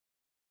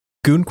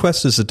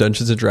GoonQuest is a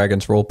Dungeons &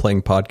 Dragons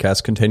role-playing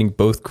podcast containing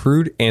both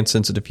crude and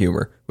sensitive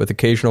humor, with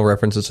occasional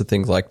references to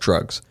things like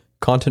drugs.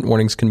 Content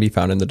warnings can be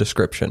found in the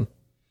description.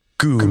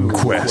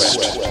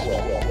 GoonQuest.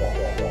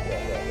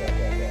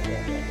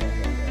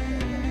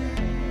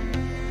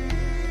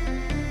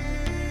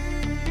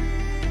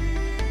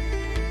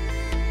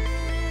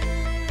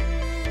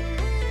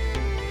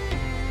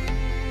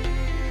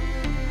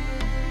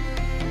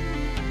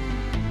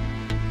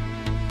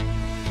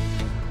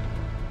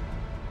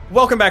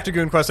 Welcome back to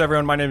GoonQuest,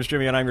 everyone. My name is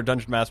Jimmy, and I'm your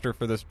Dungeon Master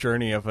for this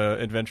journey of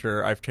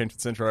adventure. I've changed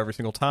its intro every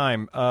single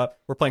time.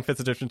 We're playing 5th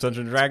edition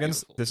Dungeons &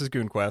 Dragons. This is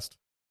GoonQuest.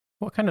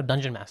 What kind of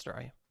Dungeon Master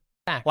are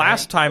you?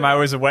 Last time I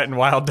was a Wet and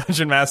Wild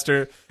Dungeon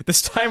Master.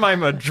 This time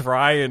I'm a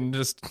dry and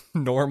just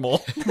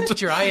normal.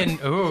 Dry and,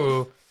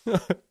 ooh.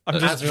 I'm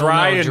just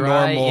dry and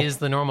normal. Dry is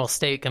the normal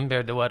state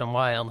compared to Wet and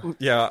Wild.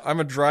 Yeah, I'm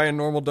a dry and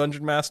normal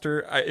Dungeon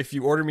Master. If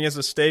you order me as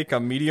a steak,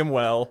 I'm medium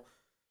well.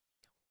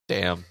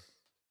 Damn.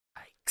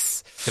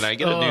 Can I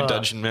get a new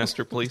Dungeon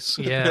Master, please?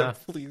 Yeah.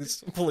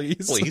 Please.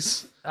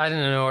 I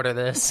didn't order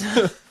this.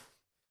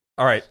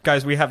 All right,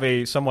 guys, we have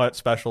a somewhat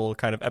special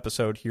kind of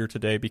episode here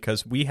today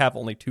because we have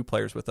only 2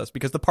 players with us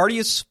because the party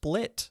is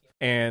split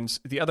and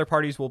the other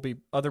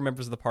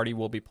members of the party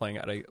will be playing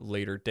at a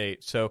later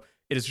date. So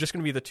it is just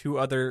going to be the 2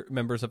 other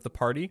members of the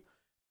party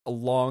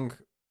along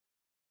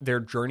their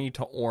journey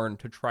to Orn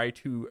to try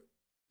to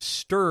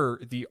stir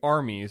the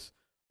armies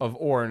of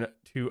Orn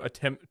to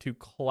attempt to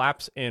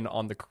collapse in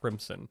on the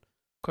Crimson.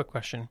 Quick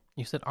question.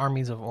 You said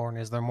armies of Orn.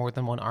 Is there more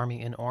than one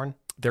army in Orn?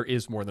 There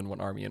is more than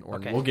one army in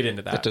Orn. Okay. We'll get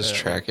into that. That does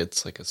track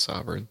it's like a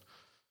sovereign.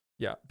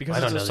 Yeah, because I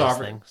it's don't a know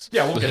sovereign. these things.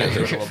 Yeah, we'll get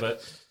into it a little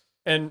bit.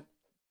 And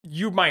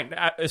you might,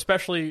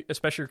 especially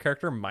your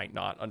character, might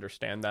not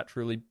understand that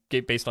truly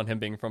based on him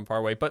being from far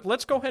away. But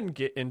let's go ahead and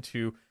get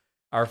into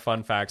our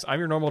fun facts. I'm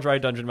your normal dry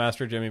Dungeon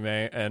Master, Jimmy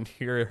May, and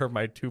here are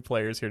my 2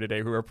 players here today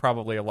who are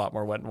probably a lot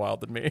more Wet and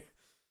Wild than me.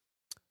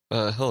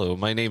 Hello,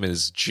 my name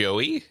is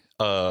Joey,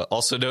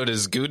 also known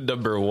as Goon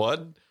Number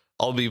 1.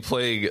 I'll be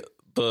playing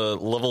the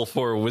level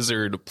 4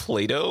 wizard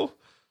Plato.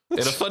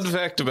 And a fun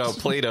fact about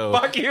Plato...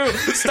 Fuck you!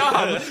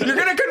 Stop! You're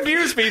gonna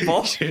confuse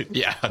people!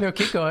 Yeah. No,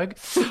 keep going.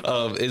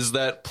 Is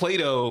that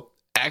Plato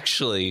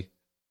actually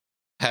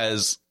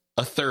has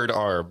a third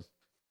arm.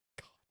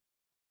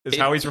 Is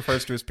how he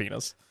refers to his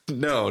penis.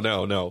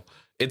 No.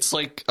 It's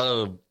like,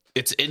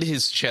 it's in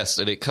his chest,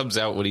 and it comes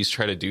out when he's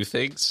trying to do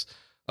things.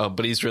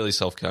 But he's really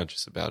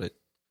self-conscious about it.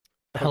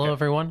 Hello,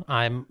 everyone.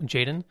 I'm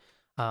Jaden.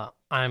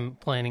 I'm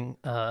playing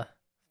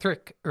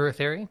Thrick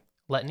Urutheri,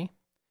 Letny,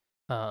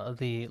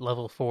 the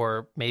level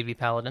 4 maybe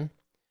paladin.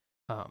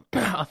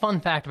 A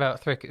fun fact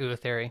about Thrick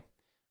Urutheri,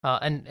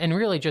 and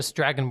really just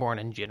Dragonborn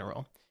in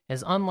general,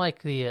 is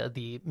unlike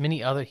the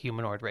many other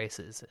humanoid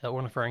races,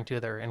 when referring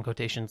to their, in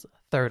quotations,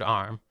 third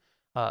arm,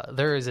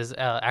 theirs is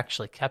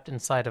actually kept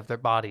inside of their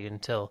body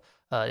until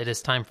it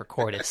is time for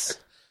coitus.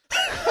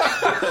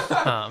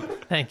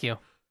 Thank you.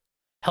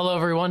 Hello,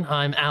 everyone.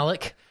 I'm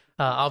Alec.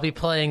 I'll be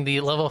playing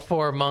the level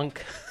 4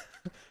 monk,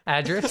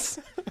 Adris.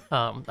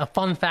 A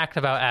fun fact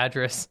about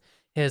Adris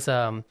is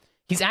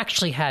he's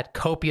actually had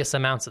copious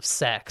amounts of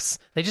sex.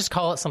 They just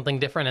call it something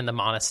different in the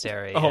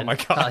monastery. Oh, my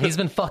God. He's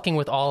been fucking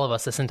with all of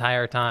us this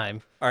entire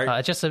time. All right.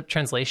 It's just a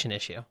translation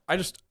issue. I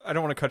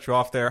don't want to cut you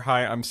off there.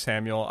 Hi, I'm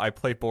Samuel. I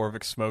play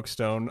Borvik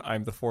Smokestone.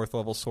 I'm the 4th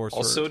level sorcerer.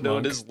 Also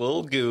known monk. as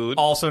Lil Goon.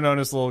 Also known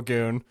as Lil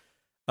Goon.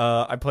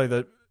 I play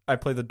the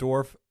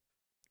dwarf,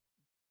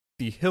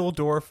 the hill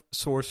dwarf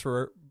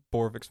sorcerer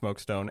Borvik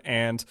Smokestone.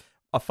 And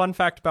a fun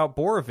fact about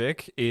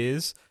Borvik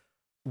is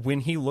when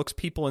he looks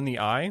people in the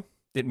eye,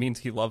 it means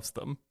he loves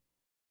them.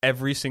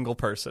 Every single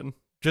person.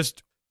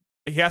 Just,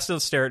 he has to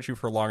stare at you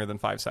for longer than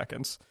 5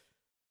 seconds.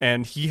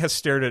 And he has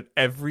stared at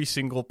every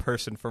single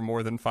person for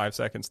more than 5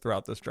 seconds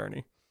throughout this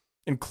journey,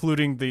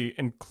 including the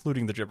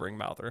gibbering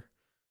mouther.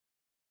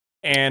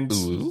 And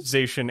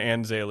Zacian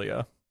and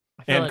Zalia.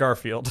 And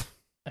Garfield.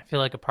 I feel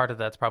like a part of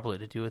that's probably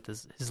to do with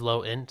his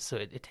low int, so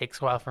it takes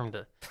a while for him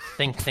to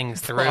think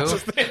things through. And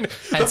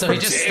so he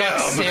just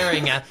starts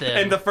staring at them.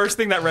 And the first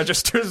thing that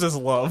registers is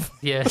love.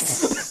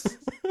 Yes.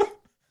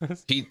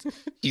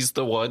 He's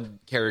the one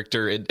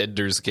character in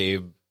Ender's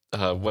Game,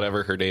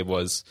 whatever her name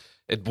was.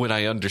 And when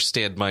I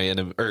understand my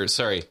enemy,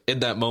 in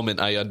that moment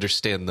I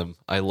understand them,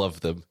 I love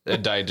them,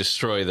 and I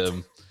destroy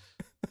them.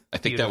 I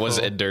think Beautiful. that was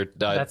Ender.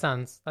 That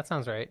sounds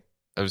right.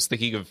 I was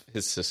thinking of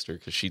his sister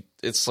because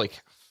it's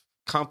like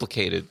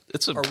complicated.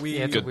 It's a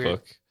good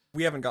book.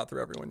 We haven't got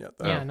through everyone yet,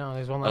 though. Yeah, no,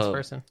 there's one last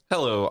person.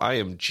 Hello, I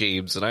am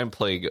James, and I'm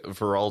playing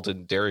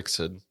Veralden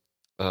Derrickson,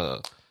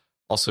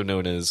 also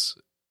known as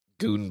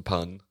Goon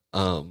Pun.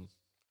 And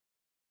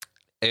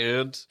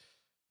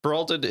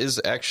Veralden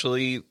is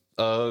actually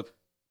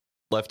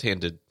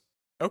left-handed.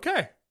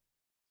 Okay.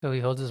 So he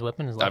holds his whip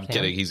in his left hand? I'm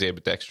kidding, he's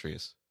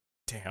ambidextrous.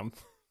 Damn.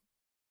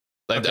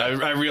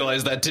 I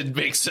realized that didn't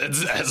make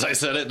sense as I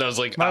said it, and I was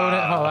like,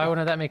 why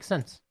wouldn't that make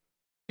sense?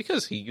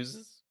 Because he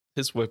uses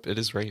his whip in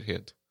his right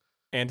hand.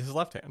 And his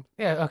left hand.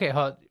 Yeah, okay. You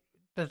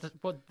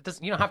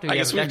don't have to be I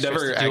guess we've ambidextrous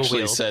never to dual actually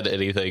wield. said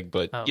anything,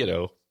 but, you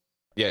know.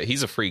 Yeah,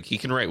 he's a freak. He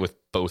can write with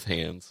both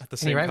hands. At the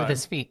Can he same write time. with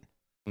his feet?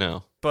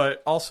 No.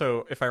 But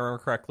also, if I remember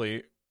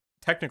correctly,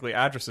 technically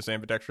Adris is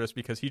ambidextrous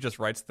because he just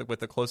writes with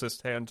the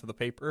closest hand to the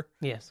paper,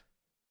 Yes.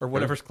 or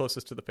whatever's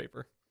closest to the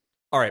paper.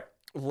 All right,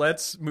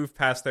 let's move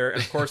past there.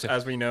 And of course,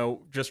 as we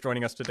know, just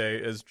joining us today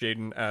is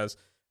Jaden as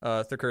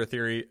Thakura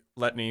Theory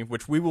Letney,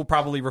 which we will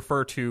probably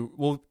refer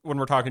to. When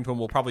we're talking to him,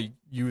 we'll probably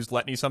use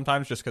Letney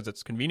sometimes just because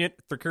it's convenient.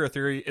 Thakura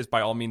Theory is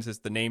by all means is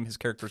the name his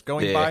character is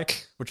going by,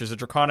 which is a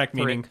draconic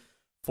meaning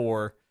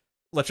for.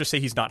 Let's just say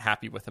he's not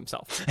happy with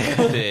himself.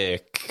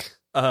 Thick.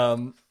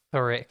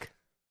 Thoric.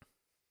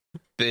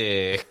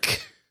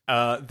 Thick.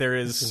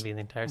 There This is can be the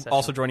entire session.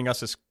 also joining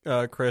us is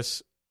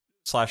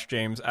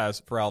Chris/James as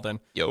Feralden.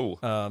 Yo.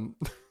 Oh,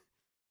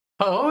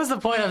 what was the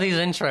point of these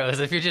intros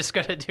if you're just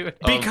gonna do it?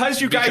 Because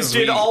you guys because did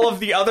we- all of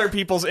the other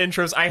people's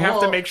intros, I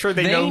have to make sure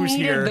they know who's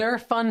needed here. Their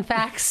fun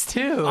facts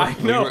too. I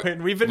know, We were-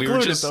 and we've we were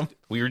included just them.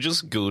 we were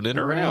just gooning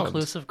We're an around.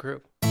 inclusive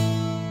group.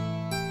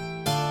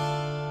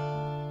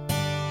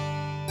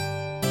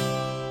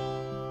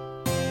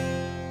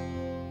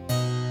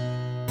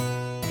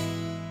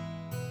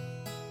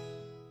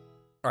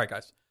 All right,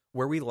 guys.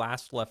 Where we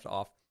last left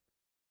off,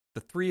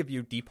 the three of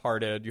you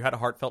departed. You had a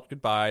heartfelt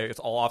goodbye. It's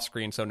all off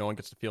screen, so no one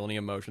gets to feel any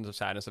emotions of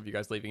sadness of you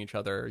guys leaving each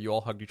other. You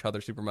all hugged each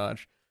other super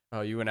much.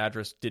 You and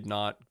Adris did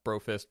not bro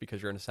fist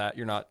because you're in a sat.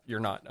 You're not.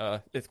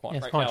 It's It's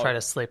right going now. to try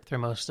to sleep through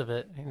most of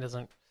it. He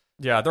doesn't.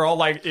 Yeah, they're all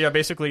like, yeah.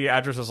 Basically,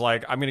 Adris is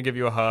like, I'm gonna give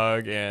you a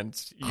hug, and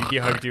he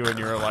hugged you, and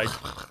you're like,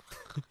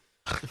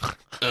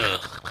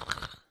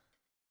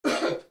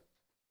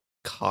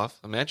 Cough.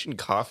 Imagine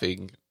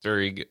coughing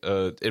during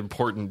an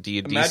important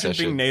D&D imagine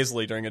session. being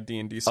nasally during a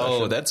D&D session.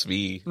 Oh, that's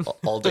me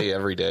all day,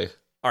 every day.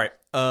 All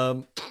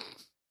right.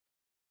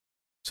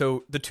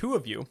 So the two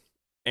of you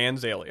and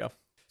Zalia.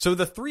 So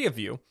the three of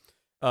you,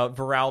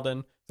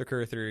 Veralden,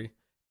 the Theory,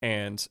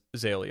 and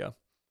Zalia,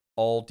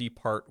 all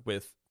depart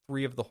with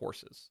three of the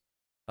horses.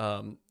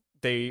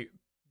 They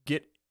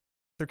get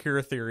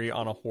the Theory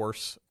on a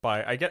horse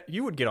by.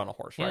 You would get on a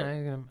horse,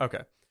 right? Yeah.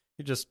 Okay.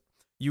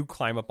 You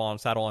climb up on,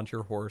 saddle onto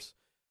your horse.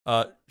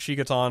 She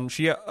gets on.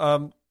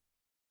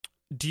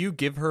 Do you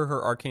give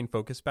her arcane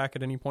focus back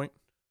at any point?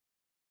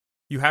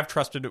 You have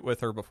trusted it with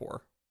her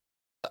before.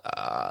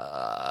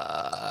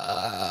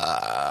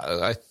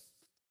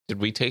 Did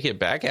we take it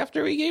back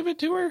after we gave it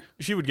to her?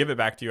 She would give it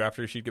back to you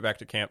after she'd get back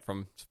to camp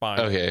from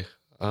spying. Okay.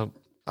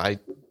 I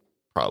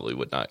probably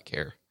would not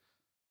care.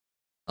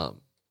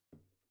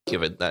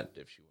 Given that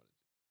if she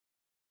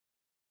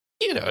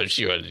wanted, if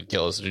she wanted to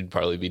kill us, we'd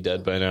probably be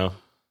dead by now.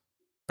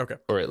 Okay.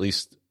 Or at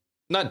least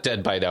not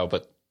dead by now,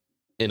 but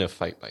in a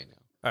fight by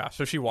now.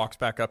 So she walks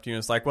back up to you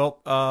and is like,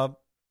 well,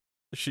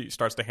 she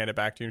starts to hand it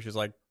back to you and she's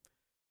like,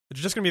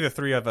 it's just going to be the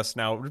three of us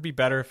now. Would it be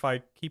better if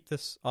I keep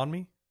this on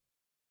me?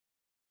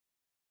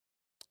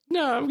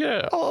 No,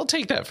 I'll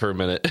take that for a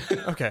minute.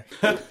 Okay.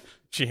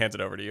 She hands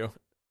it over to you.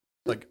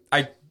 Like,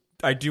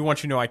 I do want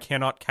you to know I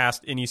cannot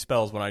cast any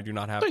spells when I do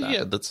not have But that.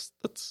 yeah, that's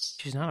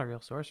She's not a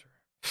real sorcerer.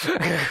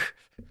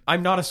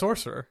 I'm not a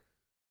sorcerer.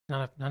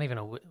 Not even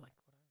a like.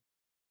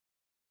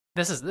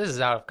 This is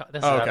out of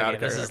this is Oh, out okay, of game.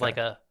 okay, This is okay. like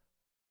a.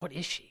 What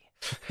is she?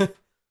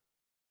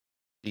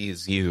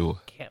 She's you.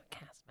 Can't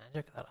cast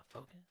magic without a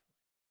focus.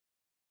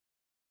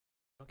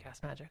 Don't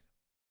cast magic.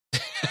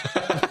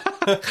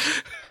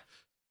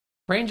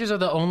 Rangers are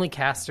the only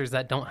casters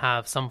that don't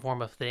have some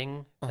form of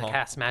thing to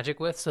cast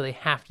magic with, so they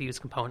have to use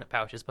component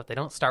pouches, but they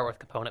don't start with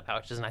component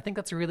pouches, and I think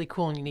that's a really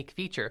cool and unique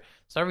feature.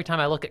 So every time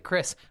I look at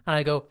Chris and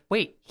I go,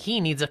 wait, he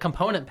needs a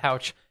component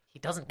pouch, he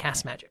doesn't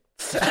cast magic.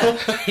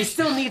 He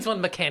still needs one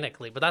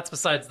mechanically, but that's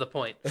besides the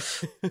point.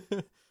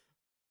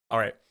 All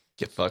right.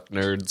 Get fucked,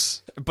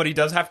 nerds. But he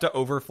does have to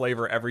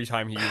overflavor every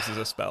time he uses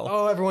a spell.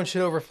 Oh, everyone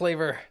should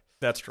overflavor.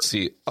 That's true.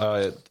 See,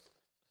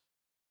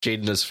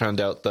 Jaden has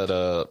found out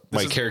that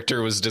my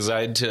character was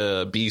designed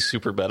to be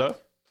super meta.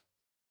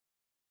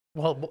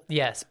 Well,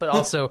 yes, but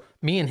also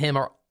me and him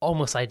are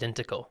almost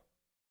identical.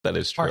 That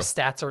is true. Our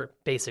stats are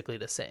basically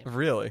the same.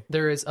 Really?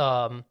 There is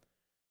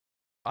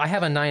I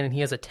have a 9 and he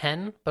has a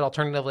 10, but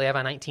alternatively I have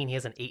a 19, he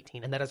has an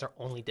 18, and that is our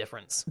only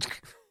difference.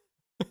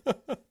 All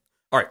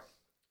right.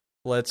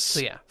 Let's So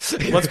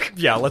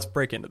yeah. let's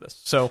break into this.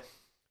 So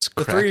Let's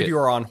the crack three it. of you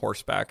are on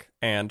horseback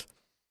and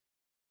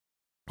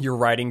you're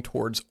riding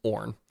towards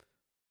Orn.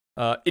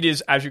 It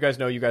is, as you guys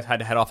know, you guys had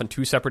to head off in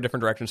two separate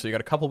different directions, so you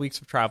got a couple weeks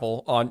of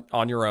travel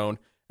on your own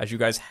as you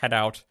guys head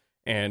out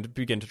and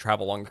begin to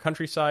travel along the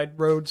countryside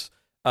roads.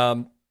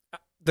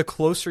 The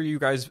closer you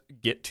guys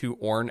get to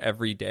Orn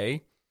every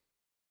day,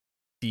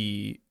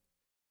 the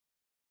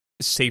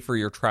safer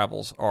your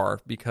travels are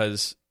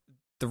because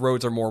the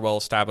roads are more well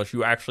established.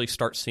 You actually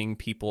start seeing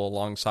people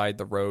alongside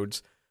the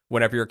roads.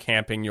 Whenever you're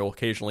camping, you'll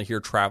occasionally hear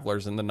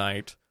travelers in the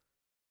night.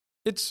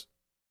 It's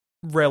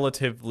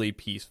relatively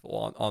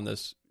peaceful on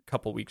this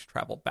couple weeks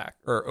travel back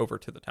or over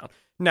to the town.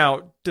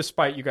 Now,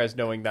 despite you guys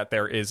knowing that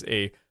there is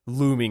a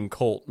looming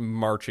cult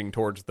marching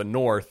towards the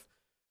north,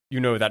 you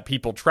know that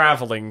people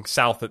traveling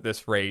south at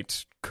this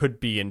rate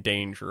could be in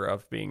danger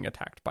of being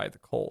attacked by the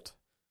cult.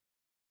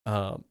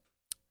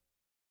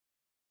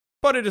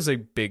 but it is a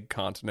big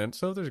continent,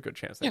 so there's a good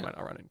chance they might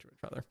not run into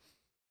each other.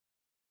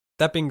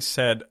 That being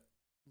said,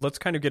 let's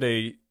kind of get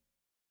a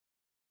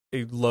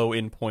low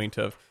in point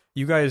of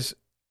you guys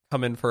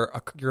come in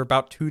you're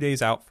about 2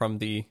 days out from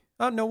the.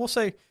 Oh no, we'll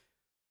say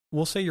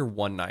you're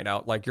one night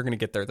out. Like you're going to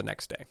get there the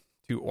next day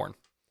to Orn.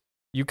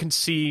 You can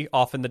see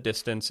off in the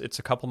distance. It's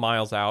a couple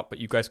miles out, but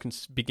you guys can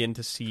begin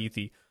to see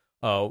the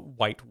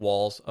white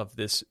walls of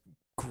this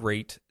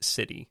great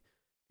city,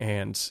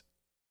 and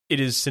it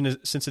is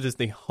since it is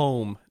the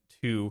home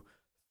to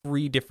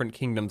 3 different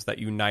kingdoms that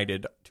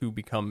united to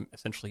become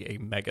essentially a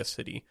mega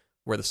city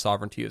where the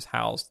sovereignty is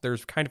housed.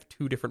 There's kind of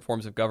 2 different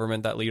forms of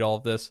government that lead all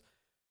of this.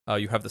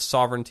 You have the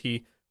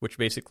sovereignty, which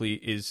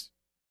basically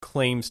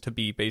claims to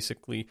be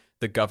basically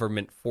the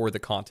government for the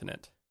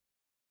continent,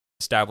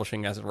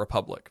 establishing as a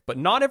republic. But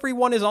not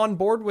everyone is on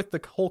board with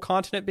the whole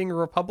continent being a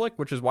republic,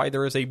 which is why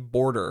there is a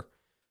border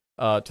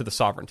to the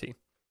sovereignty.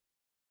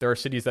 There are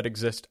cities that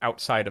exist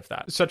outside of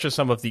that, such as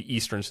some of the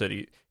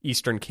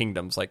eastern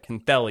kingdoms like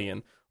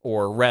Kenthelion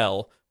or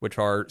Rel, which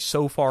are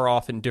so far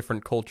off in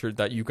different culture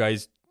that you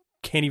guys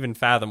can't even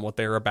fathom what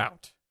they're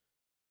about.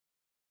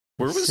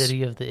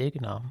 City of the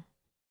Ignom.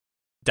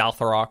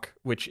 Daltharok,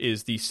 which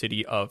is the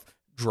city of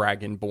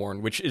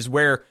Dragonborn, which is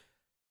where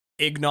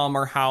Ignom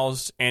are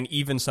housed, and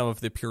even some of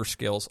the pure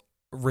scales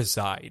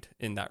reside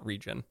in that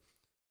region.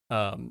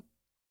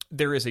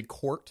 There is a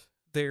court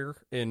there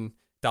in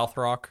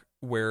Daltharok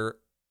where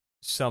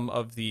some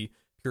of the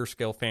pure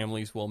scale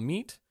families will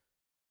meet,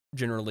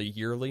 generally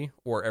yearly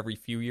or every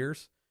few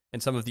years,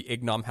 and some of the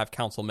Ignom have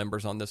council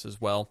members on this as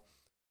well.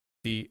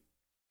 The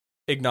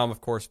Ignom, of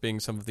course,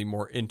 being some of the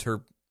more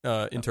interbred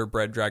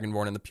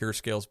Dragonborn, and the pure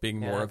scales being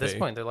more of at this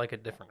point, they're like a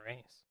different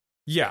race.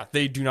 Yeah,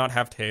 they do not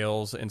have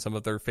tails, and some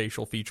of their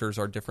facial features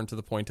are different to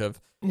the point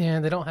of... Yeah,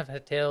 they don't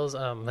have tails.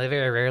 They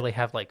very rarely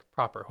have, like,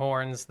 proper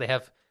horns. They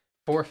have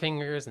 4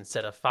 fingers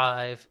instead of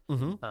 5.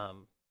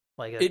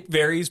 Mm-hmm. It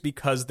varies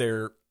because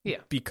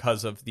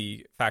because of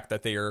the fact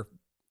that they are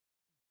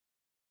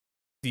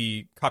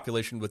the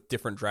population with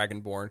different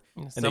Dragonborn,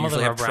 and they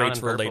usually have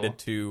traits related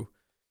to...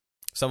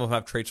 Some of them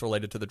have traits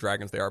related to the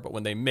dragons they are, but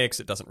when they mix,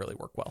 it doesn't really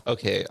work well.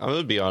 Okay, I'm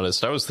going to be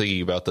honest. I was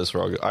thinking about this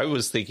wrong. I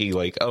was thinking,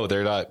 like, oh,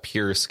 they're not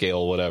pure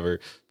scale, whatever,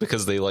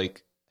 because they,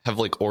 like, have,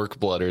 like, orc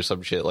blood or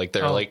some shit. Like,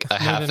 they're, like, a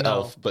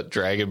half-elf, but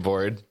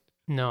Dragonborn.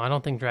 No, I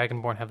don't think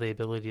Dragonborn have the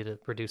ability to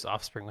produce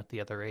offspring with the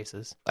other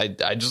races. I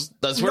just...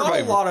 That's where not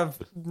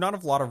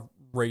a lot of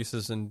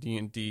races in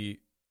D&D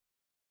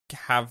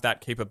have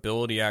that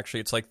capability, actually.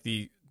 It's like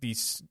it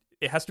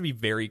has to be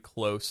very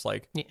close,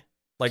 like... Yeah.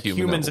 Like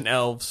humans and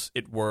elves,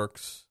 it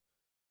works.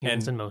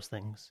 Humans and most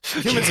things.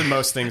 Humans and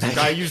most things. Like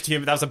I used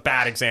him. That was a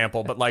bad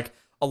example, but like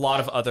a lot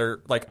of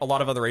other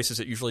races,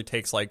 it usually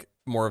takes like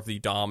more of the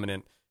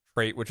dominant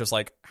trait, which is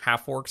like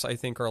half orcs. I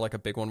think are like a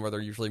big one where they're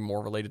usually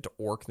more related to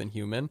orc than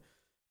human.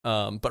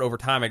 But over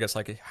time, I guess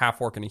like a half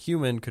orc and a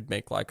human could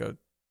make like a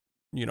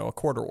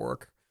quarter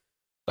orc.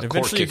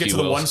 Eventually, you get to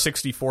the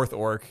 1/64th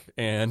orc,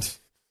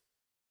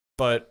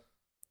 but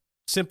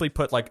simply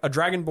put, like a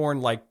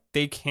Dragonborn, like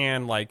they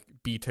can like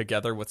be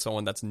together with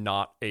someone that's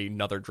not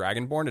another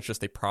Dragonborn. It's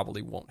just they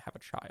probably won't have a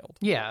child.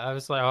 Yeah, I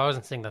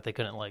wasn't saying that they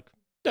couldn't like.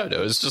 No,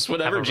 it's just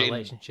whenever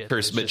Jane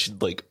first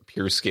mentioned like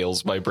pure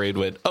scales, my brain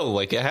went, oh,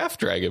 like a half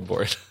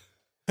Dragonborn,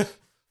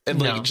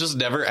 and like just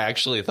never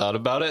actually thought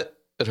about it.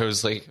 And I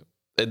was like,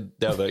 and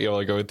now that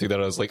you're going through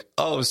that, I was like,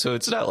 oh, so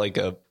it's not like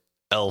a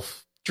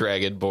elf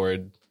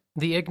Dragonborn.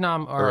 The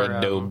Ignom are or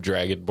a gnome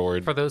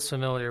Dragonborn. For those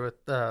familiar with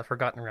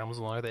Forgotten Realms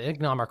lore, the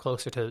Ignom are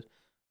closer to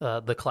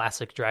the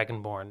classic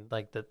Dragonborn.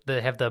 Like they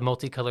have the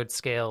multicolored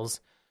scales.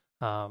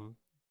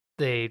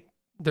 Their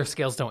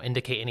scales don't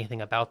indicate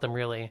anything about them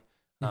really.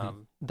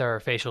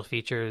 Their facial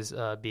features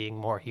being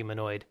more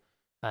humanoid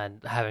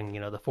and having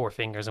the 4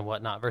 fingers and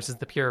whatnot, versus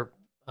the pure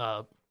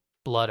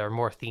blood are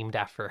more themed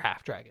after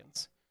half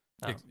dragons.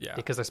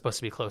 Because they're supposed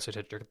to be closer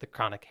to the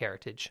chronic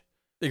heritage.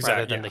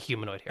 Exactly, rather than the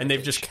humanoid heritage. And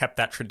they've just kept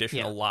that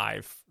tradition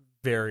alive.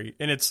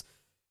 And it's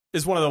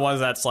one of the ones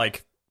that's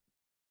like,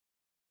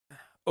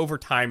 over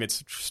time,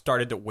 it's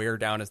started to wear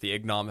down as the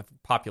Ignom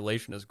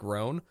population has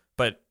grown,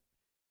 but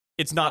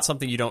it's not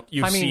something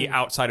you see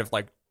outside of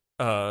like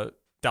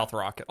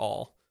Daltharok at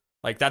all.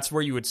 Like that's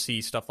where you would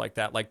see stuff like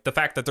that, like the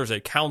fact that there's a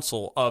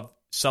council of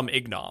some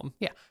Ignom.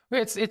 Yeah,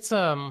 it's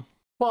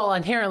well,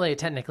 inherently, it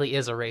technically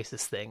is a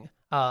racist thing.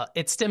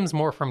 It stems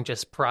more from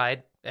just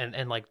pride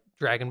and like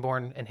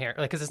Dragonborn inherent,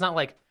 like because it's not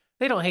like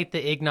they don't hate the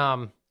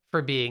Ignom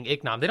for being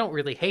Ignom. They don't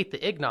really hate the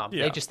Ignom.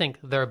 Yeah. They just think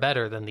they're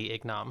better than the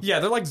Ignom. Yeah,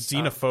 they're like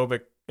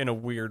xenophobic in a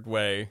weird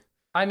way.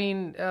 I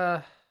mean,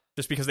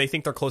 just because they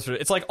think they're closer to,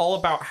 it's like all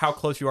about how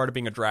close you are to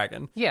being a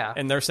dragon. Yeah.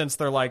 And since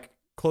they're like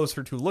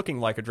closer to looking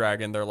like a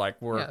dragon, they're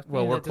like, we're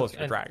closer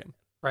to dragon.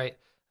 Right.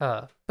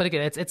 But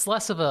again, it's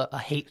less of a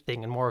hate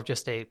thing and more of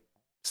just a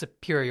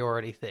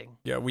superiority thing.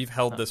 Yeah, we've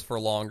held this for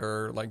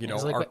longer. Like,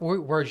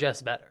 we're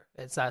just better.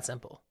 It's that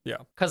simple. Yeah.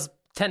 Because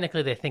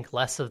technically they think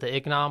less of the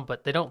Ignom,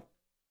 but they don't.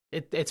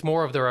 It's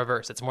more of the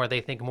reverse. It's more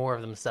they think more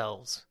of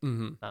themselves.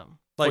 Mm-hmm.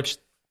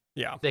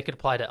 Yeah. They could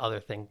apply to other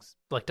things,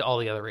 like to all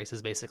the other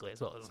races, basically,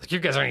 as well. It's like, you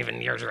guys aren't even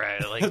near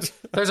dragon. Like,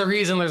 there's a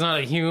reason there's not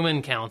a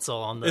human council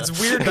on the. It's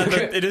weird that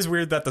it is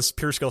weird that the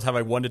pure skills have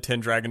a 1 to 10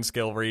 dragon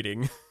skill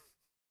rating,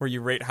 where you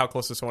rate how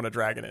close to someone a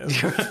dragon is.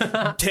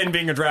 10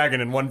 being a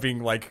dragon and 1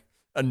 being like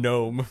a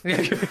gnome.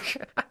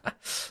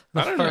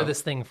 The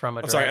furthest thing from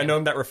a dragon. Sorry, a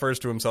gnome that refers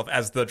to himself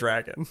as the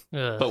dragon.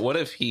 Ugh. But what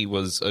if he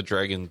was a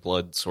dragon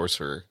blood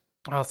sorcerer?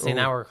 Oh, see,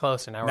 now we're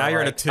closer. Now you're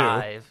we're at a 2.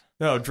 5.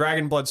 No,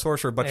 dragon blood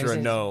sorcerer, but you're a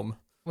gnome.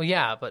 Well,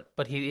 yeah, but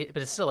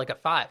it's still like a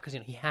 5 because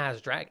he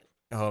has dragon.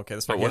 Oh, okay.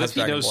 That's But right. what has if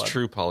he dragon knows blood.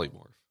 true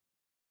polymorph?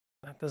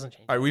 That doesn't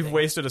change. All right, we've anything.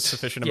 wasted a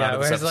sufficient amount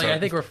of this whereas, episode. like, I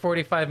think we're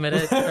 45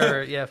 minutes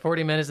or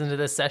 40 minutes into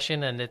this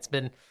session, and it's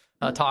been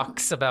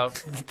talks about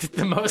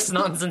the most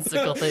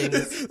nonsensical things.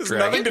 It's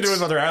nothing to do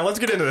with other. All right, let's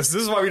get into this.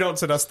 This is why we don't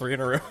sit us 3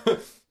 in a row.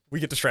 We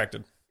get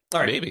distracted. All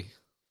right, Maybe.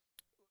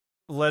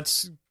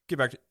 let's get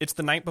back to it's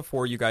the night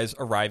before you guys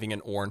arriving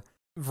in Orn.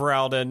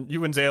 Veralden,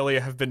 you and Zalia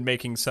have been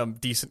making some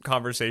decent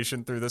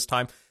conversation through this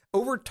time.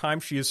 Over time,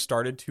 she has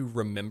started to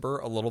remember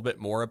a little bit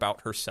more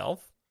about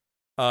herself.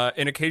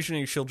 And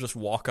occasionally she'll just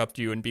walk up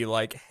to you and be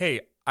like,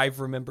 hey, I've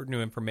remembered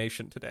new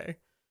information today.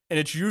 And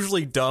it's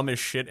usually dumb as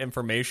shit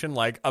information,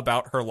 like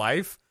about her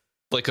life.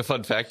 Like a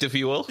fun fact, if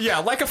you will. Yeah,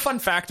 like a fun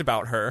fact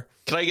about her.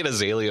 Can I get a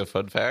Zalia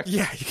fun fact?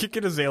 Yeah, you could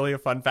get Azalea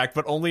fun fact,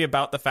 but only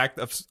about the fact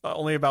of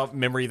only about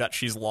memory that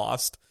she's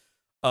lost.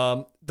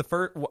 A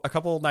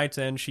couple of nights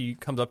in, she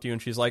comes up to you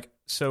and she's like,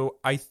 "So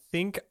I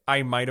think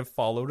I might have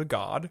followed a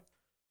god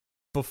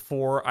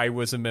before I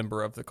was a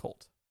member of the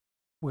cult."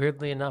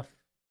 Weirdly enough,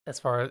 as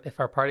far as if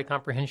our party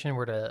comprehension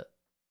were to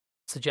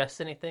suggest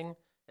anything,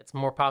 it's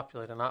more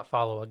popular to not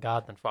follow a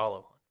god than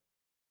follow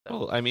one.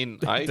 Well, I mean,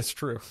 That's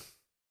true.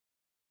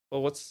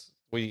 Well,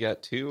 you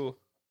got 2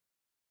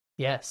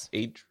 Yes.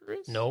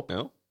 Adris? Nope.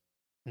 No?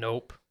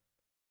 Nope.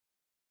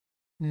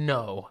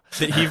 No.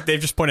 They've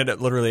just pointed at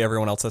literally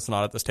everyone else that's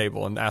not at this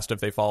table and asked if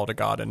they followed a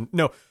god. And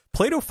no,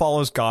 Plato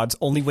follows gods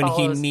only when he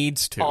follows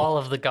needs to. All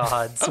of the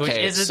gods, which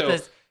Okay, isn't so,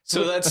 this.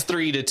 so that's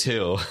 3 to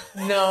 2.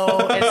 No,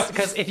 it's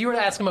because if you were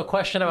to ask him a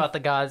question about the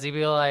gods, he'd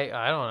be like,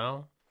 I don't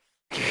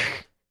know.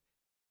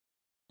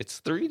 It's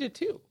 3 to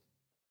 2.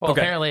 Well,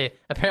 Okay.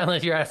 apparently,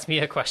 if you asked me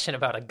a question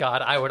about a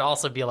god, I would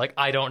also be like,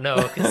 I don't know,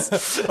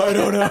 I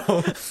don't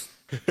know.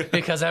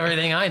 because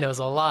everything I know is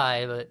a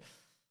lie. But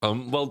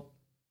Well,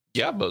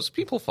 yeah, most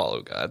people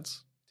follow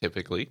gods,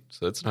 typically,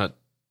 so it's not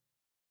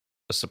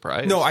a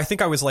surprise. No, I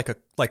think I was like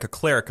a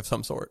cleric of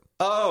some sort.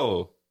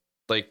 Oh,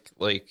 like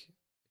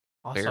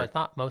also, Fair. I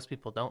thought most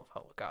people don't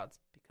follow gods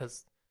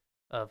because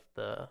of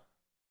the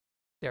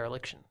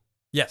dereliction.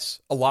 Yes,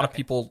 a lot of Okay.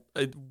 people.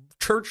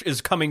 Church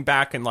is coming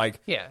back and like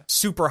Yeah.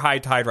 super high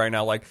tide right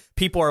now. Like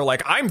people are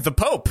like, "I'm the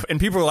Pope," and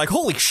people are like,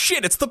 "Holy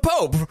shit, it's the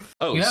Pope!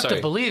 oh, You have sorry.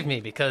 to believe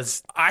me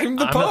because I'm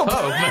the I'm Pope."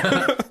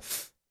 the Pope.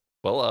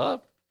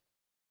 Well,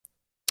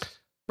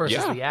 versus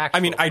Yeah. the actual.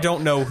 I mean, I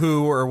don't know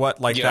who or what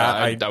like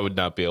yeah, that. I would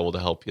not be able to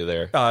help you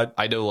there.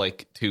 I know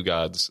like 2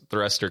 gods. The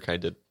rest are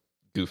kind of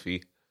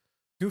goofy.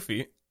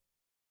 Goofy.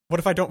 What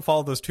if I don't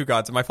follow those 2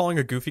 gods? Am I following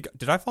a goofy god?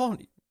 Did I follow?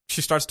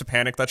 She starts to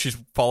panic that she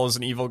follows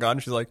an evil god,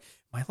 and she's like,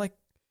 "Am I like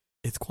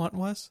Ithquant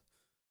was?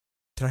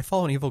 Did I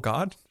follow an evil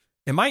god?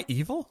 Am I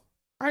evil?"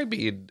 I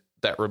mean,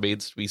 that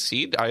remains to be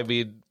seen. I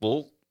mean,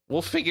 we'll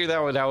figure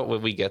that one out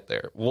when we get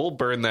there. We'll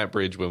burn that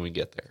bridge when we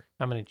get there.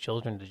 How many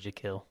children did you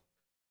kill?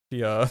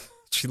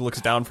 She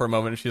looks down for a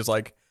moment, and she's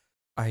like,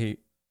 I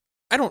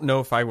don't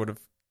know if I would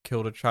have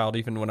killed a child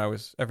even when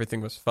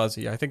everything was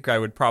fuzzy. I think I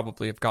would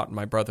probably have gotten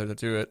my brother to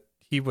do it.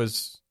 He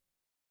was.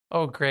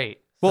 Oh, great.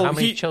 So Well, how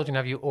many children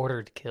have you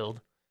ordered killed?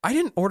 I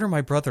didn't order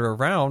my brother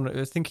around.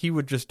 I think he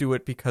would just do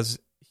it because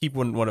he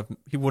wouldn't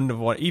have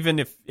wanted, even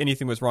if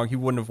anything was wrong, he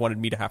wouldn't have wanted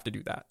me to have to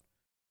do that.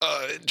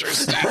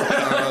 Interesting.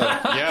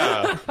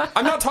 Yeah.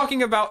 I'm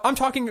talking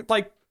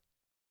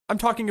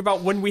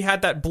about when we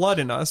had that blood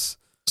in us.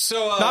 So,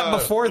 Not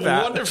before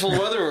that. Wonderful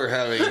weather we're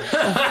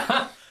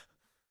having.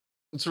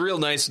 It's a real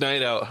nice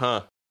night out,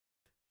 huh?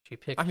 She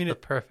picked I mean, the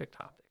it- perfect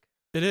topic.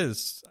 It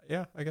is.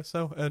 Yeah, I guess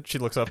so. And she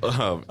looks up.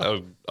 I'm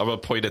gonna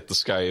point at the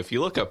sky. If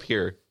you look up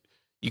here,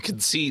 you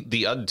can see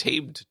the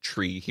untamed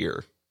tree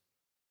here.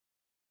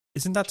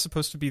 Isn't that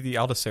supposed to be the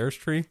Aldacer's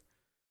tree?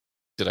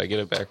 Did I get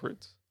it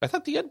backwards? I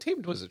thought the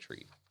untamed was a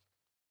tree.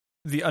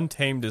 The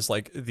Untamed is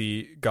like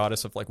the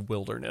goddess of like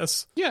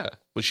wilderness. Yeah,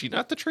 was she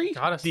not the tree?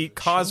 Goddess The is a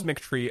cosmic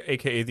tree,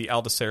 aka the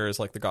Aldacer, is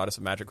like the goddess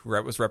of magic, who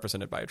was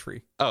represented by a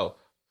tree. Oh,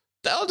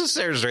 the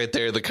Aldacer's right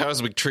there, the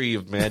cosmic tree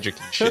of magic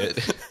and shit.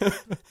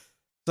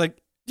 It's like,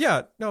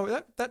 yeah,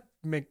 no, that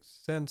makes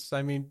sense.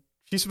 I mean,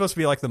 she's supposed to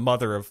be like the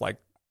mother of like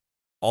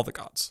all the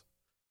gods.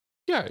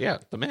 yeah,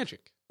 the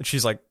magic. And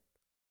she's like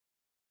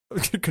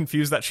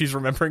confused that she's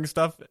remembering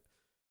stuff.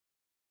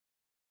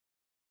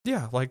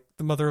 Yeah, like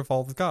the mother of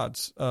all the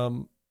gods.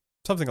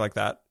 Something like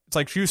that. It's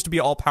like she used to be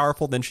all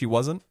powerful, then she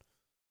wasn't.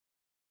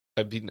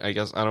 I mean, I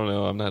guess I don't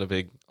know. I'm not a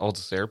big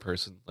Aldacer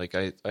person. Like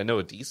I know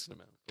a decent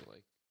amount, but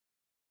like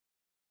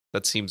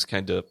that seems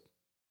kind of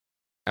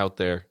out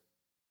there.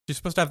 She's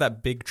supposed to have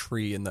that big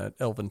tree in the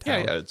Elven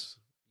town. Yeah,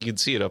 you can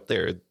see it up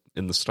there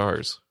in the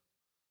stars.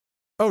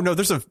 Oh, no,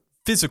 there's a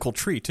physical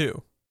tree,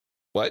 too.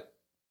 What?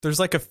 There's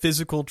like a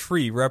physical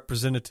tree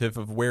representative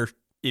of where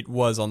it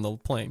was on the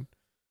plane.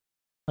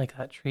 Like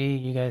that tree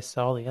you guys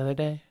saw the other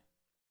day?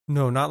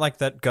 No, not like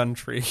that gun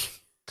tree.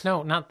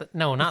 No,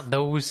 not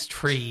those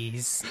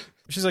trees.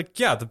 She's like,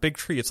 yeah, the big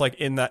tree. It's like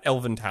in that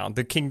elven town.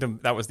 The kingdom,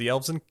 that was the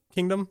elves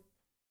kingdom.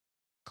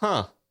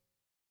 Huh.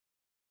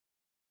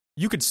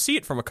 You could see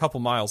it from a couple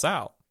miles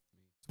out.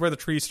 It's where the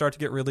trees start to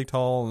get really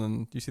tall,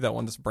 and you see that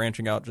one that's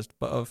branching out just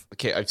above.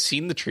 Okay, I've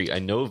seen the tree. I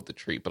know of the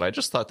tree, but I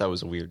just thought that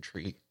was a weird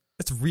tree.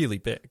 It's really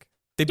big.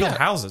 They build Yeah.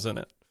 houses in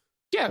it.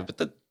 Yeah,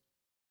 but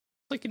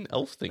like an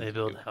elf thing. They to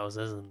build do.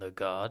 houses in the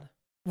god.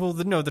 Well,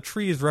 the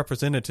tree is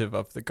representative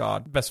of the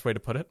god. Best way to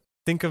put it.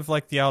 Think of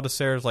like the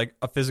Aldacer as like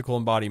a physical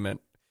embodiment.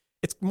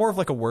 It's more of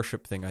like a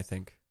worship thing, I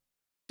think.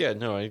 Yeah,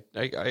 no, I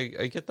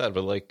get that,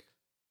 but like,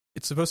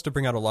 It's supposed to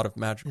bring out a lot of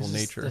magical Is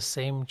this nature. the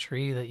same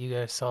tree that you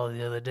guys saw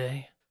the other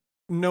day?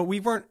 No, we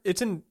weren't.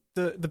 It's in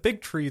the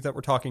big tree that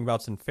we're talking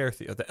about is in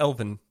Fairthea, the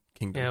Elven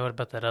Kingdom. Yeah, what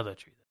about that other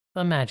tree?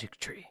 The magic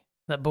tree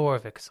that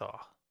Borovik saw.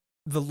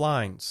 The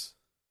lines.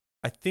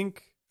 I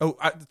think. Oh,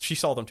 she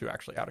saw them too,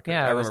 actually. Out of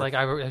Yeah, I was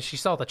remember. like, she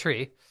saw the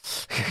tree.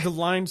 The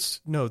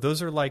lines. No,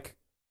 those are like.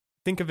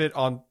 Think of it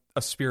on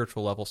a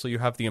spiritual level. So you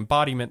have the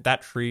embodiment,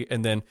 that tree,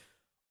 and then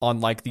on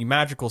like the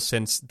magical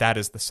sense, that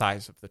is the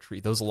size of the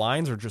tree. Those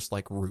lines are just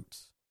like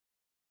roots.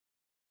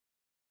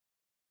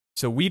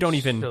 So we don't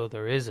even. So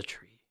there is a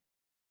tree.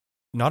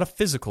 Not a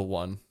physical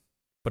one,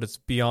 but it's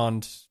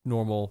beyond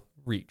normal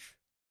reach.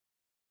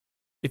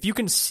 If you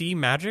can see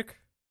magic,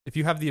 if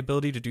you have the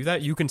ability to do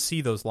that, you can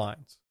see those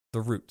lines,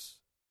 the roots.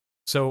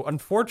 So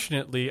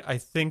unfortunately, I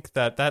think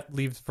that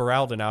leaves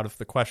Varaldin out of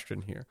the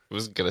question here. I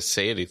wasn't gonna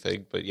say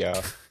anything, but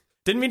yeah,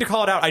 Didn't mean to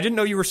call it out. I didn't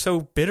know you were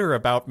so bitter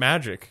about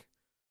magic.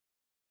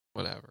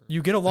 whatever.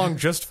 You get along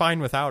just fine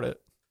without it.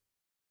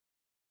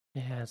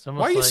 Yeah, it's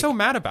almost Why are you like so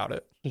mad about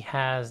it? he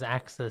has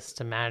access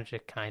to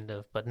magic, kind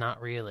of, but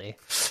not really.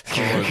 I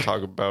don't want to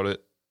talk about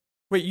it.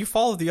 Wait, you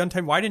followed the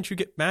Untamed. Why didn't you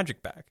get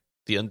magic back?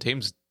 The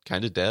Untamed's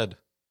kind of dead.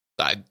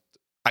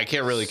 I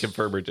can't really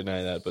confirm or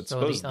deny that, but So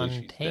the supposedly she's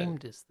Untamed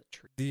dead. is the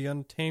tree. The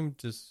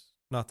Untamed is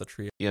not the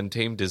tree. The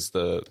Untamed is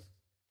the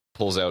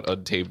pulls out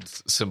Untamed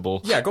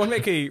symbol. Yeah, go and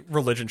make a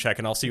religion check,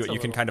 and I'll see It's what a you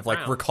can little kind of like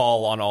round.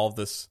 recall on all of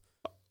this.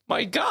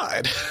 My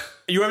God.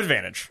 You have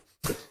advantage.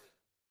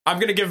 I'm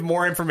going to give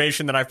more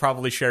information than I've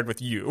probably shared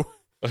with you,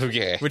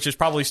 Okay. which is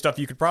probably stuff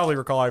you could probably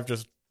recall. I've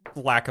just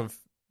lack of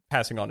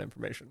passing on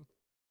information.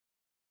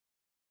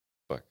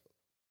 Fuck.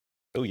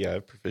 Oh yeah, I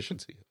have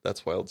proficiency.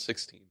 That's wild.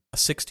 16. A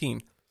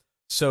 16.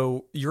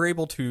 So you're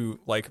able to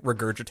like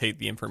regurgitate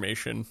the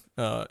information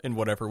in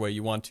whatever way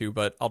you want to,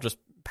 but I'll just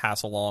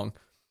pass along.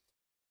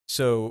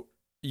 So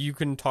you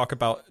can talking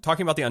about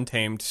the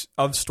Untamed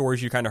of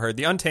stories you kind of heard.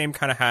 The Untamed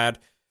kind of had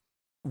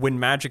when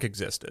magic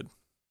existed.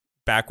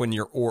 Back when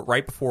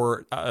right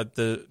before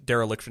the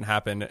dereliction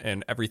happened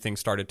and everything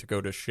started to go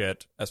to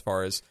shit as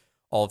far as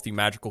all of the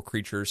magical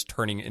creatures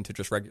turning into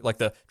just like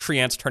the tree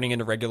ants turning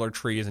into regular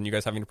trees and you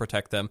guys having to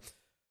protect them.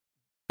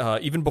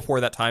 Even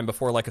before that time,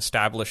 before like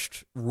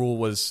established rule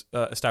was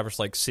established,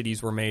 like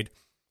cities were made,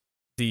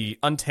 the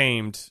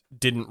Untamed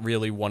didn't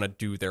really want to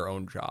do their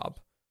own job.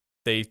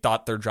 They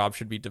thought their job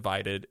should be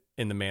divided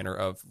in the manner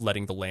of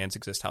letting the lands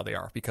exist how they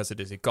are because it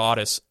is a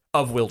goddess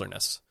of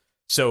wilderness.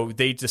 So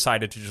they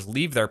decided to just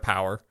leave their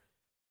power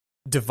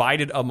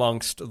divided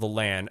amongst the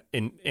land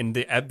in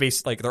the at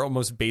base, like their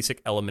almost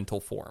basic elemental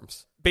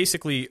forms.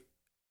 Basically,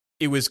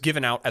 it was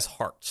given out as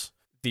hearts.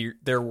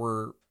 There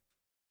were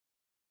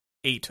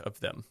 8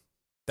 of them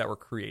that were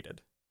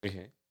created.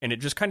 Okay. And it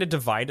just kind of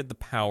divided the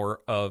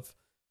power of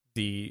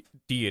the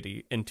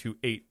deity into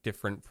 8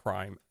 different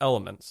prime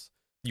elements.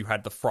 You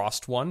had the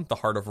frost one, the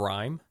heart of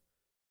rime,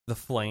 the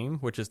flame,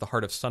 which is the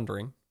heart of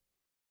sundering,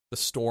 the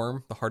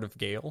storm, the heart of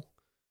gale,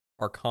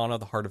 arcana,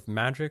 the heart of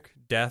magic,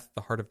 death,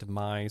 the heart of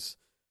demise,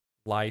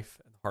 life,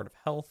 and the heart of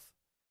health,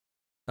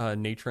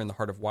 nature, and the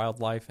heart of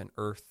wildlife, and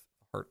earth,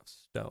 the heart of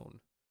stone.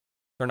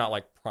 They're not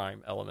like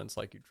prime elements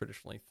like you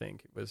traditionally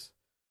think. It was.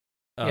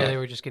 Yeah, they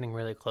were just getting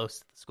really close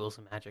to the schools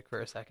of magic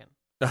for a second.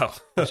 Oh.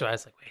 So I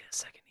was like, wait a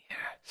second here.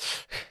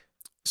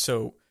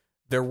 So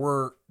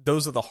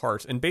those are the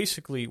hearts. And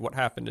basically what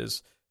happened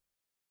is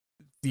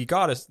the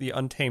goddess, the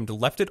Untamed,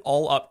 left it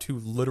all up to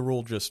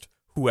literal just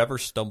whoever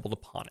stumbled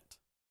upon it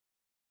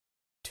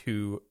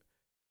to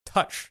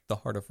touch the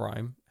heart of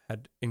rime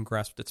had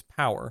engrasped its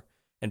power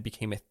and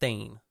became a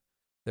thane.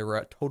 There were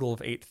a total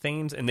of 8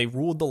 thanes, and they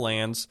ruled the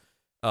lands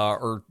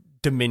or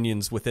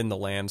dominions within the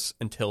lands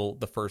until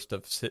the first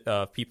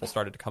of people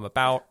started to come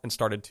about and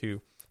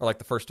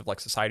the first of like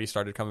society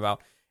started to come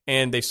about,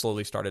 and they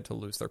slowly started to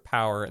lose their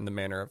power in the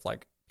manner of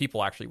like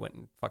people actually went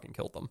and fucking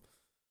killed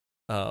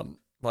them.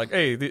 Like,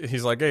 hey,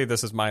 he's like, hey,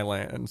 this is my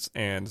lands,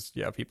 and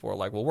yeah, people are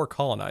like, well, we're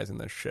colonizing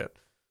this shit.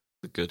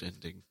 The good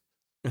ending.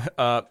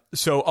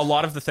 So a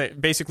lot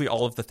of basically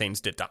all of the things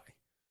did die.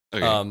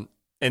 Okay.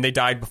 And they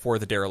died before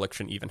the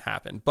dereliction even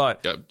happened.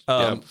 But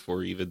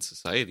before even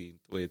society,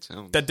 the way it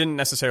sounds. that didn't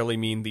necessarily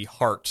mean the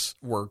hearts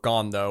were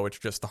gone, though. It's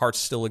just the hearts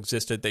still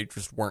existed. They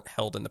just weren't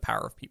held in the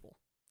power of people.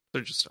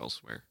 They're just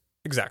elsewhere.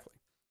 Exactly.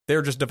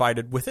 They're just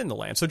divided within the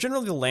land. So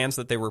generally the lands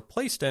that they were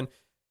placed in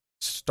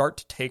start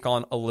to take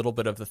on a little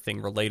bit of the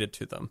thing related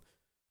to them.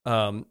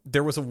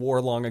 There was a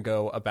war long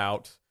ago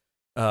about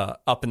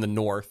up in the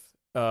north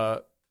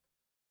of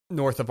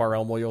our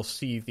realm, where you'll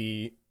see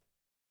the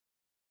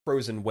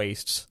frozen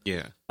wastes.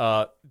 Yeah.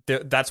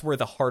 That's where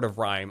the Heart of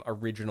Rhyme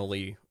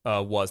originally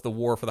was. The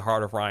war for the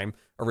Heart of Rhyme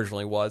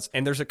originally was.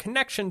 And there's a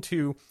connection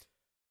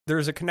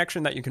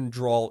that you can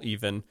draw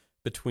even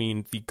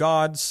between the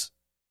gods,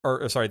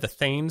 the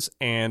Thanes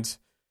and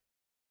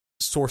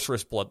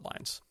sorceress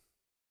bloodlines.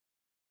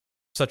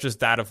 Such as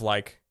that of,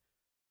 like,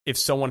 if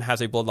someone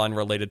has a bloodline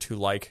related to,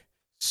 like,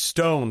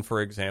 stone,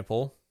 for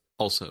example.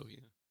 Also,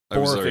 yeah.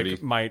 Or if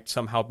it might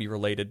somehow be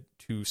related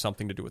to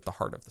something to do with the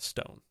Heart of the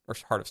Stone, or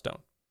Heart of Stone.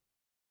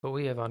 But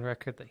we have on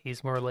record that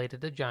he's more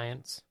related to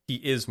giants. He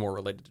is more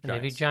related to And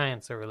giants. maybe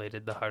giants are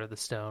related to the Heart of the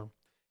Stone.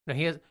 No,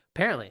 he has,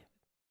 apparently,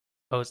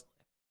 supposedly,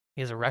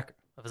 he has a record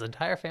of his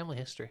entire family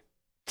history.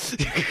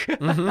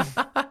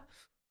 Mm-hmm.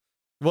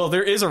 Well,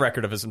 there is a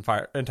record of his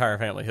entire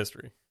family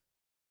history.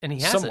 And he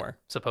has somewhere. it,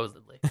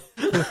 supposedly.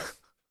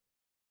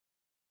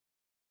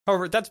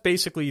 However, that's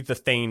basically the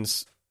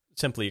Thanes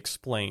simply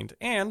explained.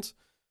 And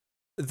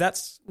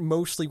that's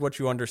mostly what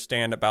you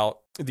understand about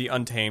the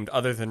Untamed,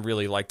 other than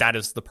really, like, that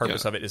is the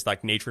purpose of it, is,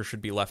 like, nature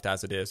should be left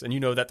as it is. And you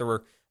know that there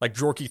were, like,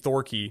 Jorky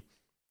Thorky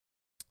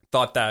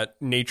thought that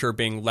nature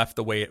being left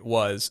the way it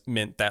was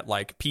meant that,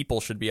 like, people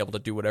should be able to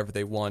do whatever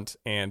they want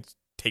and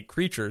take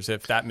creatures,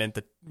 if that meant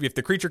that if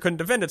the creature couldn't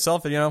defend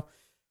itself, you know,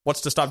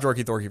 what's to stop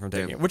Jorky Thorky from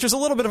taking it? Which is a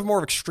little bit of a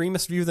more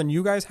extremist view than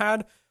you guys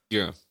had.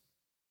 Yeah.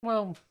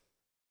 Well,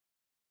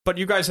 but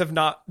you guys have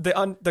not,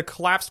 the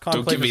collapsed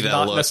conclave has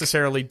not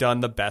necessarily done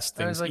the best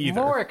things like,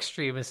 either. More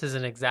extremist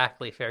isn't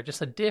exactly fair,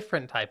 just a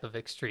different type of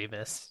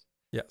extremist.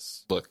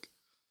 Yes. Look,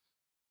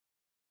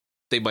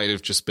 they might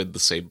have just been the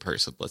same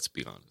person, let's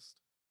be honest.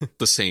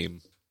 The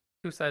same.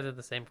 Two sides of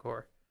the same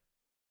core.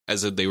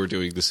 As in they were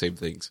doing the same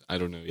things. I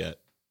don't know yet.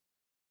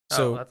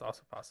 So that's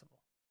also possible.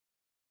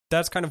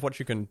 That's kind of what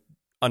you can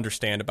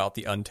understand about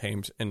the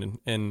Untamed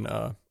in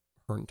her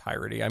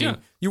entirety. I mean,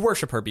 you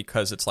worship her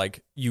because it's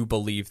like you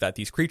believe that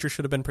these creatures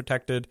should have been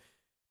protected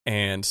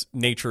and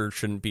nature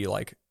shouldn't be,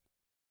 like,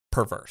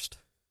 perverse.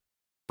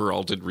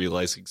 Beraldin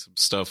realizing some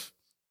stuff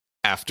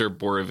after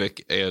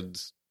Borovic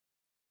and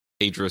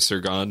Adris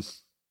are gone.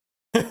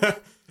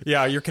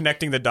 Yeah, you're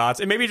connecting the dots.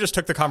 And maybe you just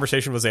took the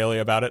conversation with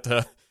Azalea about it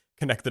to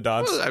connect the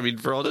dots. Well, I mean,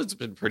 Beraldin's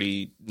been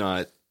pretty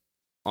not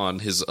on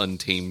his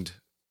Untamed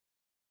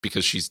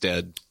because she's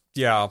dead.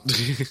 Yeah,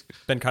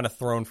 been kind of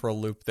thrown for a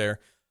loop there.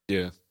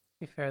 Yeah. To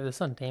be fair, this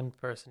Untamed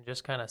person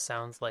just kind of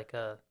sounds like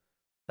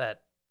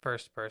that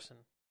first person.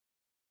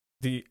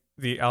 The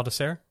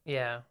Aldacer?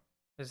 Yeah.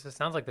 It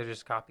sounds like they're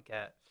just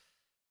copycat.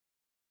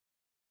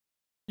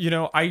 You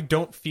know, I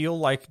don't feel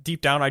like,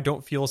 deep down, I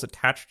don't feel as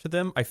attached to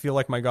them. I feel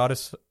like my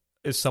goddess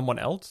is someone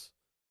else.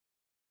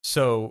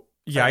 So,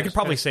 yeah, I could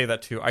probably say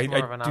that too. More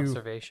of an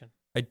observation.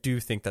 I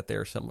do think that they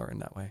are similar in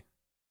that way.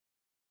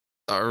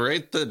 All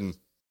right, then.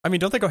 I mean,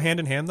 don't they go hand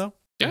in hand, though?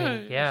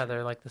 Yeah,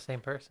 they're like the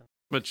same person.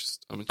 I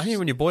mean,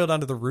 when you boil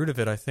down to the root of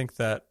it, I think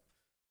that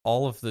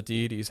all of the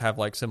deities have,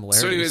 like,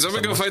 similarities. So anyways, I'm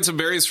going to go find some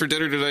berries for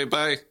dinner tonight.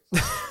 Bye.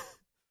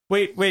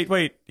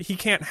 Wait. He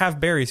can't have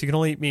berries. He can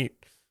only eat meat.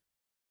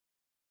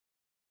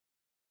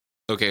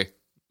 Okay.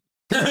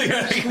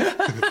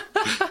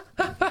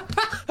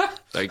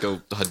 I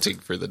go hunting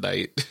for the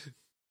night.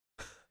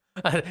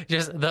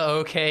 Just the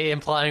okay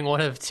implying one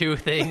of two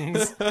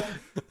things.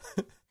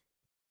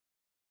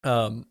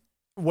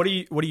 What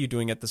are you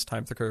doing at this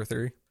time, Thakura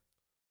Theory?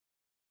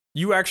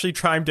 You actually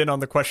chimed in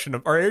on the question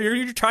of, or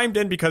you chimed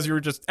in because you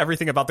were just,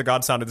 everything about the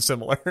god sounded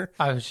similar.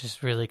 I was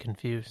just really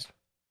confused.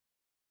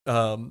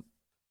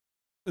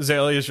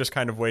 Azalea is just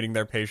kind of waiting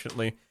there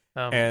patiently,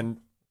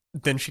 and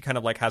then she kind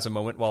of, like, has a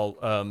moment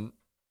while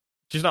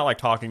she's not, like,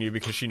 talking to you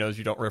because she knows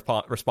you don't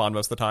respond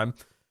most of the time,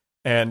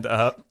 and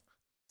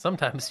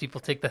sometimes people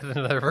take that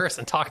into the reverse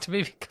and talk to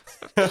me.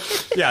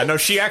 Yeah, no,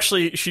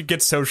 she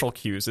gets social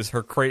cues. Is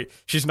her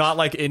she's not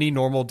like any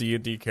normal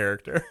D&D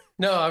character.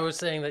 No, I was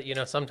saying that, you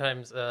know,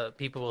 sometimes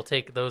people will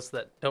take those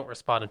that don't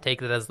respond and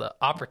take it as the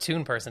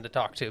opportune person to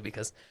talk to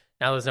because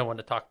now there's no one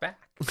to talk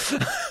back.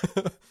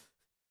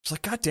 She's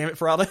like, God damn it,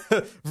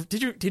 Feralda.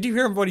 Did you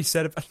hear what he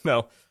said?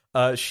 No,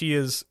 she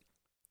is.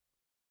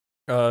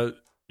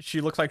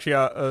 She looks like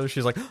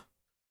she's like,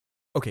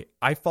 okay,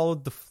 I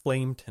followed the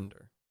Flame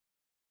Tender,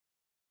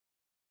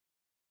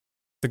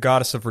 the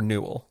goddess of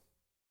renewal,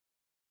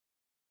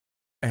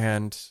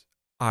 and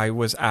I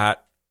was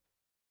at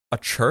a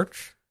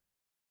church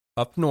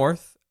up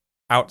north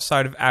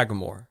outside of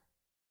Agamor,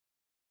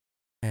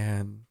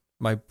 and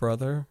my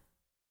brother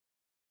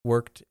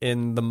worked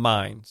in the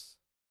mines,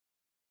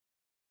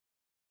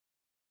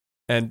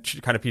 and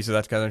she kind of pieces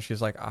that together, and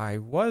she's like,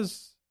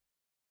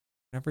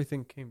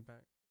 everything came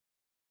back.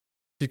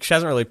 She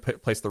hasn't really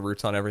placed the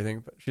roots on everything,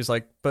 but she's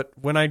like, but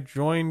when I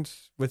joined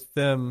with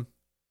them,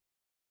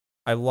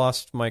 I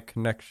lost my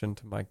connection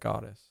to my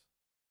goddess.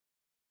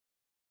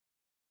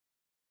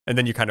 And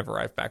then you kind of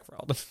arrive back for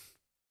Alden.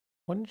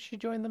 When did she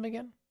join them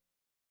again?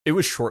 It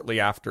was shortly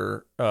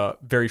after,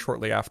 very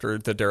shortly after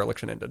the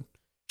dereliction ended.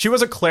 She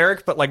was a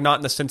cleric, but like not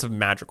in the sense of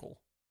magical.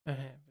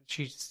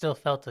 She still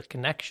felt a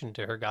connection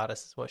to her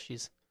goddess, is what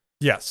she's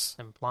Yes.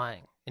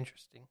 implying.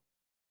 Interesting.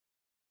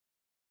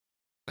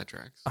 That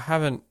tracks. I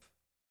haven't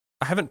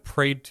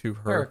prayed to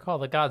I her. recall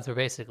the gods were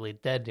basically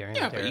dead during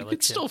Yeah, the but you dereliction.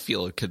 could still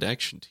feel a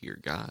connection to your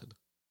god.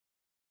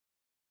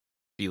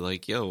 Be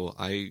like, yo,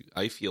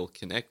 I feel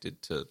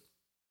connected to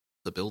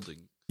the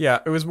building. Yeah,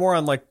 it was more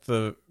on like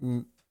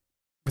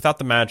without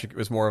the magic, it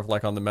was more of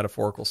like on the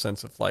metaphorical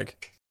sense of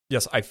like,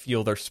 yes, I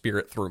feel their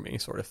spirit through me,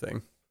 sort of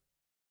thing.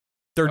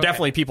 There are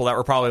definitely people that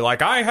were probably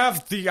like, I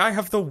have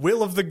the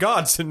will of the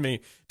gods in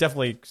me.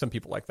 Definitely some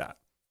people like that.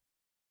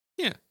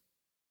 Yeah.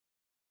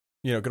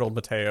 You know, good old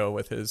Mateo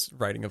with his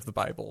writing of the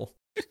Bible.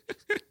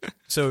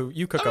 So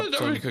you cook I'm up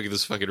gonna cook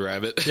this fucking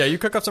rabbit. Yeah, you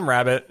cook up some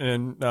rabbit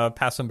and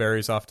pass some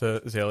berries off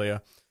to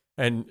Azalea.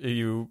 And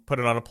you put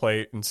it on a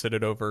plate and sit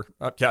it over.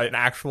 An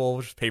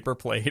actual just paper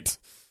plate.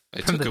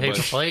 From the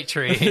paper plate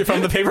tree.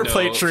 From the paper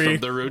plate tree.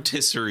 From the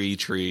rotisserie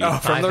tree. Oh,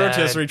 from My the bad.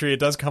 rotisserie tree. It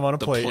does come on a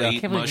plate. plate. Yeah. I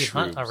can't believe you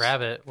hunt a mushrooms.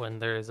 rabbit when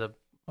there's a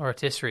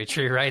rotisserie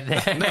tree right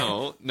there.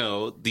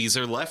 No, these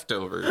are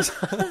leftovers.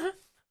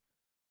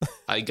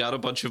 I got a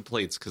bunch of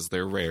plates because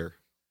they're rare.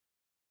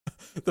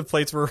 The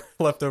plates were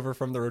left over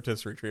from the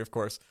rotisserie tree, of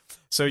course.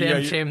 So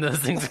Damn yeah, shame those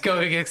things are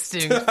going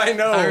extinct. I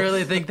know. I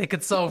really think they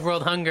could solve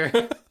world hunger.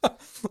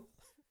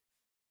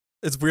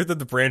 It's weird that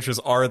the branches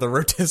are the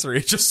rotisserie.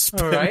 It just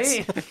spins.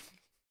 Right?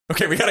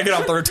 Okay, we gotta get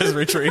off the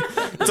rotisserie tree.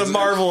 It's a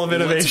marvel of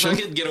innovation.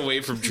 Let's fucking get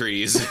away from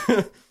trees.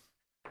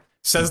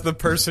 Says the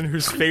person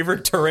whose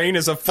favorite terrain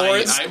is a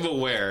forest. I'm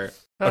aware.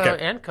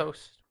 Okay. And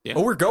coast. Yeah.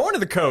 Oh, we're going to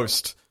the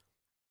coast.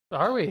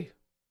 Are we?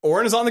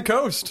 Orn is on the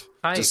coast.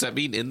 Hi. Does that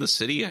mean in the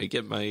city I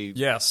get my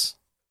Yes,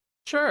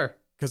 Sure.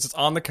 because it's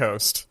on the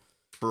coast.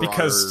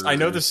 Because I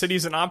know the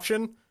city's an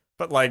option,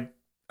 but like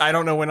I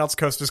don't know when else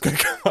coast is going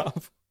to come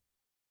up.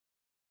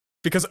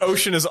 Because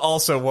ocean is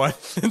also one,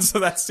 and so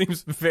that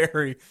seems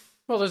very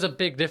Well, there's a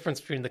big difference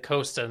between the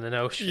coast and an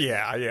ocean.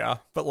 yeah.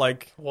 But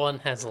like One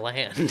has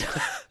land.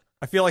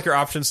 I feel like your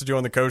options to do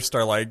on the coast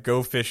are like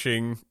go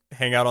fishing,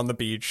 hang out on the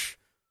beach,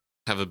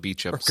 have a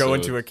beach or episode. go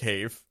into a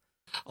cave.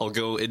 I'll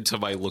go into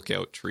my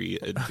lookout tree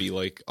and be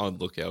like on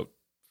lookout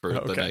for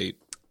the Okay. night.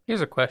 Here's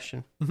a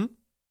question Mhm.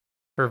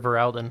 for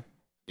Varalden,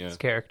 Yeah. his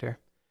character.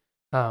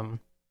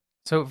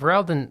 So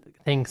Varalden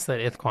thinks that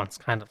Ithquan's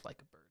kind of like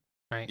a bird,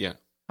 right? Yeah.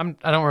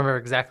 I don't remember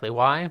exactly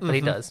why, but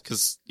he Mhm. does.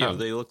 Because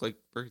they look like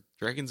birds.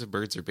 Dragons and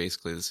birds are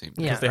basically the same.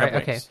 Yeah, they have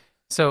right, okay. wings.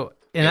 So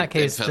in And- that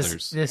case, and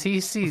feathers. does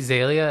he see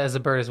Zalia as a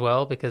bird as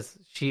well because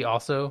she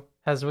also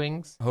has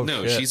wings? Oh,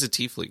 No, shit. she's a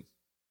tiefling.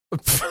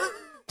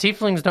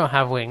 Tieflings don't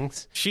have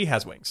wings. She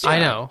has wings. I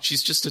know.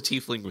 She's just a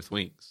tiefling with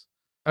wings.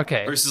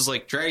 Okay. Versus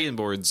like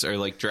dragonborns are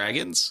like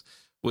dragons,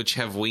 which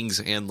have wings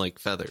and like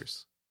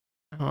feathers.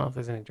 I don't know if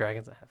there's any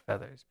dragons that have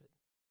feathers, but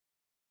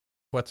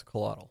What's a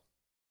colotl?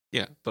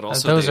 Yeah, but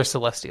also those they- are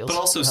celestials. But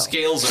also Oh.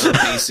 scales are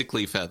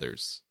basically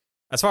feathers.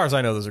 As far as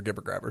I know, those are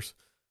gibber grabbers.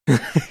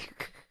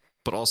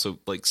 But also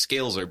like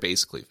scales are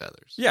basically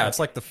feathers. Yeah, it's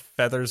like the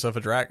feathers of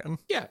a dragon.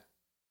 Yeah.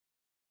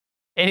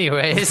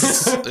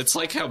 Anyways, It's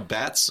like how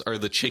bats are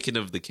the chicken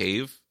of the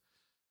cave.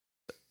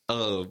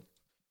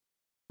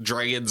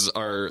 Dragons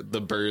are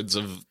the birds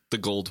of the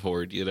gold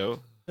horde, you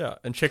know? Yeah,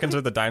 and chickens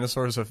are the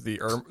dinosaurs of the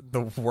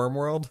worm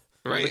world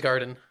Right? the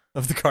garden.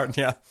 of the garden.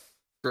 Yeah.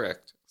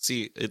 Correct.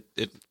 See, it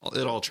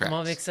all tracks.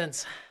 Well, it makes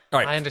sense. All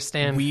right. I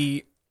understand.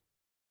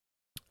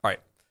 All right.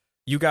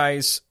 You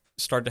guys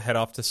start to head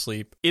off to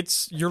sleep.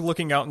 You're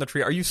looking out in the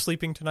tree. Are you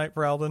sleeping tonight,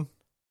 Varalden?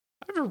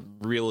 I have a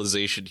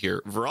realization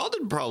here.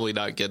 Veralden probably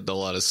not getting a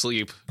lot of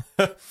sleep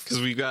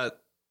because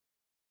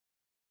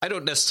I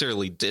don't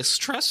necessarily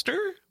distrust her,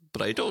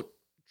 but I don't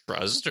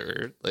trust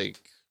her. Like,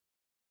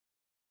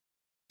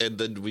 and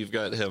then we've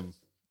got him.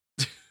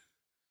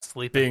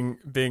 Sleeping.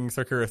 Being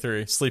Thakura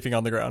Theory, sleeping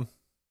on the ground.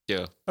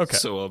 Yeah. Okay.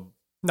 So,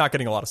 Not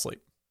getting a lot of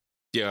sleep.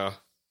 yeah.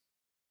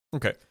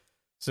 Okay.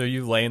 So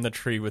you lay in the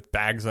tree with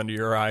bags under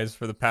your eyes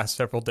for the past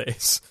several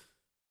days.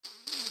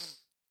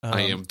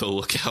 I am the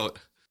lookout.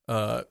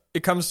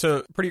 It comes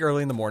to pretty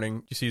early in the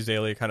morning. You see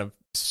Zalia kind of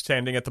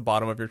standing at the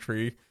bottom of your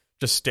tree,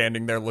 just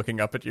standing there looking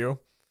up at you.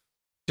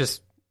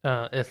 Just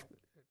Thricker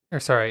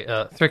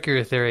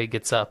Theory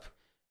gets up,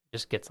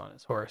 just gets on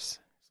his horse.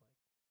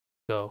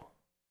 Go.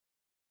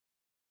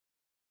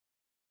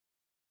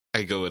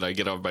 I go and I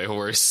get on my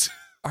horse.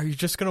 Are you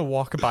just gonna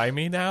walk by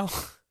me now?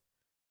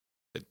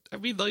 I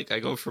mean, like, I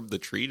go from the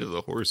tree to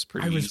the horse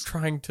pretty I was easy.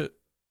 trying to.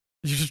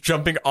 You're just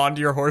jumping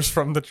onto your horse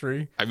from the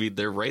tree. I mean,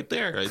 they're right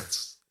there.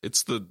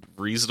 It's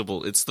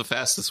the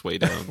fastest way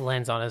down.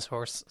 Lands on his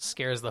horse,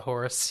 scares the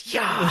horse.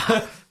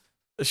 Yeah.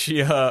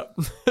 She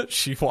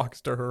she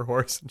walks to her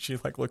horse and she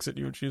like looks at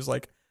you and she's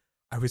like,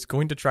 I was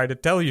going to try to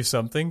tell you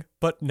something,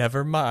 but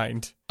never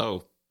mind.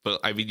 Oh,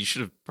 but I mean, you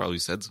should have probably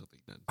said something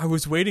then. I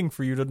was waiting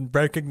for you to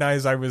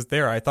recognize I was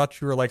there. I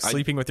thought you were like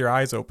sleeping with your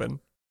eyes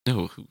open.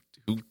 No,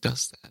 who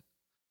does that?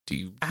 Do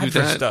you do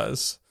Adverse that?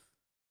 does.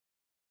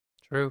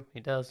 True, he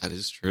does. That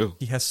is true.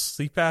 He has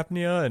sleep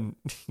apnea and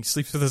he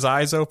sleeps with his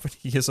eyes open.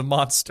 He is a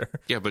monster.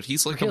 Yeah, but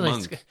he's like Really, a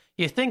monk.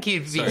 you think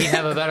he'd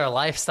have a better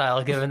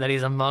lifestyle given that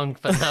he's a monk,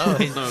 but no.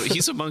 No,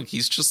 he's a monk.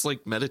 He's just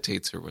like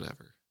meditates or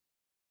whatever.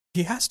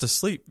 He has to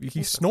sleep.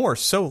 He snores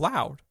so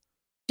loud.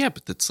 Yeah,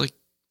 but that's like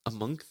a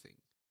monk thing.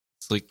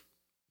 It's like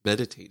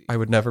meditating. I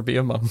would never be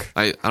a monk.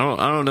 I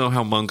don't know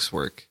how monks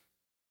work.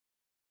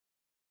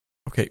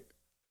 Okay,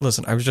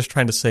 listen, I was just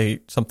trying to say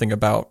something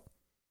about,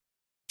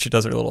 she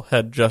does her little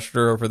head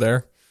gesture over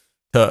there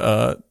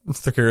to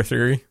Thakura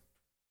Theory.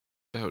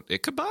 About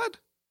Ichabod?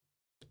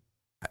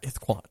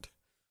 Ithquant.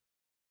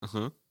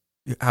 Uh-huh.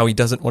 How he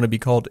doesn't want to be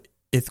called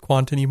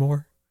Ithquant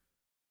anymore.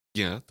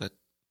 Yeah, that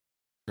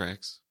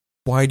tracks.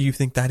 Why do you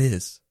think that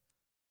is?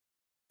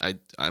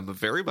 I'm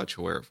very much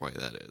aware of why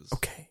that is.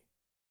 Okay.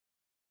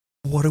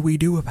 What do we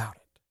do about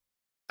it?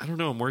 I don't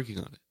know, I'm working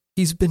on it.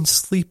 He's been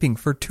sleeping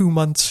for 2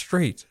 months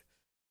straight.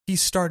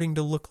 He's starting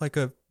to look like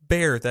a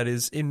bear that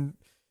is in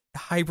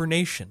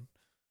hibernation.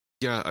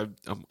 Yeah,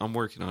 I'm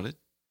working on it.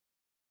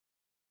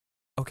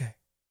 Okay.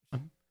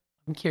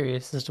 I'm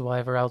curious as to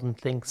why Veralden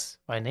thinks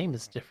my name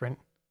is different.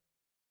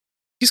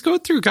 He's going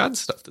through God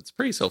stuff that's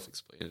pretty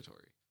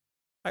self-explanatory.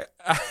 I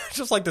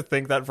just like to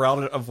think that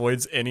Veralden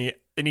avoids any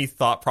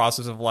thought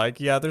process of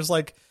like, yeah, there's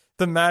like,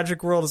 the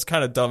magic world is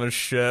kind of dumb as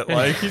shit.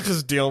 Like, he's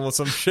just dealing with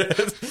some shit.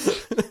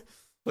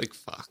 Like,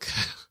 fuck.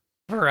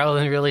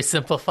 Veralden really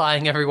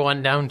simplifying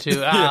everyone down to,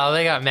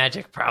 they got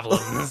magic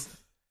problems.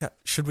 Yeah,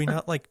 should we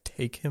not like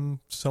take him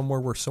somewhere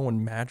where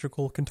someone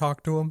magical can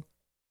talk to him?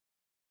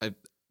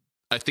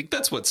 I think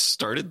that's what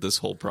started this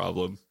whole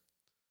problem.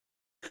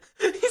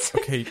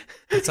 Okay,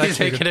 that's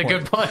actually He's making a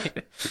good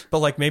point. But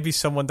like maybe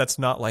someone that's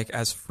not like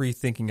as free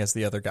thinking as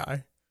the other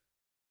guy.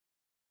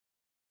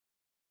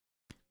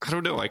 I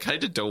don't know. I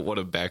kind of don't want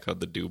him back on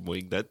the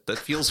Doomwing. That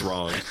feels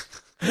wrong.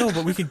 No,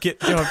 but we could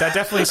get. That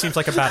definitely seems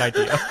like a bad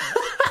idea.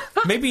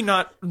 Maybe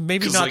not.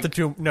 Maybe not like, the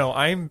Doom. No,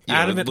 I'm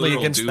adamantly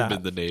against Doom that.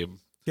 in the name.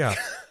 Yeah.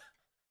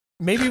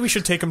 Maybe we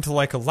should take him to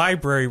like a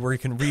library where he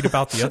can read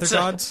about the other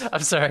gods.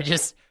 I'm sorry,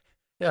 just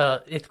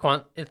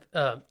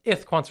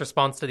Ithquant's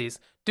response to these.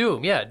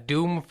 Doom, yeah,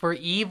 doom for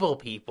evil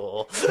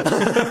people.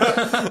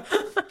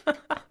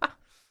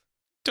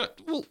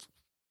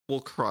 We'll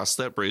cross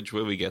that bridge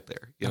when we get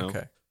there. You know?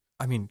 Okay.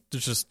 I mean,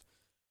 there's just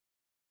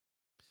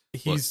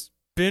he's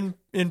been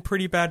in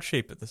pretty bad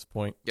shape at this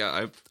point.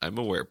 Yeah, I'm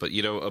aware, but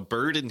a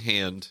bird in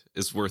hand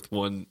is worth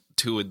 1,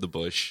 2 in the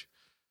bush.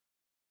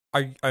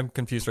 I'm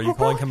confused. Are you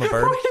calling him a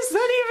bird? What does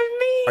that even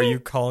mean? Are you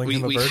calling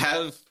him a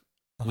bird?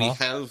 We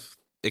have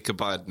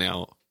Ichabod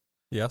now.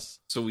 Yes.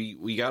 So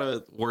we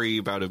gotta worry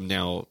about him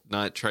now,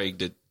 not trying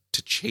to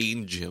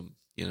change him,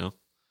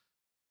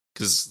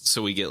 because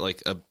so we get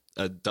like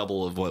a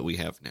double of what we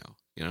have now,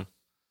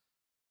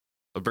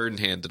 a bird in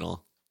hand and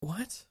all.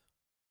 What?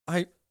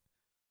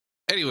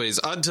 Anyways,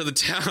 on to the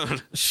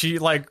town. She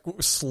like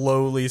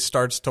slowly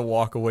starts to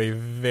walk away,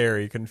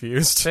 very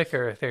confused.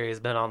 Thakura Theory's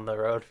been on the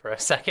road for a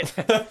second.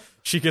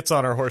 She gets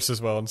on her horse as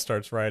well and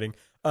starts riding.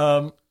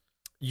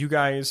 You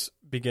guys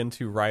begin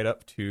to ride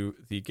up to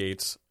the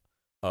gates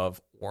of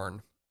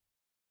Orn.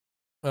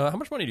 How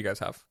much money do you guys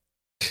have?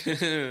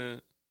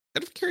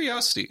 Out of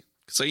curiosity,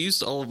 because I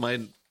used all of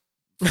mine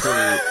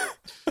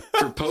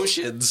for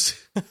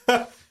potions.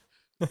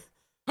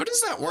 How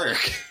does that work?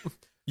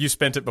 You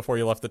spent it before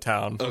you left the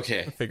town.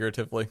 Okay.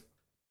 Figuratively.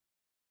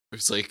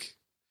 It's like...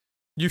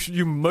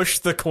 You mush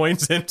the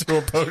coins into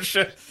a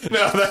potion?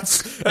 No,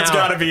 that's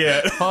gotta be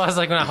it. Well, I was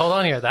like, no, hold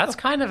on here. That's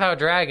kind of how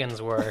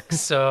dragons work,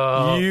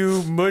 so...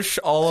 You mush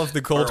all of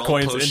the gold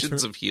coins into...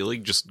 potions of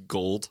healing just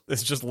gold?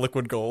 It's just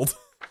liquid gold.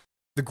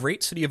 The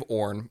great city of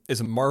Orn is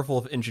a marvel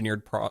of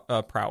engineered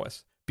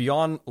prowess.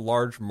 Beyond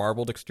large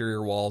marbled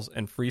exterior walls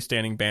and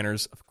freestanding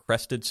banners of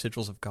crested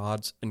sigils of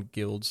gods and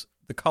guilds,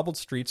 the cobbled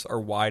streets are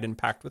wide and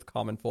packed with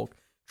common folk,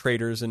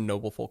 traders, and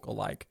noble folk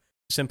alike.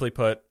 Simply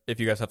put, if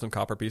you guys have some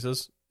copper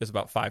pieces, it's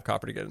about 5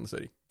 copper to get in the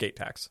city. Gate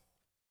tax.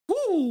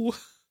 Woo!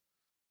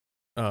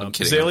 I'm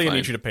kidding. Zalia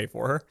needs you to pay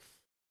for her.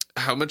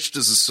 How much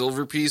does a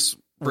silver piece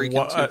break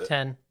into?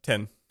 10.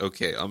 10.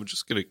 Okay, I'm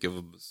just going to give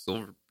him a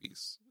silver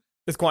piece.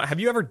 Ithquant, have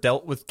you ever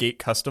dealt with gate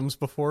customs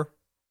before?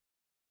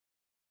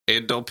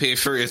 And don't pay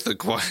for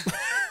Ithquant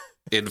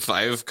in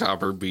 5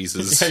 copper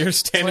pieces. Yeah, you're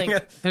standing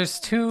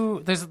there's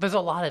a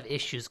lot of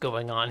issues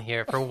going on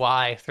here for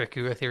why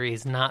Thakura Theory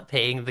is not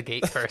paying the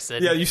gate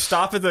person. Yeah, you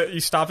stop at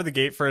the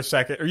gate for a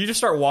second, or you just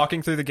start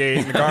walking through the gate,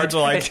 and the guards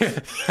are like,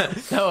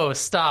 "No,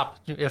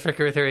 stop!"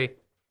 Thakura Theory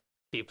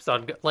keeps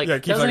on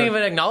doesn't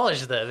even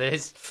acknowledge them.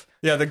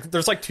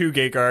 There's like 2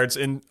 gate guards,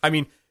 and I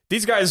mean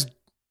these guys.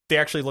 They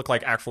actually look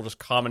like actual just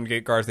common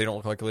gate guards. They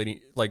don't look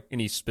like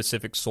any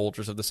specific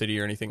soldiers of the city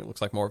or anything. It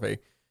looks like more of a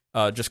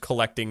just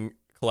collecting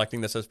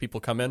this as people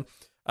come in.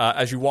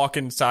 As you walk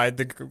inside,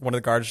 one of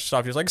the guards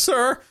stops you. He's like,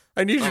 "Sir,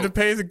 I need you to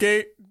pay the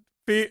gate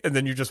fee," and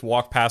then you just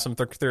walk past him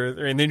through,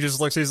 and then he just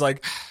looks. He's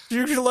like,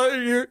 "You can let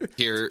you."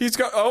 Here, he's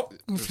got.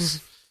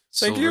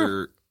 Thank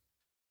you.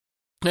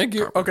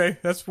 Okay,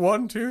 that's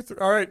 1, 2, 3.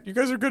 All right, you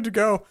guys are good to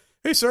go.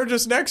 Hey, sir,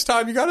 just next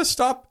time, you got to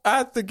stop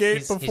at the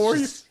gate before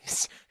you...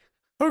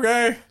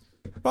 Okay,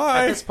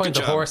 bye. At this point,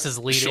 Good the job. horse is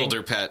leading.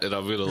 Shoulder pat, and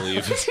I'm gonna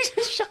leave.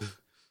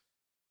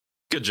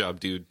 Good job,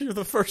 dude. You're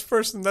the first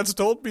person that's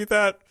told me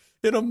that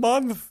in a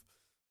month.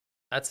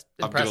 That's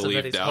I'm gonna impressive.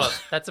 leave That now.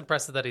 that's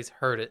impressive that he's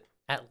heard it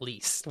at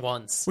least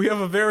once. We have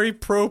a very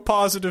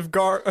pro-positive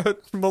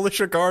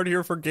militia guard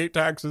here for gate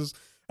taxes.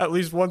 At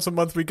least once a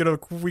month we get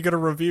a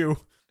review.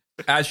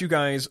 As you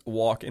guys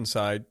walk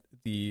inside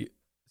the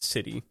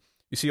city,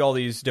 you see all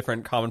these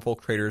different common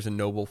folk traders and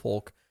noble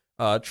folk.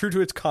 True to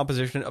its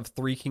composition of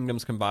 3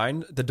 kingdoms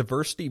combined, the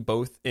diversity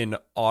both in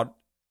odd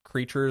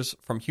creatures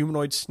from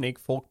humanoid snake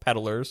folk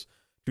peddlers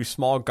to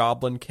small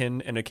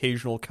goblinkin and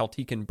occasional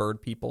Celtican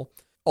bird people.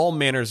 All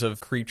manners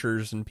of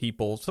creatures and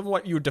people, some of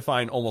what you would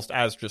define almost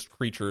as just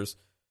creatures,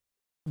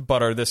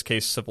 but are in this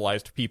case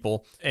civilized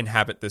people,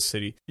 inhabit this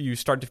city. You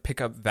start to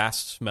pick up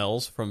vast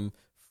smells from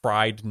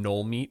fried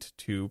knoll meat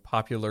to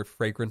popular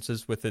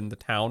fragrances within the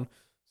town,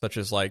 such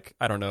as, like,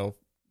 I don't know,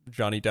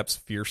 Johnny Depp's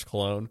Fierce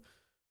Cologne.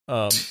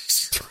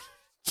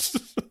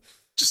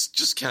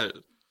 Just kind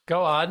of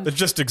Go on. It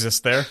just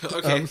exists there.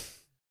 okay.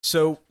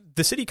 So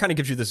the city kind of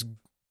gives you this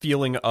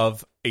feeling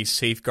of a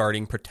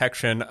safeguarding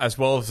protection, as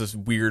well as this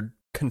weird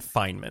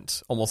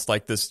confinement, almost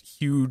like this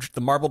huge,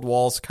 the marbled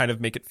walls kind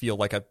of make it feel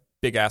like a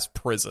big ass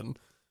prison,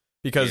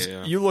 because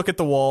you look at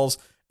the walls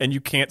and you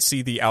can't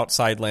see the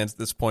outside lands at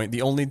this point.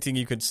 The only thing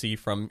you can see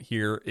from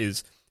here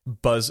is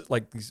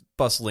these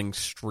bustling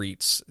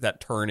streets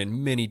that turn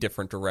in many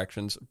different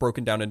directions,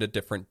 broken down into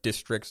different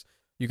districts.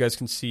 You guys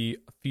can see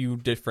a few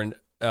different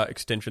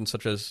extensions,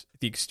 such as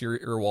the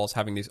exterior walls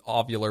having these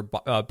ovular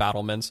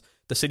battlements.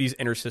 The city's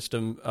inner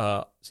system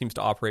seems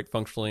to operate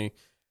functionally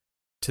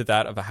to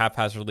that of a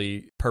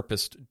haphazardly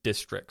purposed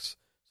districts.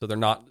 So they're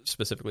not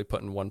specifically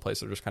put in one place,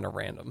 they're just kind of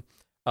random.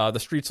 The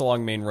streets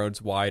along main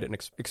roads wide and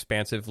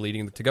expansive,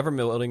 leading to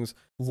government buildings,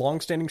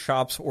 long-standing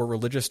shops, or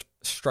religious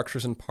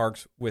structures and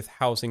parks with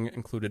housing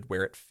included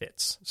where it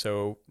fits.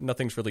 So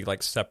nothing's really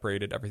like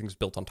separated. Everything's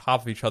built on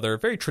top of each other.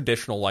 Very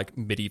traditional, like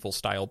medieval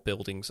style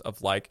buildings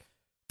of like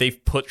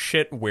they've put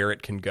shit where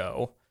it can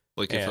go.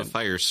 Like if a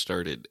fire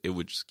started, it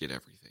would just get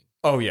everything.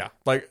 Oh yeah,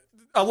 like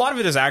a lot of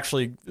it is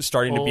actually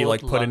starting to be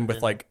like put in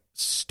with like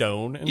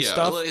stone and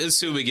stuff. Yeah,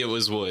 assuming it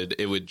was wood,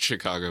 it would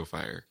Chicago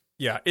fire.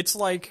 Yeah, it's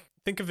like,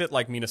 think of it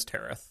like Minas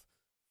Tirith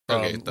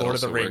from Okay, that Lord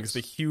of the also Rings, works. the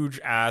huge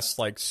ass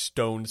like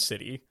stone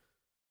city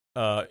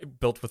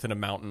built within a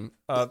mountain.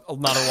 Not a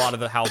lot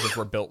of the houses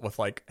were built with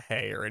like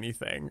hay or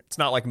anything. It's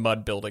not like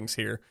mud buildings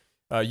here.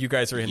 You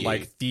guys are in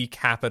like the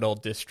capital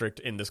district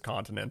in this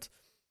continent.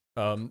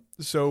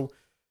 So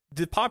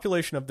the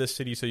population of this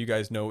city, so you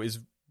guys know, is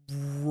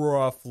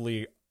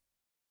roughly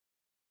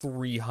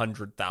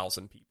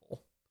 300,000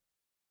 people.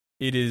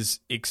 It is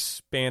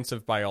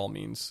expansive by all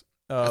means.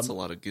 That's a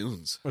lot of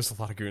goons. There's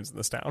a lot of goons in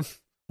this town.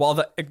 While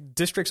the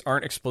districts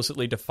aren't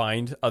explicitly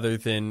defined, other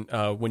than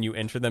when you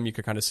enter them, you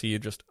could kind of see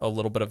just a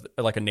little bit of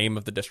like a name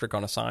of the district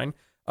on a sign.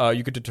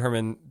 You could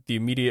determine the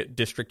immediate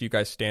district you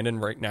guys stand in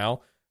right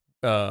now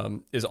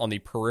is on the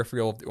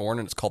peripheral of the Orn,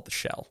 and it's called the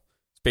Shell.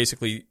 It's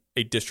basically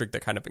a district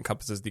that kind of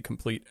encompasses the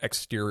complete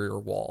exterior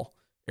wall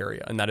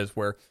area, and that is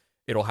where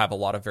it'll have a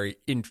lot of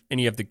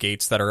any of the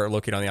gates that are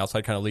located on the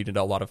outside kind of lead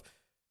into a lot of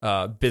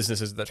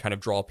businesses that kind of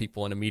draw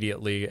people in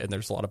immediately, and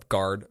there's a lot of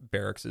guard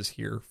barracks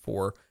here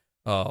for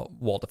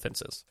wall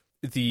defenses.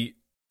 The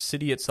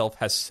city itself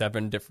has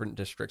 7 different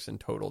districts in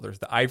total. There's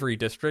the Ivory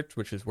District,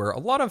 which is where a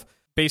lot of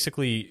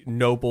basically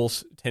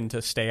nobles tend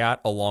to stay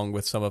at, along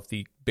with some of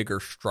the bigger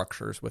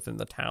structures within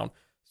the town,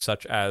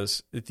 such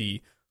as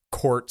the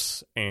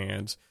courts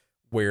and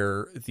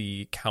where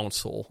the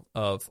Council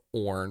of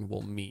Orn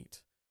will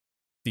meet.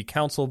 The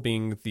council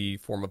being the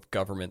form of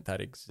government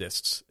that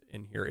exists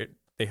in here.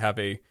 They have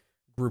a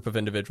group of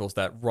individuals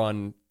that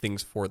run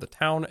things for the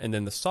town, and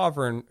then the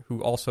sovereign,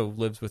 who also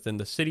lives within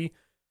the city,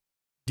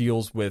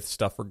 deals with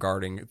stuff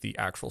regarding the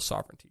actual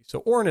sovereignty. So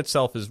Orn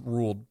itself is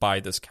ruled by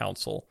this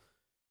council.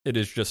 It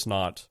is just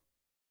not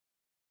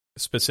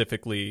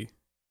specifically,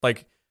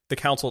 like, the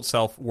council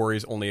itself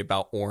worries only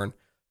about Orn.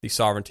 The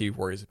sovereignty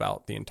worries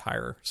about the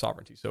entire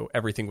sovereignty. So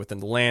everything within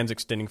the lands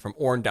extending from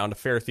Orn down to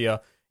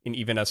Faerthia, and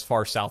even as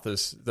far south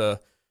as the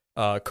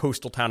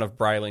coastal town of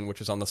Bryling,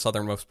 which is on the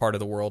southernmost part of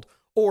the world,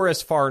 or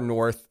as far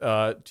north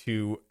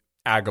to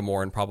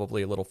Agamor, and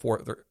probably a little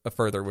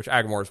further, which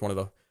Agamor is one of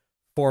the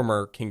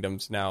former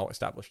kingdoms now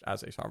established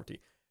as a sovereignty.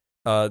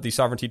 The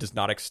sovereignty does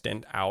not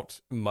extend out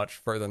much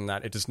further than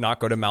that. It does not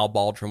go to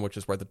Malbaldrum, which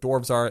is where the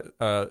dwarves are.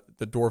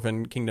 The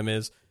Dwarven kingdom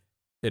is.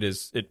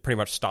 It pretty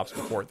much stops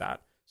before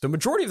that. So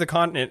majority of the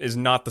continent is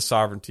not the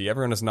sovereignty.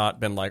 Everyone has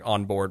not been like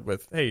on board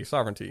with, hey,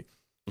 sovereignty.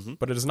 Mm-hmm.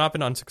 But it has not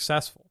been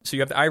unsuccessful. So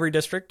you have the Ivory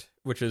District,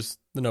 which is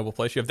the noble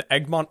place. You have the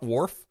Egmont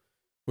Wharf,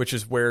 which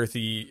is where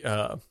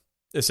the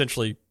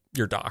essentially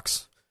your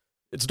docks.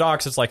 It's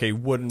docks. It's like a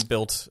wooden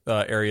built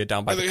area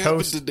down by the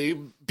coast. Happen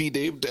to be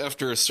named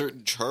after a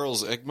certain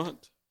Charles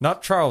Egmont?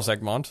 Not Charles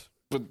Egmont.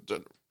 But,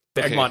 the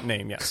Egmont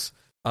name, yes.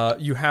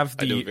 You have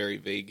I know very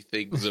vague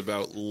things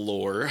about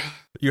lore.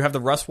 You have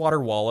the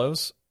Rustwater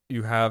Wallows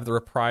you have the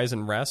Reprise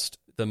and Rest,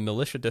 the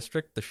Militia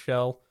District, the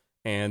Shell,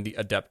 and the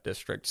Adept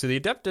District. So the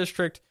Adept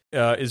District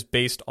is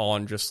based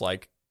on just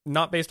like,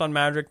 not based on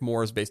magic,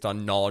 more is based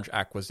on knowledge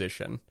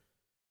acquisition.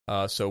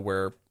 So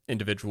where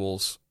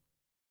individuals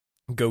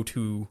go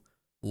to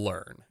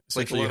learn.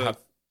 Like Essentially, a you lot have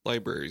of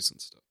libraries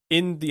and stuff.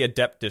 in the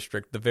Adept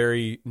District, the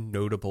very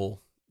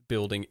notable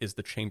building is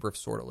the Chamber of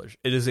Sortilege.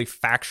 It is a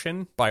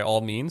faction by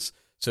all means.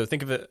 So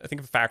think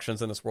of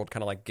factions in this world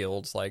kind of like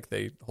guilds, like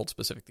they hold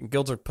specific things.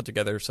 Guilds are put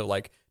together so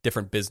like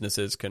different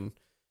businesses can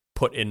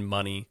put in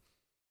money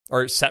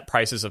or set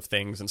prices of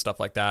things and stuff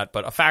like that.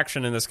 But a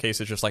faction in this case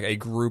is just like a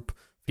group of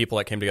people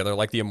that came together,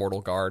 like the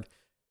Immortal Guard.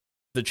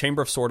 The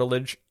Chamber of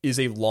Sortilege is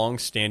a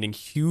long-standing,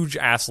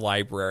 huge-ass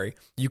library.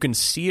 You can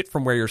see it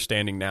from where you're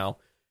standing now,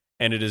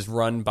 and it is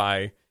run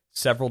by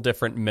several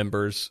different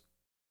members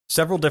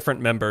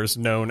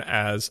known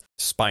as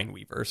Spine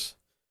Weavers.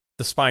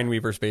 The Spine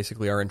Weavers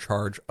basically are in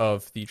charge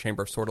of the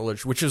Chamber of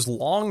Sortilege, which is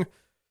long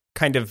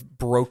kind of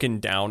broken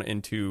down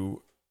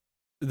into...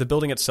 The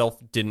building itself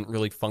didn't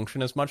really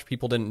function as much.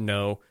 People didn't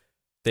know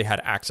they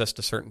had access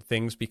to certain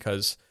things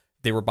because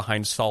they were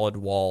behind solid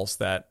walls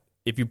that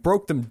if you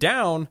broke them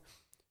down,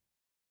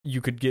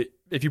 you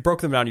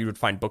would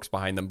find books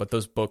behind them, but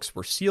those books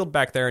were sealed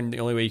back there, and the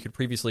only way you could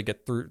previously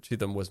get through to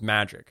them was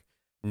magic.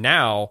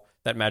 Now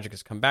that magic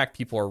has come back,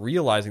 people are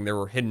realizing there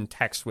were hidden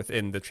texts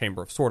within the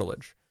Chamber of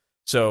Sortilege.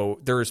 So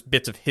there's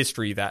bits of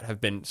history that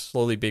have been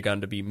slowly begun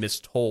to be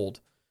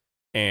mistold,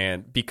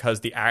 and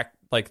because the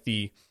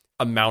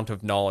amount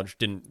of knowledge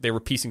they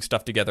were piecing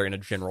stuff together in a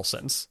general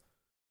sense.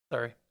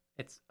 Sorry,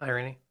 it's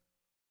irony.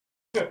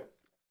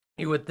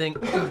 You would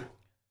think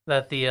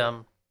that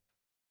the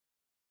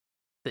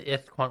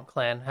Ithquant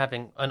clan,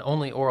 having an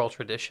only oral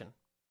tradition,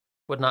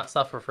 would not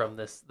suffer from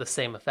the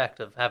same effect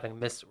of having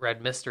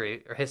misread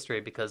mystery or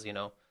history because,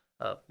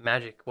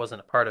 magic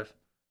wasn't a part of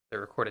the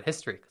recorded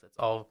history because it's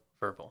all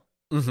verbal.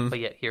 Mm-hmm. But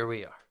yet here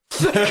we are.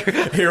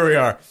 Here we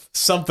are.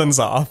 Something's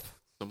off.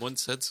 Someone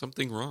said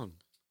something wrong.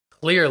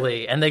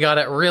 Clearly, and they got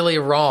it really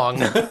wrong.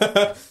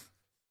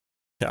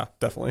 Yeah,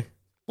 definitely.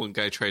 One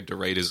guy tried to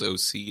write his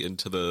OC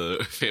into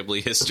the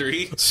family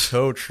history.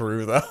 So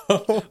true,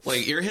 though.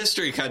 Like, your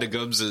history kind of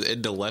comes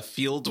into left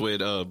field when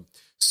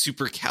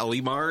Super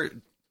Calimar,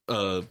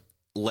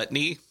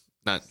 Ithaquant,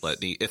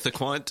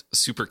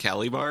 Super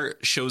Calimar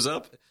shows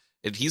up,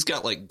 and he's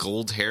got, like,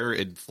 gold hair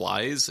and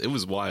flies. It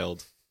was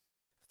wild.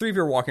 Three of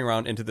you are walking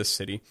around into this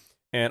city,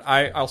 and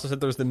I also said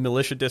there's the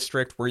Militia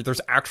District, where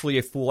there's actually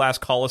a full-ass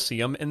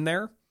Coliseum in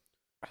there.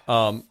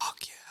 Fuck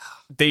yeah.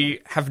 They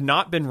have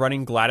not been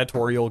running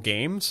gladiatorial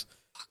games.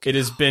 It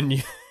has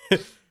been,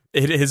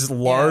 it has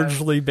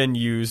largely been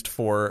used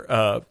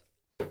for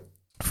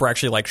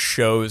actually like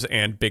shows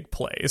and big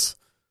plays,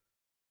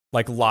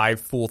 like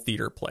live full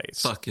theater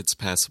plays. Fuck, it's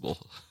passable.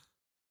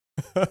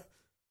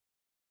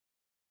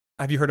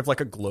 Have you heard of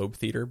like a Globe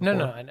Theater before?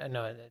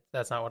 No,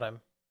 that's not what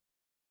I'm...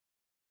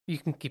 You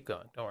can keep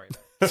going. Don't worry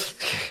about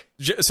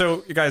it.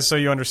 So, you guys, so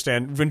you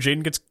understand,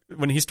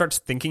 when he starts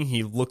thinking,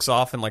 he looks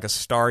off in like a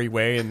starry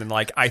way, and then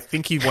like, I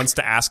think he wants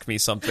to ask me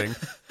something.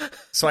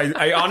 So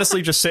I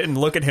honestly just sit and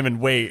look at him and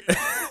wait.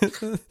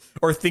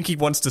 Or think he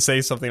wants to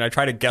say something. I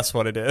try to guess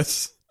what it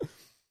is.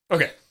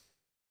 Okay.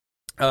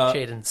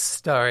 Jaden's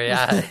starry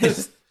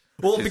eyes.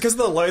 Well, because of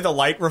the way the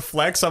light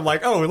reflects, I'm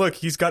like, oh, look,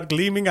 he's got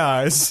gleaming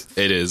eyes.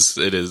 It is.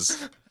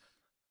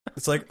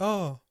 It's like,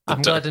 oh.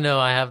 I'm glad to know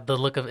I have the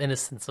look of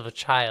innocence of a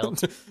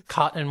child,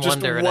 caught in Just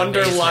wonder and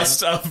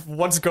wanderlust amazement. of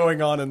what's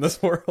going on in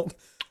this world.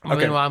 Okay.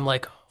 Meanwhile, I'm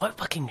like, what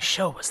fucking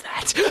show was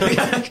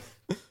that?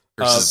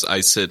 Versus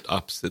I sit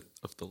opposite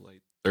of the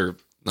light. Or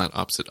not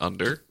opposite,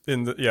 under.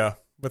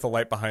 With a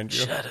light behind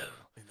you. Shadow.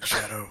 In the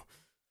shadow.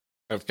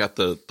 I've got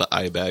the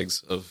eye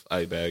bags of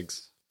eye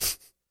bags.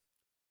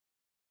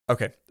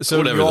 Okay, so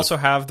Whatever you also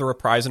have the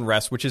Reprise and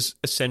Rest, which is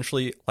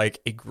essentially like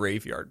a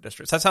graveyard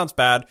district. That sounds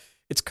bad.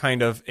 It's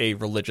kind of a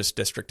religious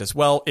district as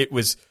well. It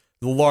was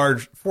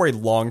large for a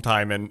long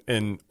time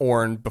in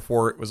Orn.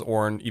 Before it was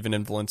Orn, even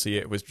in Valencia,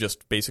 it was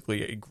just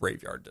basically a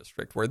graveyard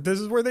district where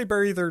this is where they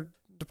bury their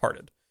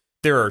departed.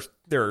 There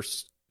are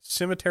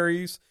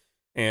cemeteries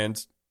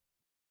and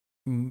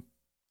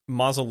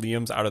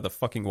mausoleums out of the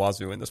fucking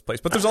wazoo in this place.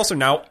 But there's also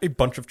now a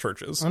bunch of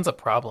churches. That's a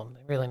problem.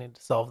 They really need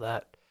to solve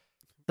that.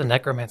 The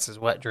necromancer's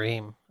wet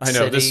dream. I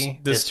know, City,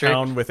 this district,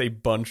 town with a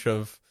bunch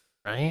of...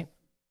 right?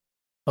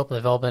 Hope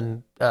they've all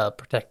been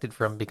protected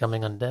from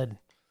becoming undead.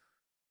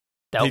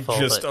 Doubtful,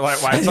 it's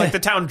but... like the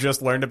town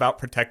just learned about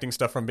protecting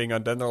stuff from being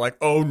undead, and they're like,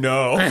 oh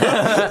no.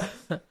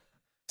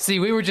 See,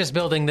 we were just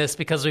building this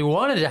because we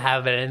wanted to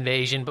have an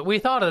invasion, but we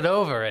thought it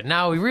over, and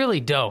now we really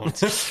don't.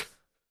 They're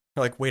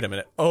like, wait a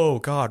minute. Oh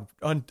god.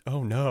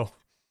 Oh no.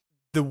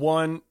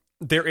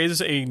 There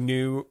is a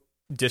new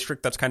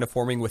district that's kind of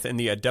forming within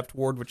the Adept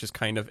Ward, which is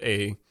kind of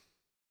the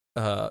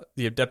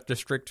Adept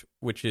District,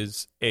 which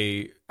is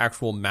a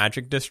actual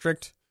magic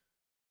district.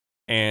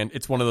 And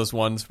it's one of those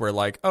ones where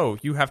like, oh,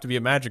 you have to be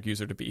a magic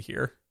user to be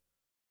here.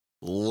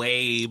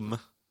 Lame.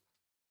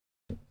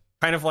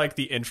 Kind of like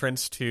the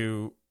entrance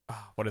to,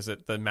 what is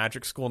it? The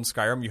magic school in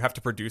Skyrim. You have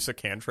to produce a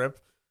cantrip.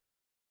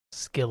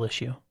 Skill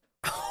issue.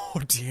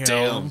 Oh, damn.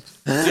 Damn.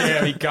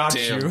 Damn, he got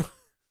Damn. you.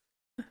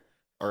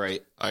 All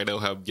right, I know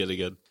how I'm getting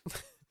it.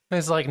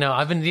 It's like, no,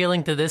 I've been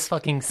dealing to this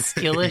fucking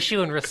skill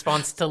issue in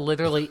response to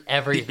literally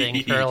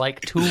everything for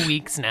like 2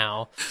 weeks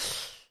now.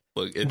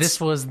 Look, This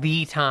was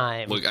the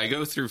time. Look, I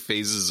go through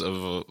phases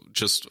of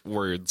just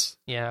words.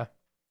 Yeah.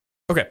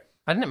 Okay.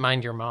 I didn't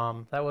mind your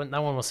mom. That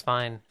one was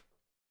fine.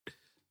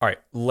 All right,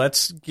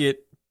 let's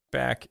get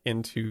back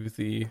into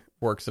the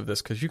works of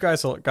this, because you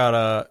guys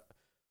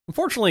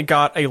unfortunately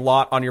got a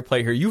lot on your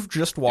plate here. You've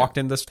just walked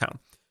in this town.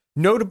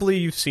 Notably,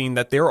 you've seen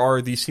that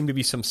these seem to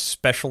be some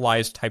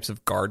specialized types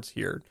of guards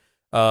here.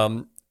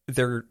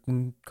 They're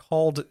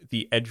called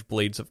the Edge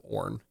Blades of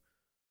Orn.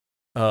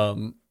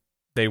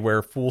 They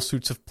wear full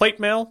suits of plate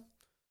mail,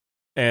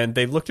 and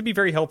they look to be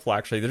very helpful,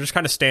 actually. They're just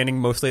kind of standing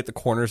mostly at the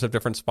corners of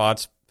different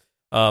spots.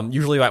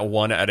 Usually about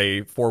one at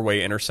a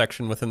 4-way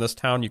intersection within this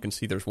town. You can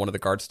see there's one of the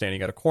guards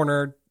standing at a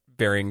corner,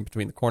 varying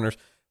between the corners,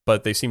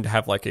 but they seem to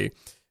have like a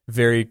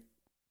very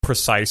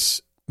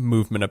precise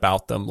movement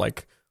about them,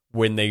 like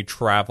when they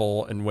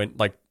travel and when,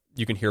 like,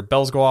 you can hear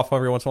bells go off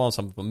every once in a while and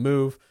some of them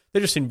move. They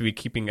just seem to be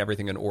keeping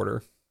everything in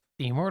order.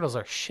 The Immortals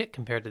are shit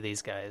compared to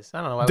these guys.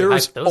 I don't know why There's we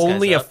hyped those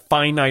only guys a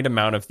finite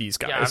amount of these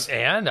guys.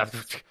 Yeah, and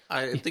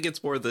I think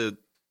it's more the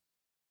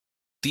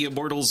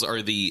Immortals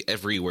are the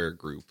everywhere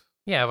group.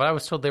 yeah, but I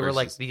was told they were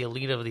like Versus- the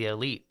elite of the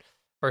elite.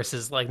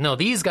 Versus, like, no,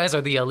 these guys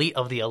are the elite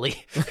of the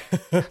elite.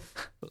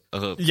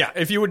 Yeah,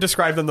 if you would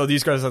describe them, though,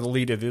 these guys are the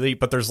lead of the elite,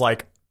 but there's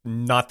like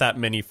not that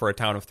many for a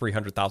town of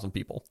 300,000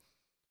 people.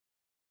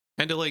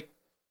 Kind of like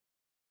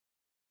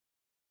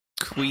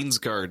Queen's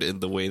Guard in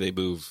the way they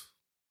move,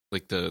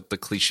 like the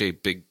cliche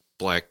big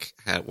black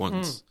hat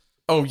ones,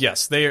 Oh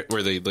yes, they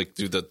where they like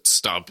do the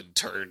stomp and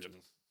turn. And...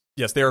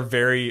 yes, they are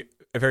very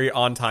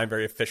on time,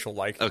 very official,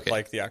 like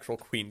Okay. the actual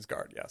Queen's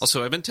Guard. Yes.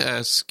 Also, I meant to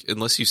ask,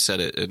 unless you said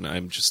it and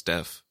I'm just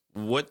deaf,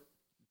 what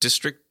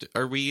district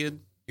are we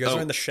in? You guys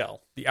are in the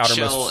shell, the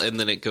outermost Shell, and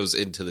then it goes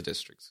into the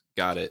districts.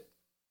 Got it.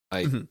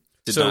 I did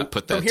so not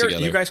put that from here,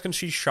 together. you guys can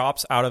see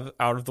shops out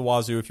of the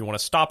wazoo if you want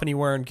to stop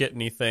anywhere and get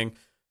anything.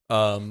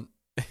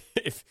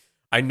 If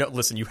I know,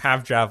 listen, you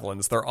have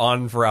javelins. They're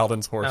on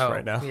Veralden's horse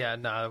right now. Yeah,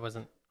 no, it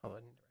wasn't.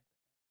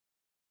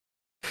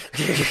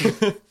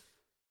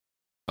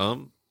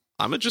 Oh,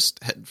 I'm gonna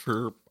just head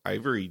for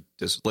Ivory,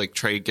 like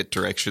try to get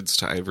directions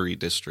to Ivory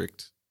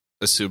District.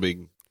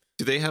 Assuming,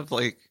 do they have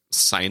like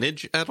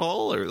signage at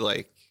all, or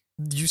like?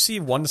 You see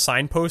one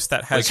signpost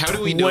that has Like, how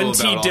do we know 20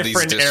 about all these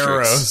different districts?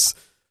 arrows.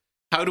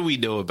 How do we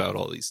know about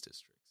all these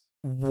districts?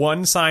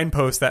 One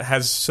signpost that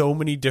has so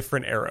many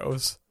different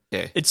arrows.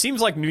 Okay. It seems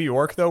like New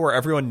York, though, where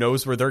everyone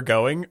knows where they're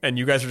going, and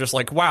you guys are just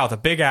like, wow, the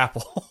Big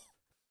Apple.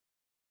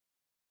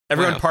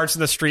 Everyone Wow. parts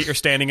in the street you're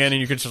standing in,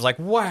 and you can just like,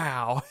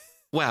 wow.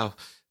 Wow,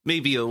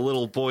 maybe a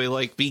little boy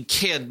like me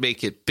can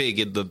make it big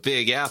in the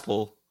Big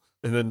Apple.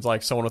 And then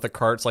like someone with a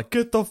cart's like,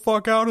 get the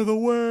fuck out of the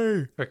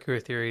way. Recruiter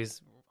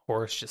Theory's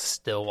horse just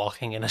still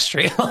walking in a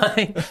straight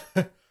line.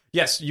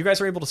 Yes, you guys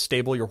are able to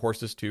stable your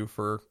horses too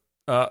for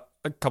a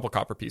couple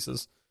copper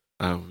pieces.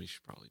 Oh, we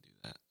should probably do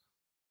that.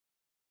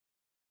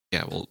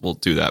 Yeah, we'll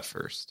do that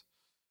first.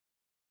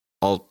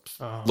 I'll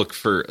Oh. look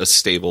for a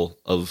stable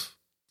of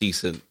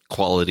decent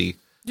quality.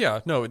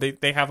 Yeah, no,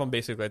 they have them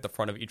basically at the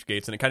front of each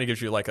gates, and it kind of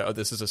gives you like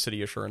this is a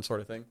city assurance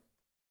sort of thing.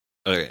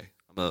 Okay,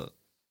 I'm gonna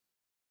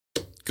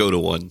go to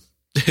one.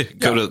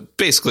 Go to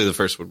basically the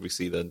first one we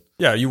see then.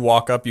 Yeah, you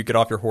walk up, you get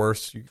off your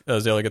horse.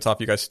 Zayla gets off,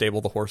 you guys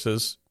stable the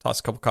horses, toss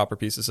a couple copper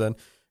pieces in.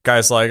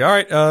 Guy's like, all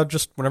right,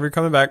 just whenever you're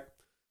coming back.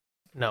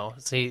 No,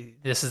 see,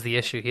 this is the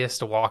issue. He has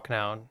to walk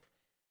now, and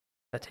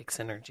that takes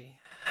energy.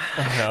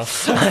 Oh,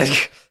 no.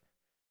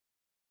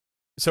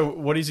 So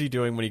what is he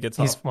doing when he gets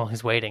off?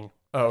 He's waiting.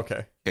 Oh,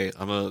 okay. Okay,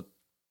 I'm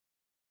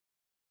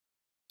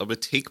gonna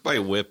take my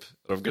whip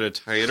and I'm gonna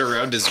tie it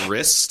around his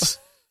wrist.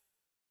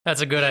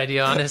 That's a good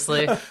idea,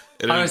 honestly.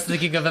 And I was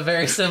thinking of a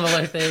very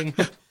similar thing.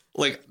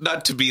 like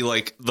not to be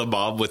like the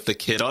mom with the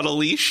kid on a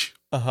leash,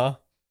 Uh-huh.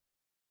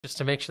 Just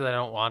to make sure they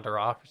don't wander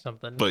off or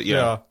something. but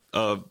yeah.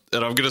 And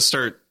I'm gonna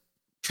start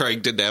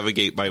trying to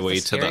navigate my way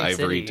It's a to the scary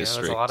Ivory city.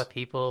 District. There's a lot of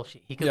people.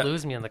 He could Yeah.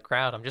 lose me in the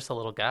crowd. I'm just a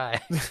little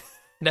guy.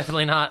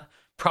 Definitely not.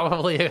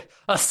 Probably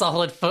a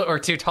solid foot or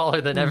two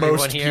taller than everyone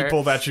Most here.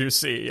 people that you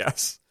see,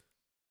 yes.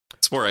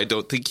 It's more, I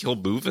don't think he'll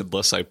move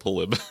unless I pull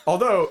him.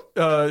 Although,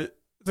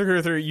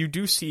 you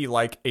do see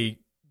like a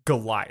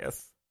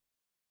Goliath,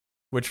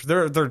 which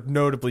they're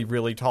notably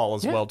really tall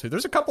as well too.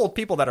 There's a couple of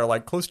people that are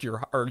like close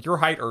to your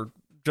height or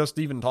just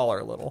even taller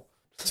a little.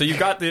 So you've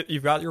got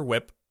your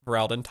whip,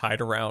 Veralden, tied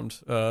around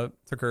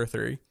Thakura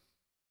 3,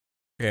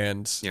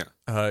 and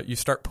you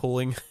start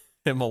pulling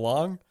him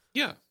along.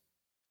 Yeah.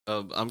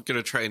 I'm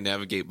gonna try and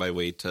navigate my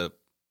way to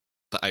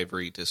the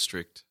Ivory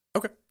District.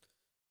 Okay.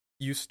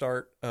 You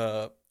start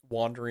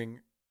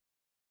wandering,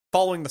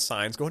 following the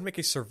signs. Go ahead and make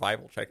a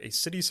survival check, a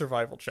city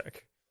survival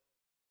check.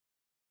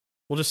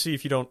 We'll just see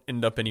if you don't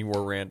end up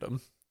anywhere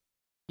random.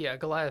 Yeah,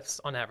 Goliath's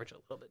on average a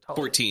little bit taller.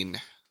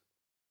 14.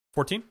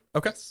 14?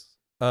 Okay.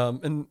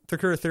 And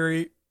Thakura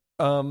Theory,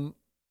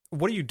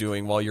 what are you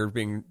doing while you're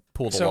being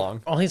pulled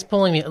along. While he's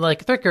pulling me,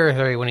 like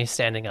Thricker, when he's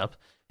standing up,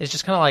 is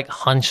just kind of like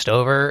hunched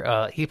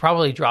over. He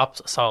probably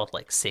drops a solid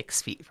like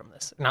 6 feet from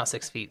this. Not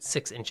 6 feet,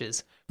 6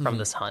 inches from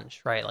this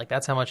hunch, right? Like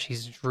that's how much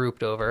he's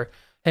drooped over.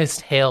 His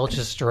tail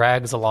just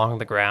drags along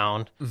the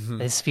ground.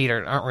 His feet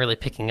aren't really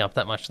picking up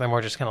that much. They're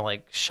more just kind of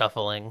like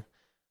shuffling.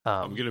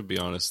 I'm going to be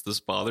honest. This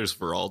bothers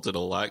Veralden a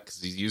lot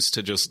because he's used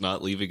to just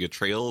not leaving a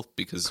trail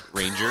because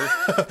Ranger.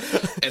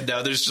 And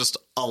now there's just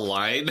a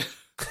line.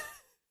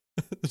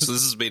 So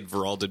this has made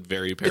Veralden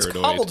very paranoid.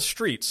 It's cobbled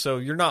streets, so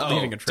you're not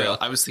leaving a trail.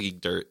 I was thinking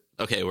dirt.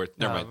 Okay,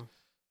 never mind.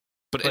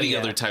 But any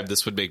other time,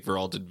 this would make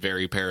Veralden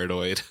very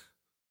paranoid.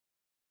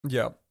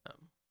 Yeah.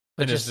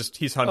 But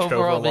he's hunched over a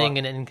lot. Overall being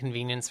an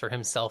inconvenience for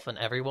himself and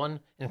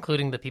everyone,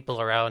 including the people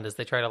around, as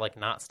they try to like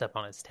not step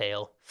on his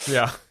tail.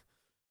 Yeah.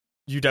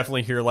 You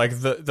definitely hear like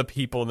the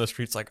people in the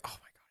streets like, oh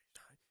my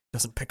god, he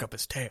doesn't pick up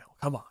his tail.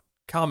 Come on.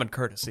 Common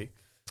courtesy.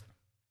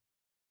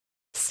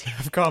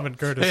 Common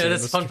courtesy. Yeah,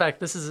 that's a fun fact.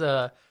 This is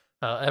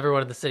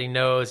everyone in the city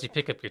knows you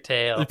pick up your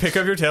tail. You pick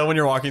up your tail when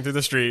you're walking through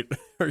the street,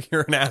 or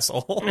you're an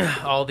asshole.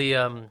 All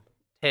the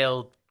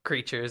tailed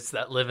creatures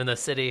that live in the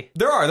city.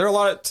 There are a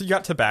lot of, you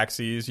got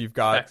tabaxis, you've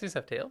got... Tabaxis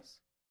have tails?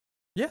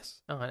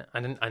 Yes. Oh,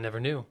 I never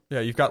knew. Yeah,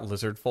 you've got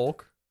lizard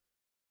folk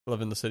who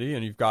live in the city,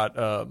 and you've got,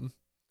 I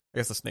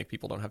guess the snake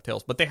people don't have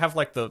tails, but they have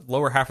like the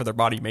lower half of their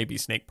body may be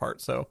snake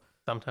part, so...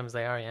 Sometimes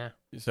they are, yeah.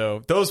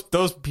 So those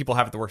people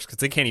have it the worst because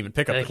they can't even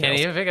pick up their tails. They can't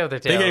even pick up their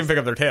tails. They can't even pick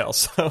up their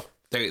tails, so...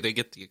 They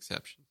get the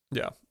exception.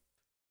 Yeah.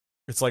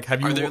 It's like,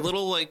 have you... Are there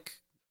little, like,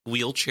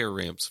 wheelchair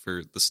ramps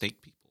for the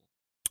snake people?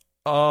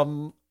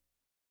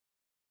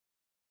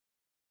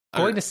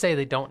 Going to say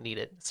they don't need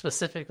it,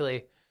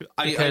 specifically...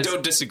 I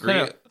don't disagree.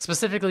 No,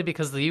 specifically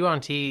because the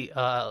UNT,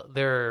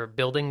 their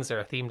buildings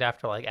are themed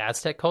after like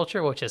Aztec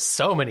culture, which is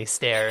so many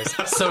stairs.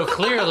 So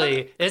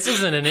clearly, this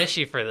isn't an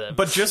issue for them.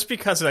 But just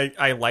because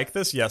I like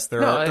this, yes,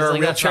 there are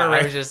wheelchair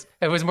ramps.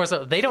 It was more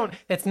so they don't.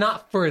 It's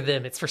not for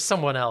them. It's for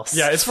someone else.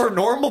 Yeah, it's for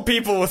normal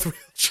people with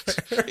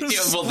wheelchairs.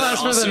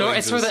 Yeah,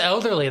 it's for the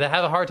elderly that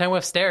have a hard time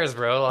with stairs,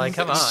 bro. Like,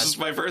 come on. Just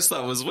my first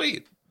thought was,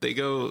 wait, they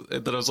go,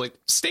 and then I was like,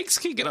 snakes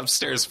can get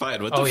upstairs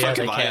fine. What the fuck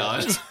am I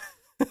on?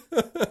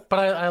 But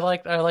I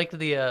liked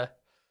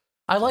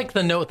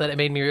the note that it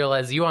made me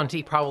realize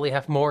UNT probably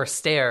have more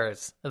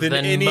stairs than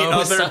any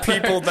other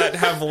people that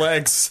have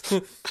legs. All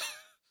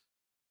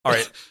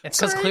right, it's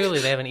because clearly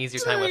they have an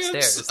easier time with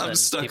stairs I'm than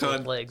stuck people on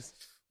with legs.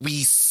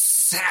 We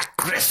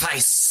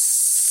sacrifice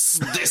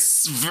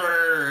this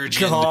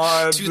virgin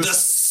to the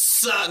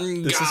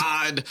sun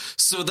god,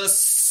 so the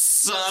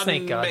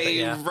sun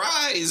may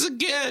rise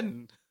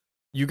again.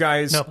 You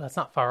guys, no, but that's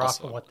not far off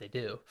from what they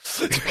do.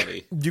 It's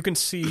funny. You can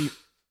see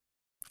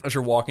as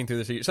you're walking through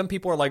the city, some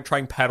people are like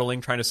trying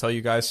to sell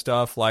you guys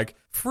stuff like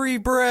free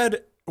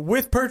bread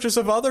with purchase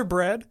of other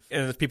bread.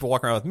 And there's people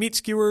walking around with meat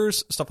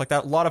skewers, stuff like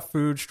that. A lot of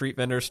food, street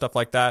vendors, stuff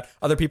like that.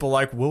 Other people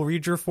like, we'll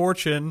read your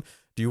fortune.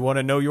 Do you want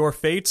to know your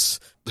fates?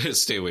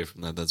 Stay away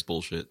from that. That's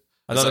bullshit.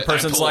 Another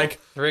person's like,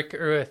 Rick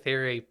or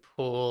Theory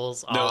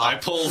pulls off. No, I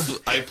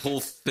pull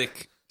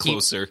thick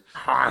closer.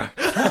 No.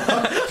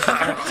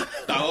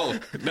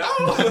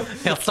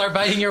 He'll start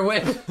biting your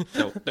whip.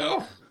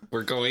 No.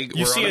 We're going.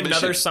 You see on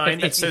another sign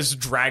that says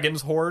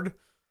Dragon's Horde?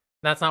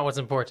 That's not what's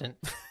important.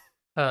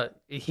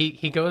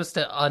 He goes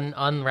to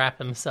unwrap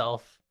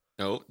himself.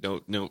 No.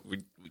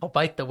 He'll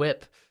bite the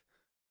whip.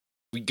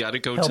 We gotta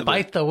go He'll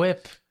bite the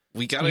whip.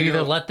 We gotta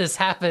either let this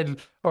happen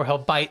or he'll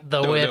bite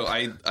the whip. No,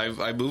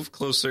 I move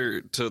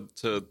closer to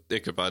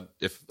Ichabod,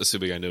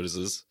 assuming I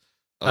notices.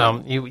 I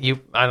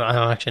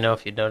don't actually know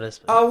if you'd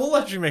notice. We'll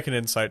let you make an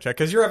insight check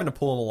because you're having to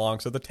pull him along,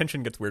 so the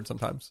tension gets weird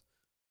sometimes.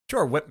 But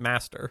you're a whip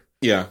master.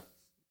 Yeah,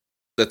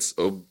 that's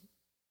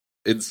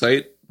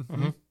insight.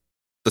 Mm-hmm.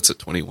 That's a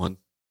 21.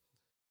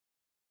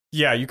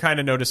 Yeah, you kind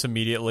of notice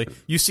immediately.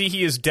 You see,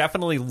 he has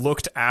definitely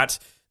looked at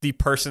the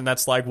person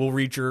that's like, "We'll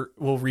read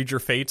your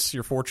fates,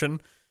 your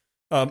fortune,"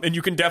 and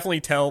you can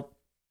definitely tell.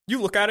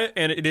 You look at it,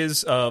 and it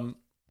is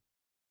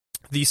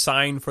the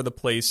sign for the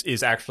place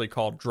is actually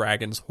called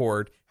Dragon's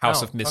Horde,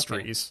 House of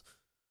Mysteries.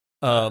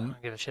 Okay. I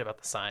don't give a shit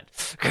about the sign.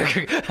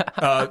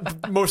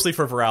 Mostly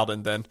for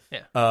Veralden, then.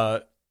 Yeah.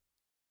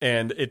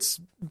 And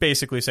it's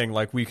basically saying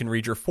like, we can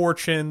read your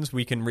fortunes,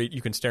 you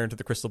can stare into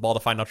the crystal ball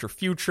to find out your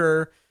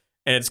future,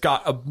 and it's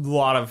got a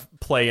lot of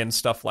play and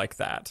stuff like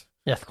that.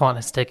 Yathquan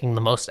is taking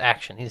the most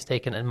action he's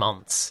taken in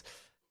months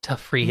to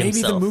free himself.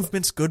 Maybe the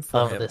movement's good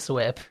for him. Of this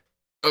whip.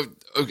 Oh,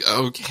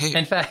 okay.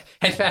 In fact,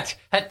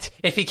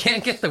 if he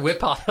can't get the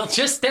whip off, he'll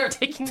just start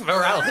taking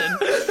Veralden.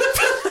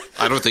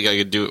 I don't think I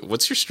could do it.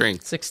 What's your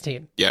strength?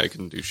 16. Yeah, I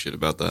couldn't do shit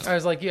about that. I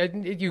was like,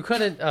 you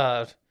couldn't.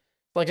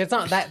 Like, it's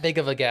not that big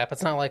of a gap.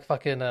 It's not like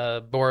fucking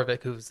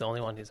Borovic, who's the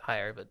only one who's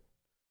higher. But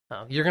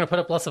you're gonna put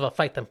up less of a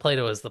fight than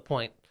Plato is the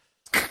point.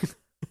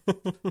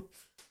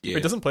 Yeah.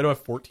 Wait, doesn't Plato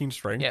have 14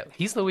 strength? Yeah,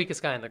 he's the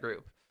weakest guy in the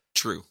group.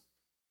 True.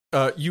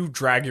 You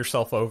drag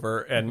yourself over,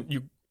 and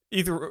you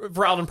either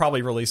Veralden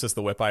probably releases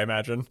the whip, I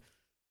imagine.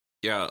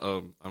 Yeah.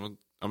 I'm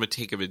gonna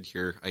take him in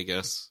here, I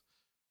guess.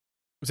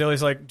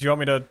 Zali's like, "Do you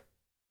want me to?"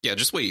 Yeah,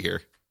 just wait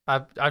here.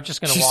 I'm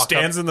just gonna She walk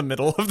stands up. in the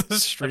middle of the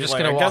street. I'm just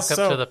like, gonna I walk guess up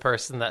so. to the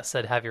person that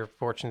said have your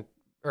fortune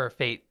or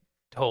fate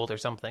told or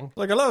something.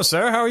 Like, hello,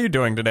 sir. How are you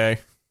doing today?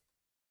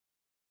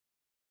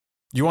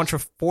 You want your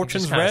He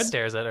fortunes just kinda read?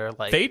 stares at her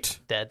like Fate?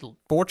 dead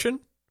Fortune?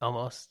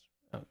 almost.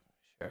 Oh,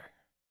 sure.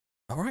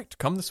 All right,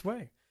 come this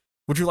way.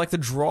 Would you like to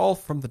draw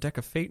from the deck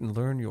of fate and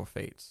learn your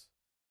fates?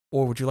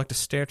 Or would you like to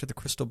stare to the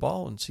crystal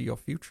ball and see your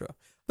future?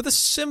 With a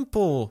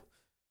simple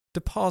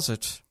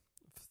deposit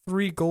of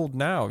 3 gold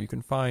now, you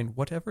can find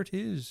whatever it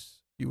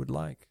is you would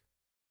like.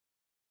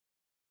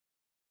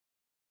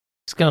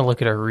 He's gonna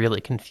look at her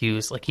really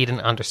confused, like he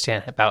didn't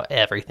understand about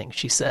everything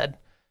she said.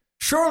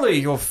 Surely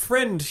your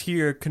friend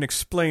here can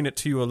explain it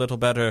to you a little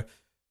better.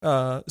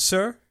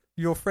 Sir,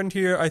 your friend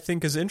here, I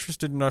think, is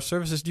interested in our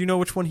services. Do you know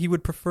which one he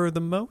would prefer the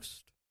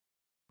most?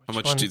 How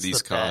Which much do one's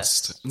these the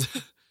cost?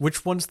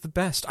 Which one's the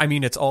best? I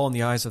mean, it's all in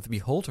the eyes of the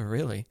beholder,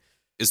 really.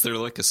 Is there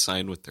like a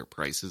sign with their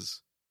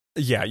prices?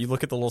 Yeah, you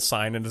look at the little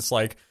sign and it's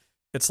like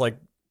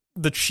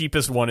the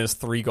cheapest one is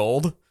 3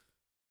 gold.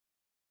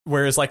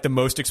 Whereas like the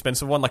most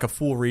expensive one, like a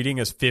full reading,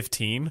 is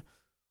 15.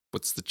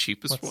 What's the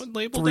cheapest one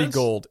labeled? 3 as?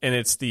 gold, and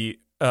it's the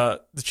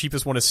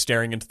cheapest one is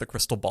staring into the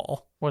crystal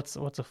ball. What's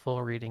a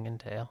full reading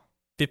entail?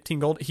 15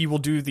 gold. He will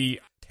do the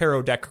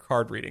tarot deck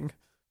card reading.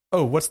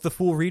 Oh, what's the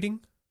full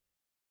reading?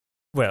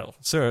 Well,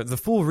 sir, the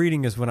full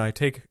reading is when I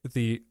take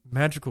the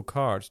magical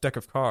cards, deck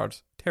of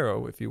cards,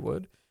 tarot, if you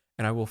would,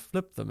 and I will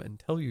flip them and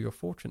tell you your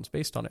fortunes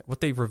based on it,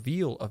 what they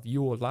reveal of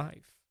your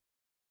life.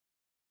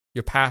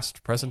 Your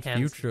past, present, Hands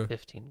him future.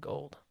 15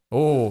 gold.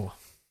 Oh,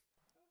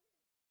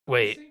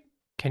 Wait,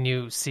 can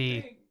you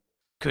see?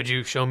 Could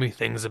you show me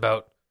things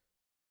about,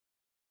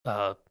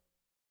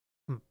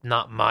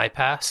 not my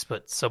past,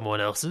 but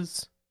someone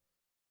else's?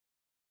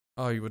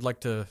 oh, you would like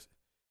to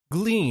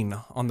glean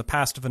on the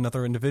past of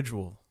another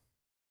individual.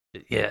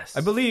 Yes,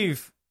 I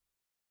believe,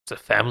 it's a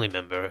family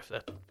member. If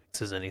that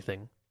fixes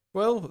anything.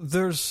 well,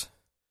 there's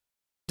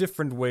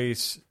different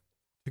ways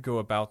to go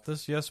about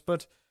this, yes,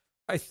 but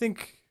I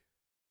think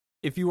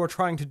if you are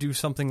trying to do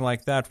something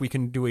like that, we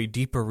can do a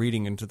deeper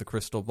reading into the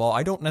crystal ball.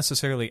 I don't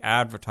necessarily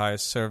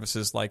advertise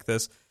services like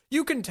this.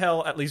 You can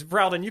tell, at least,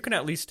 Bralden, you can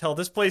at least tell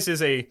this place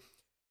is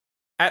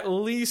at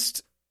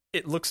least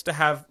it looks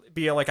to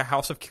be like a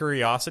house of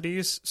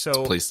curiosities. So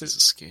This place is a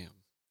scam.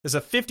 there's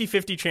a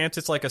 50-50 chance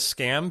it's like a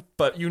scam,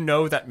 but you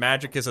know that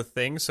magic is a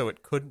thing, so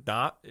it could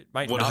not. It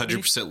might not be.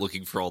 100%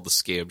 looking for all the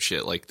scam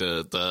shit, like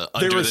the There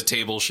under was- the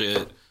table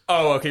shit.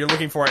 Oh, okay, you're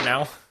looking for it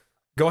now?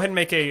 Go ahead and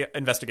make a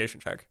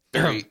investigation check.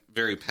 Very,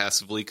 very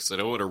passively, because I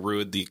don't want to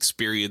ruin the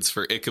experience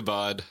for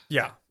Ichabod.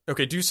 Yeah.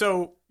 Okay, do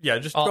so. Yeah,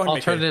 just go ahead and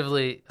make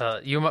Alternatively,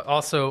 you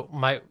also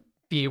might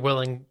be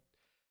willing.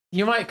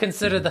 You might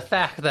consider the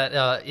fact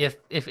that if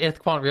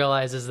Ithquant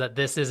realizes that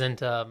this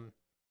isn't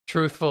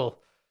truthful,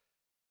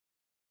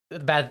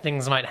 bad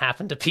things might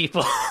happen to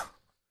people.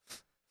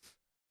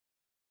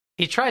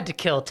 He tried to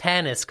kill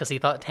Tanis because he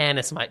thought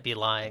Tanis might be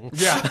lying.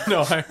 Yeah,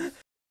 no,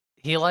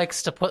 He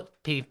likes to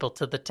put people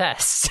to the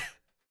test.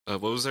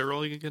 What was I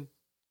rolling again?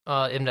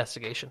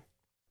 Investigation.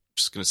 I'm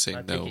just going to say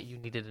I no. think you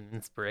needed an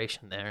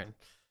inspiration there. And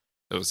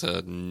That was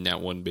a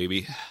nat 1, baby.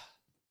 it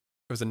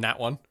was a nat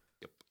 1.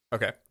 Yep.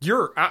 Okay,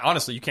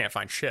 honestly, you can't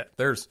find shit.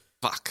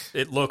 Fuck.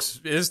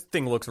 This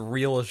thing looks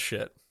real as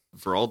shit.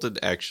 Veralden,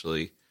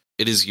 actually,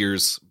 it is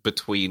years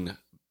between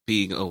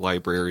being a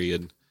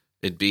librarian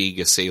and being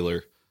a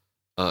sailor.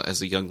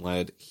 As a young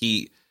lad,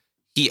 he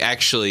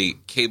actually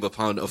came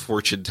upon a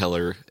fortune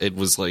teller and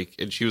was like,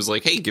 and she was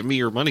like, "Hey, give me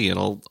your money and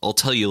I'll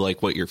tell you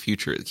like what your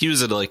future is." He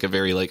was in like a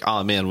very like,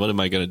 "Oh man, what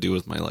am I gonna do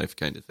with my life?"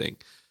 kind of thing.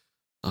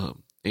 And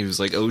he was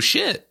like, "Oh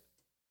shit,"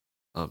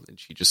 and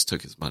she just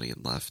took his money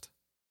and left.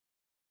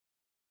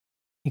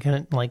 you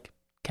couldn't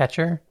catch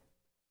her.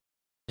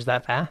 Is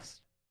that fast?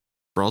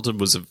 Veralden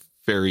was a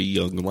very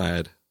young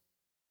lad.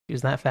 She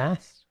was that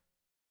fast?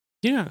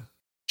 Yeah,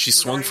 she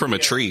swung from a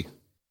tree.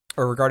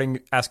 Or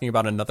regarding asking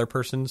about another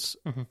person's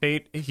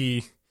fate,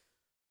 he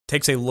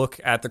takes a look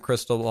at the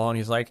crystal ball and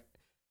he's like,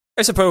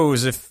 I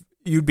suppose if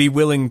you'd be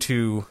willing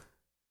to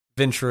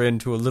venture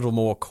into a little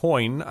more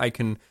coin, I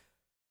can,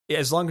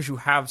 as long as you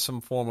have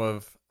some form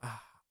of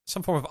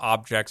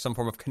object, some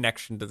form of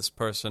connection to this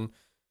person,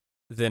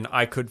 then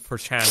I could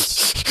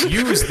perchance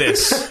use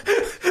this.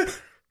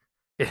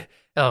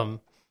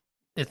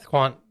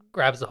 Ithquant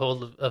grabs a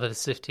hold of it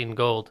as 15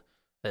 gold.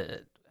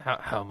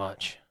 How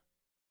much?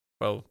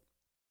 Well,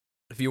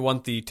 if you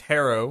want the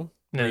tarot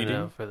reading,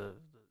 No, for the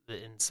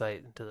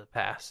insight into the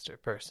past or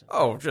person.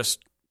 oh,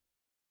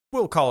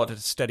 we'll call it a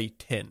steady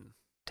 10.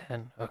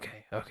 10.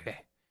 Okay.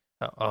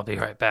 I'll be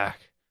right back.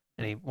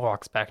 And he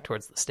walks back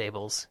towards the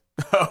stables.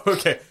 Oh,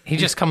 okay. He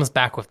just comes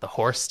back with the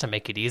horse to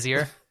make it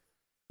easier.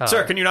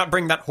 Sir, can you not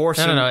bring that horse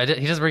in? No.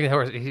 He doesn't bring the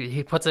horse.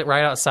 He puts it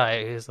right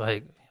outside. He's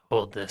like,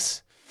 hold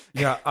this.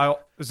 Yeah,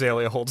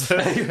 Azalea holds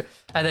it.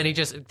 And then he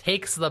just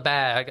takes the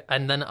bag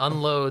and then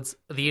unloads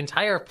the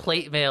entire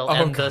plate mail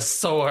and the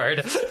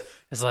sword.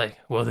 It's like,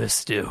 will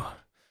this do?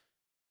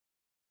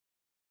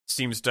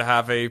 Seems to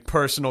have a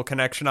personal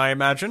connection, I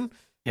imagine.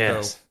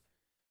 Yes. So,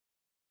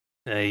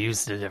 They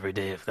used it every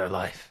day of their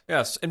life.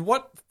 Yes. In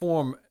what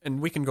form?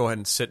 And we can go ahead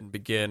and sit and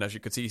begin. As you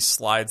can see, he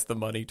slides the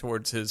money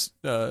towards his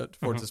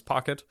his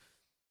pocket.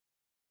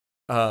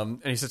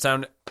 And he sits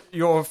down.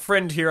 Your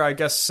friend here, I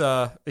guess,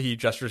 he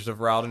gestures to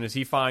Varalden. Is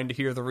he fine to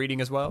hear the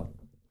reading as well?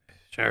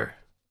 Sure.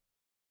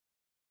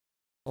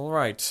 All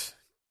right.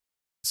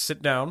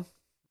 Sit down.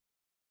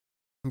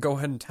 And go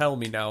ahead and tell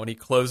me now. And he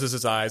closes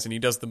his eyes, and he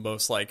does the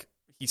most, like,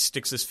 he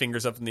sticks his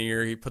fingers up in the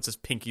air. He puts his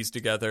pinkies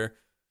together.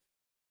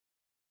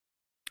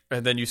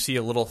 And then you see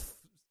a little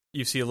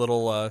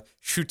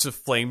shoots of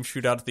flame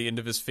shoot out at the end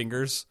of his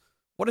fingers.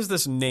 What is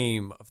this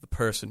name of the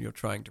person you're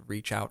trying to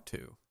reach out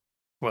to?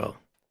 Well,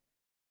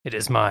 it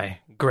is my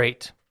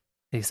great,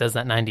 he says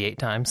that 98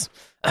 times,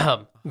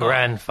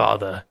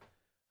 grandfather,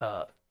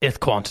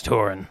 Ithquant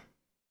Torin.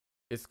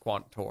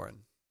 Ithquant Torin.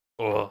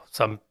 Or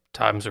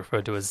sometimes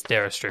referred to as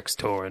Darastrix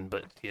Torin,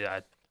 but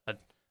yeah, I don't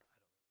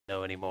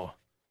know anymore.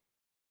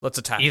 Let's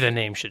attack. Either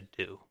name should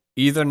do.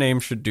 Either name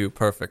should do.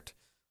 Perfect.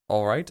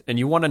 All right. And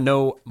you want to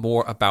know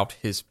more about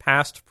his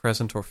past,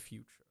 present, or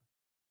future?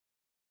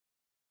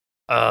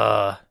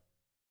 Well,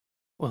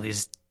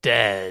 he's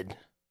dead,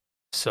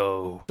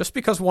 so... Just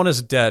because one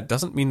is dead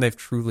doesn't mean they've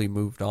truly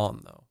moved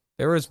on, though.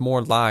 There is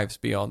more lives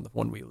beyond the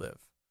one we live.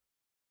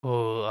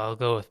 Well, I'll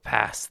go with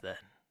past, then.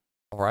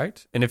 All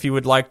right. And if you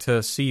would like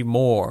to see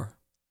more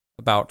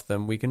about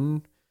them, we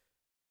can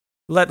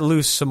let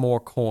loose some more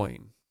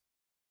coin.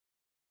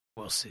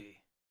 We'll see.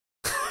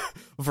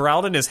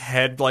 Varalden, his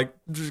head, like,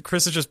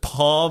 Chris is just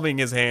palming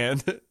his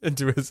hand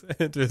into his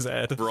head.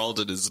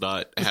 Varalden is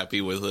not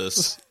happy with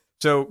this.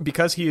 So,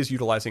 because he is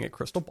utilizing a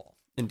crystal ball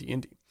in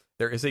D&D,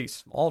 there is a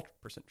small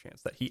percent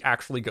chance that he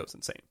actually goes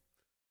insane.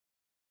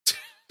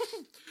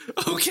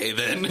 Okay,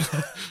 then.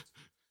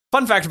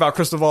 Fun fact about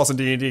crystal balls in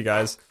D&D,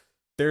 guys.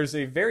 There's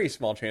a very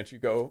small chance you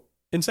go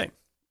insane.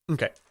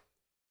 Okay.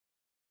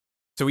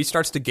 So he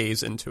starts to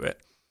gaze into it,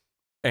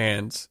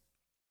 and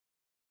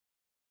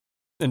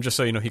just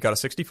so you know, he got a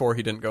 64.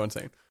 He didn't go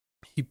insane.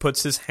 He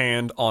puts his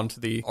hand onto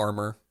the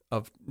armor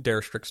of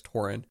Darastrix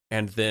Torin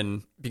and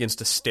then begins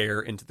to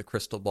stare into the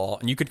crystal ball.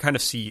 And you could kind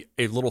of see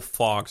a little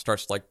fog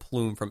starts to like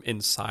plume from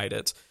inside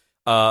it.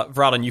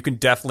 Varalden, you can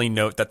definitely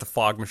note that the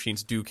fog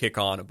machines do kick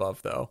on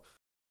above, though.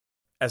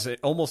 As it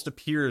almost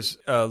appears,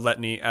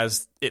 Letney,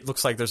 as it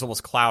looks like there's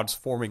almost clouds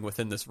forming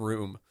within this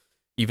room.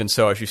 Even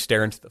so, as you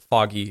stare into the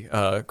foggy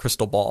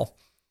crystal ball.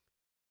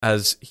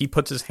 As he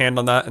puts his hand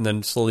on that and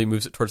then slowly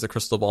moves it towards the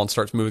crystal ball and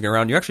starts moving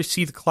around, you actually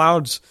see the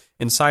clouds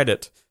inside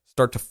it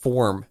start to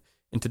form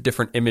into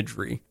different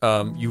imagery.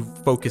 You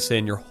focus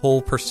in, your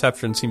whole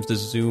perception seems to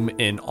zoom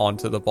in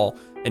onto the ball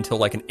until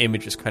like an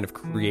image is kind of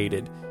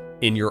created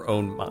in your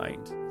own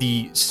mind.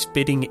 The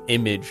spitting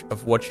image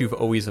of what you've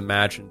always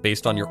imagined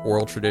based on your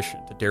oral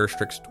tradition to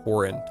Darastrix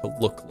Torin to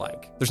look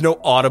like. There's no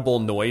audible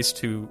noise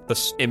to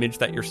the image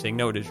that you're seeing.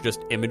 No, it is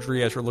just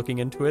imagery as you're looking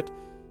into it.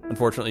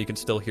 Unfortunately, you can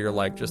still hear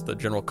like just the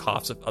general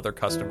coughs of other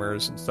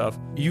customers and stuff.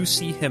 You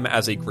see him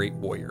as a great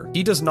warrior.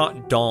 He does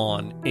not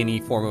don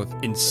any form of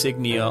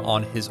insignia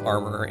on his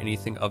armor or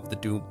anything of the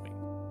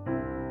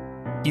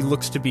Doomwing. He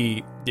looks to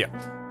be,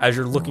 as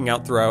you're looking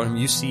out throughout him,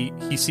 you see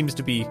he seems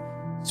to be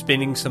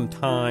spending some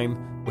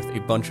time with a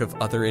bunch of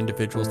other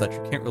individuals that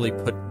you can't really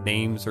put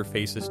names or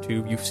faces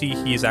to. You see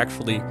he is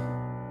actually,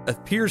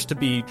 appears to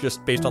be,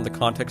 just based on the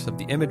context of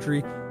the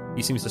imagery,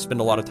 he seems to spend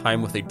a lot of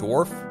time with a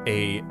dwarf,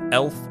 a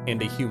elf,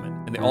 and a human.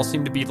 And they all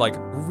seem to be, like,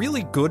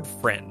 really good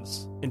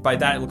friends. And by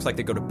that, it looks like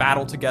they go to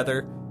battle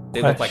together.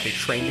 They look like they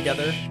train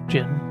together.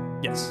 Jin.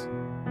 Yes.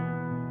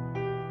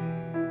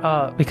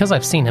 Because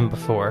I've seen him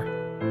before.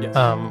 Yes.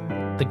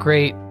 The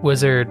great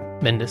wizard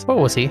Mindus. What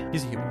was he?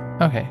 He's a human.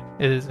 Okay.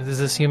 Is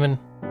this human?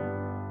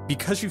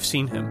 Because you've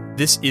seen him,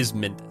 this is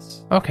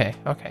Mindus. Okay.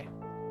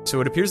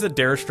 So it appears that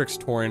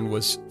Darastrix Torin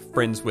was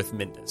friends with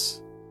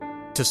Mindus,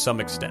 to some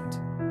extent.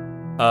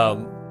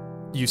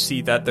 You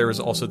see that there is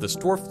also this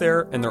dwarf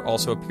there, and there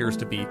also appears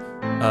to be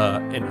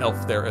an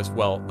elf there as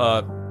well.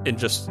 And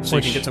just so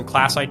you can get some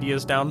class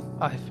ideas down.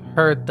 I've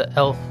heard the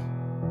elf,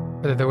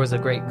 or there was a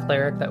great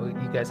cleric that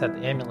you guys had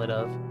the amulet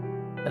of,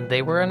 and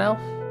they were an elf?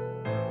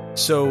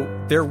 So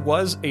there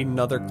was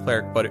another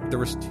cleric, but there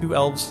was two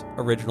elves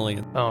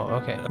originally. Oh,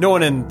 okay. No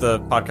one in the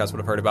podcast would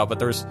have heard about, but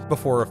there was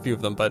before a few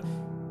of them, but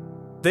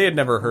they had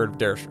never heard of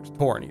Darastrix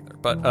Torin either.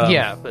 But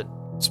but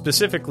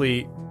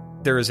specifically,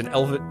 there is an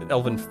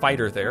elven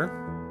fighter there.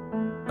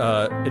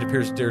 It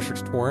appears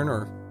Darastrix Torin,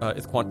 or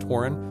Ithquant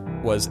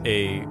Torin, was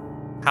a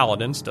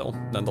paladin still,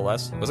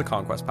 nonetheless. He was a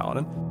conquest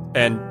paladin.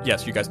 And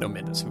yes, you guys know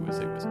Mindus, who was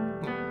a wizard.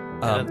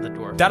 The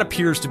dwarf. That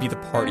appears to be the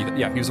party that,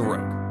 he was a rogue.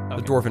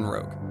 Okay. The dwarven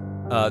rogue.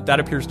 That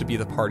appears to be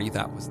the party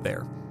that was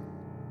there.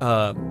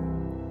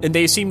 And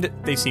they seem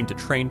to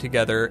train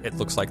together. It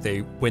looks like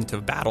they went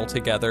to battle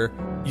together.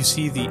 You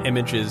see the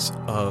images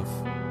of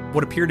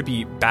what appear to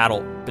be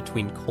battle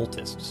between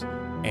cultists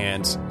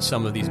and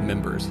some of these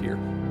members here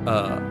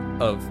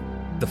of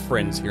the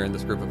friends here in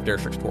this group of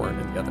Darastrix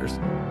Torin and the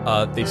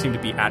others. They seem to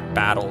be at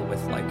battle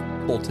with like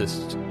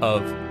cultists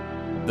of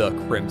the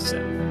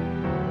Crimson.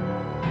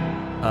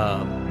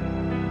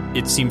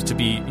 it seems to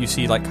be, you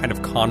see like kind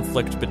of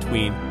conflict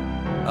between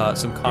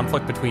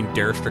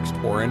Daristrix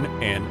Torin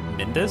and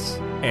Mindus,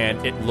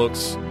 and it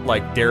looks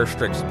like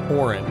Daristrix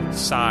Torin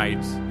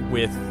sides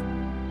with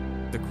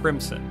the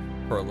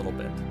Crimson for a little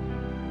bit,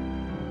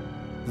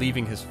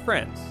 leaving his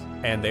friends,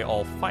 and they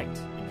all fight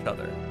each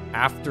other.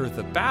 After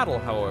the battle,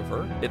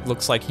 however, it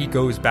looks like he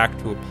goes back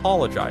to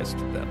apologize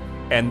to them,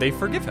 and they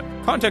forgive him.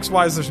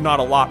 Context-wise, there's not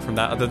a lot from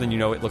that, other than,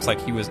 it looks like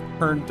he was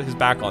turned his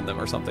back on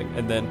them or something,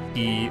 and then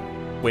he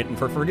went in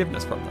for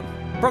forgiveness from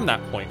them. From that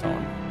point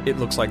on, it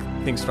looks like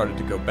things started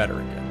to go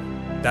better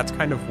again. That's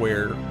kind of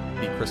where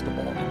the Crystal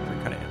Ball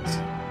entry kind of ends.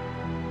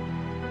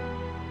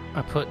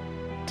 I put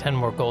 10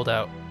 more gold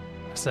out.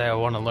 Say I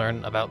want to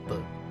learn about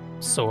the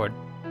sword,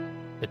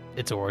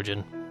 its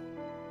origin.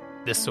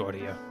 This sword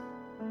here.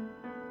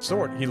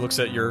 Sword. He looks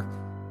at your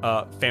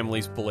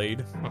family's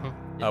blade,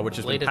 which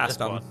has been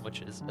passed on.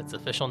 Which is its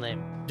official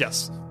name.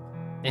 Yes.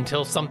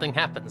 Until something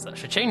happens that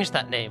should change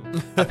that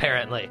name,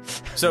 apparently.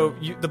 So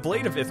the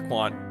blade of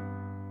Ithquan,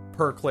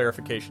 per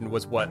clarification,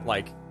 was what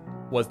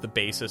was the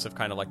basis of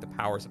kind of like the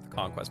powers of the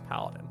Conquest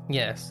Paladin.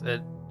 Yes.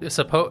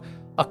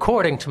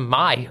 According to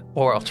my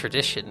oral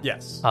tradition,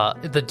 yes,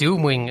 the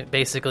Doomwing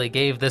basically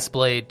gave this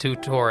blade to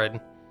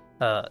Torin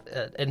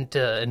and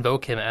to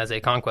invoke him as a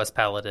Conquest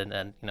Paladin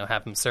and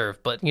have him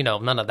serve. But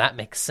none of that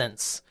makes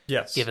sense.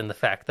 Yes, given the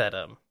fact that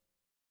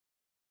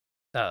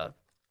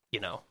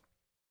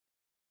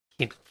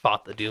he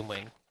fought the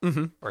Doomwing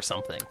or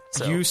something.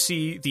 So you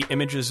see the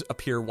images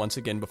appear once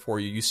again before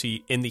you. You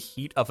see in the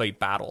heat of a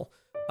battle,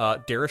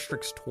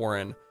 Daristrix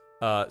Torin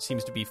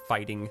seems to be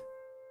fighting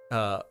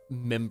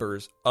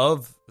members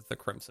of the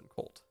Crimson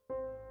Cult,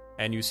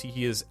 and you see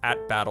he is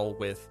at battle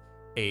with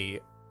a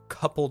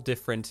couple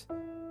different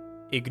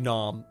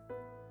Ignom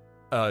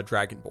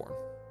Dragonborn.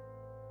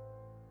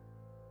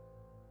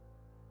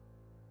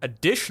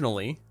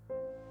 Additionally,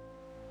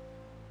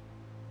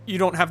 you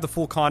don't have the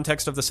full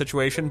context of the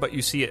situation, but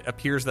you see it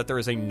appears that there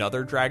is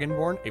another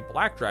Dragonborn, a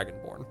black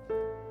Dragonborn,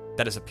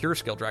 that is a pure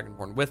skill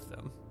Dragonborn with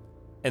them,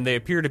 and they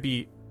appear to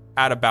be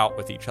at a bout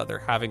with each other,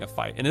 having a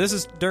fight. And this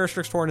is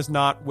Daristrix Torin is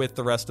not with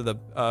the rest of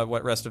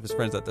his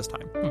friends at this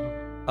time.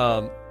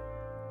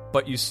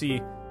 But you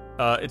see,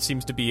 it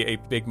seems to be a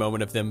big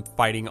moment of them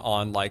fighting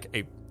on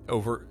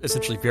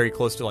essentially very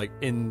close to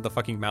in the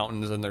fucking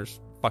mountains, and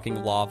there's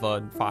fucking lava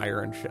and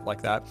fire and shit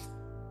like that.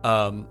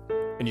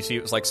 And you see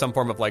it was some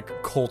form of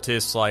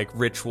cultist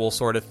ritual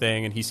sort of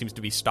thing, and he seems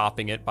to be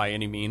stopping it by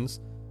any means.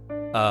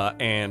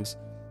 And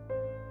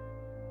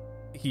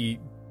he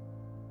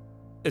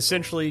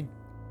essentially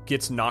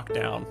gets knocked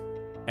down,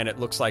 and it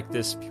looks like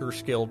this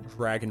pure-skilled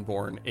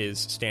Dragonborn is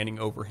standing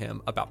over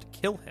him, about to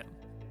kill him.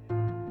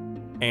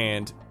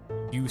 And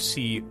you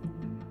see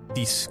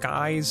the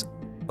skies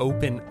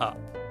open up,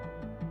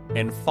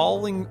 and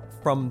falling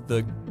from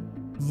the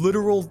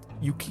literal,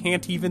 you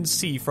can't even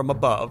see from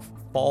above,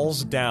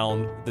 falls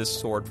down this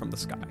sword from the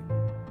sky.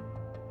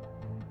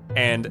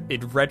 And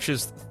it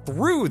retches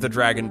through the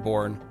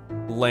Dragonborn,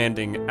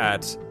 landing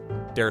at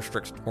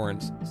Daristrix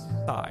Torin's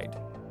side.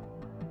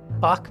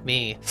 Fuck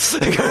me.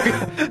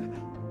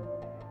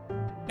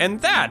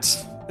 And that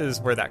is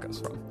where that goes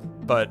from.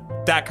 But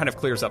that kind of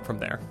clears up from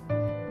there.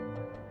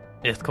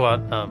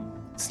 Ithquan,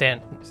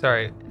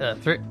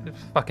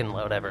 fucking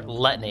whatever.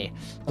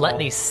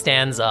 Letney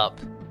stands up,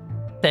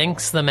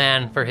 thanks the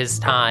man for his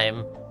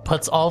time,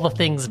 puts all the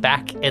things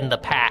back in the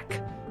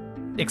pack,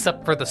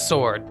 except for the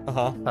sword,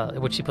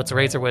 which he puts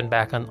Razorwind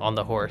back on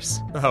the horse.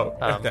 Oh,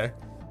 okay.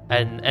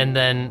 And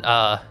then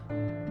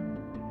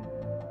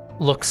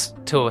looks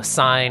to a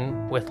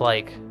sign with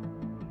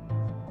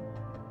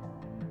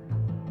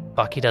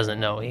fuck, he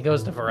doesn't know. He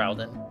goes to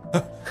Varaldin.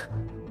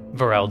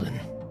 Varaldin.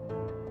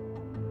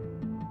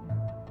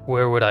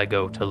 Where would I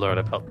go to learn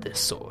about this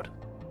sword?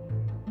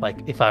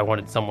 If I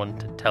wanted someone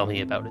to tell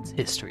me about its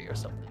history or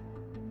something.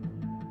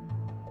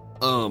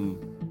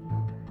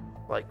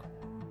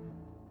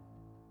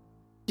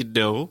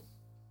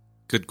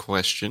 Good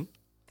question.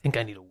 I think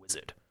I need a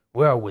wizard.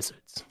 Where are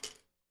wizards?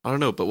 I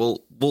don't know, but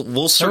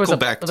we'll circle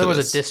back to this. There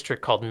was a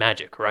district called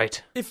Magic,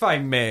 right? If I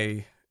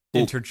may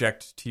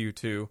interject to you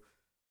two,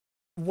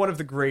 one of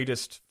the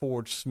greatest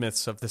forge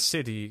smiths of the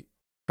city.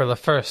 For the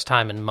first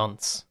time in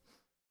months,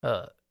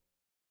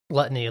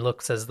 Letney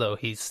looks as though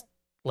he's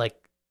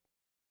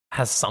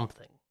has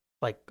something.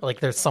 Like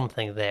there's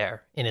something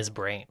there in his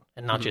brain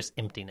and not just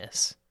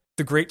emptiness.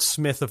 The great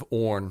smith of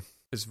Orn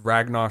is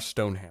Ragnar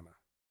Stonehammer.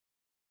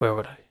 Where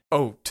would I?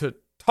 Oh, to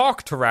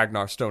talk to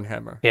Ragnar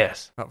Stonehammer.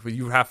 Yes.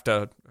 You have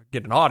to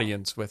get an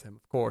audience with him,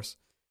 of course.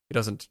 He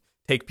doesn't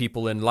take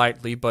people in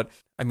lightly, but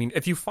I mean,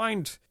 if you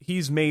find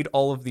he's made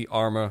all of the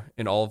armor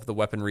and all of the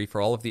weaponry for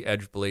all of the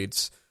edge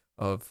blades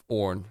of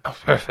Orn. Oh,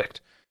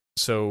 perfect.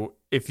 So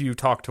if you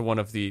talk to one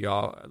of the,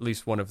 at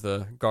least one of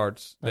the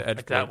guards, the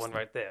edge blades. That one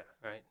right there,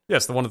 right?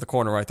 Yes, the one at the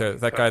corner right there.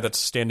 That guy that's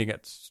standing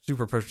at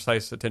super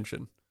precise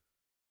attention.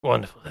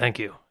 Wonderful, thank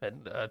you.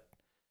 And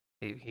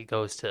he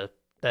goes to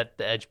the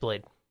edge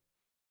blade.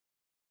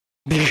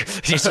 He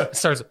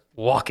starts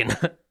walking.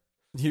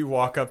 You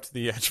walk up to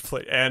the edge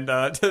blade, and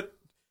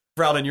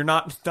Braldon, you're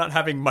not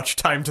having much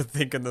time to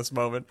think in this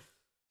moment.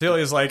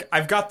 Delia's like,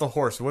 I've got the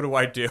horse. What do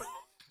I do?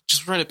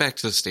 Just run it back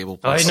to the stable.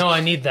 Oh, I Please. know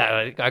I need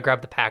that. I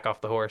grabbed the pack off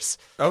the horse.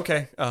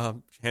 Okay.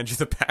 Hand you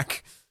the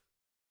pack.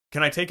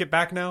 Can I take it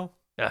back now?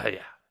 Yeah.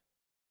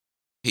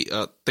 Hey,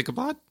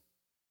 Ichabod?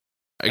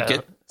 I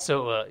get...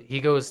 So he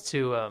goes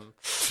to...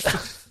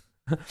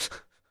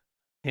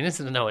 he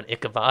doesn't know an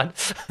Ichabod.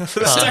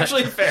 That's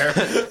actually fair.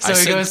 So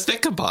he goes...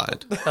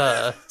 Ichabod.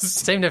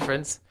 Same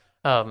difference.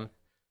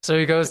 So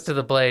he goes to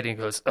the blade and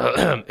he goes,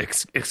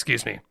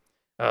 excuse me.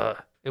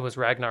 It was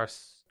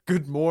Ragnar's...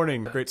 Good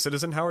morning, great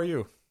citizen. How are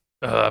you?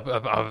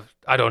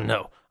 I don't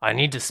know. I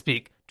need to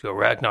speak to a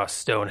Ragnar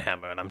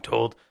Stonehammer, and I'm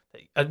told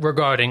that,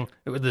 regarding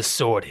this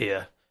sword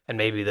here, and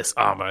maybe this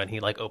armor, and he,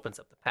 like, opens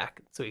up the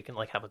pack so you can,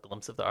 like, have a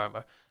glimpse of the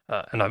armor.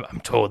 And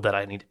I'm told that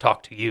I need to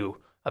talk to you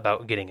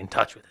about getting in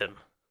touch with him.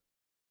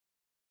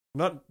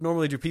 Not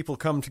normally do people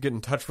come to get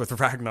in touch with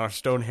Ragnar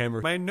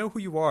Stonehammer. May I know who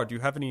you are? Do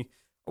you have any...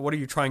 What are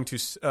you trying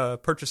to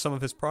purchase some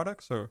of his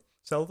products or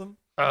sell them?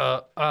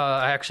 I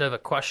actually have a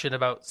question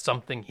about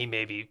something he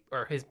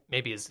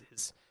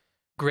his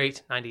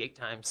great 98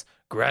 times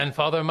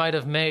grandfather might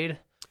have made.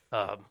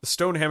 The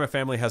Stonehammer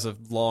family has a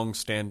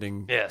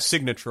long-standing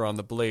signature on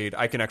the blade.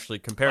 I can actually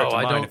compare it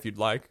to mine if you'd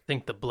like. I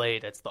think the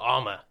blade, it's the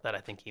armor that I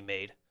think he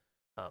made.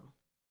 Of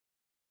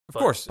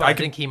course. I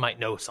think he might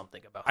know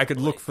something about it. I could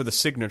look for the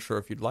signature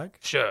if you'd like.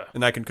 Sure.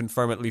 And I can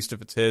confirm at least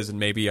if it's his, and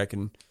maybe I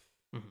can...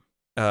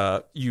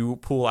 you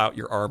pull out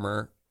your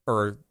armor,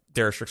 or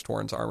Darishtrix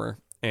Torrens' armor,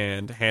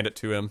 and hand it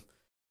to him.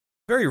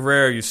 Very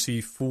rare you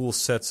see full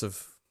sets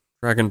of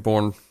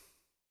Dragonborn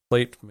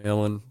plate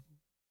mail, and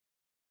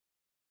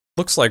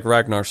looks like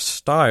Ragnar's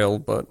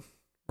style,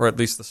 or at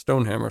least the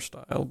Stonehammer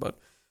style, but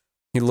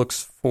he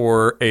looks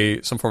for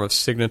some form of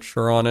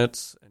signature on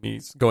it, and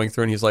he's going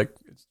through and he's like,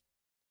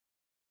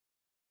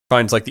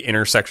 finds like the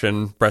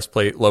intersection,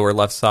 breastplate, lower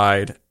left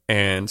side,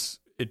 and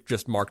it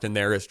just marked in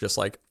there is just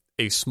like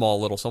a small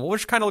little symbol,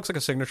 which kind of looks like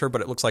a signature,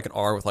 but it looks like an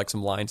R with like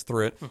some lines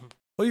through it. Mm-hmm.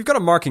 Well, you've got a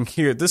marking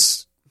here.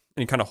 This,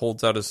 and he kind of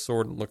holds out his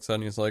sword and looks at it,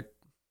 and he's like,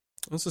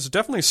 this is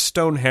definitely a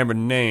Stonehammer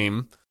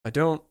name.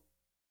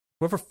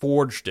 Whoever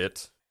forged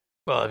it.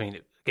 Well, I mean,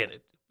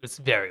 it's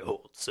very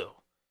old, so.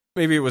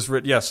 Maybe it was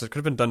written, yes, it could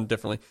have been done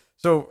differently.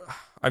 So,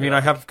 I mean,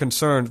 I have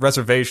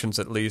reservations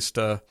at least,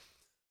 that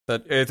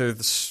either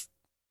this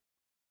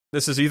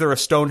is either a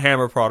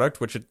Stonehammer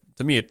product, which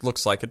to me it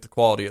looks like it, the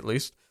quality at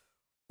least,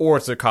 or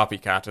it's a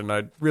copycat, and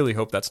I really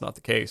hope that's not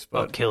the case. But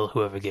I'll kill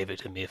whoever gave it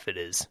to me if it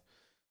is.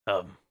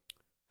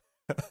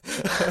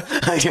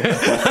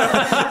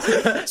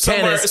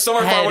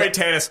 somewhere far away,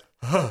 Tanis.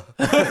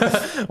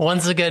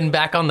 Once again,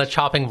 back on the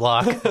chopping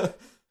block.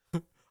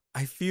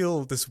 I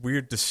feel this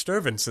weird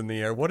disturbance in the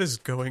air. What is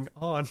going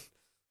on?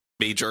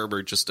 Mage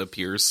armor just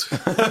appears.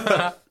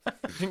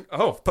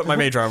 Oh, put my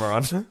mage armor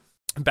on.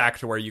 Back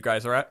to where you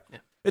guys are at. Yeah.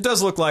 It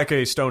does look like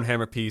a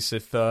Stonehammer piece.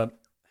 If you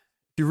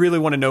really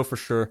want to know for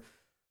sure,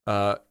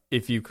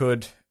 if you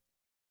could,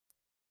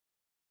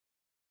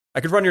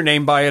 I could run your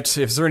name by it.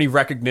 Is there any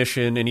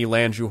recognition, any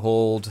land you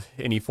hold,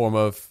 any form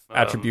of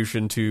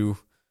attribution to?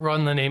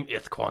 Run the name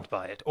Ithquant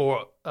by it,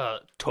 or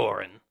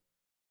Torin.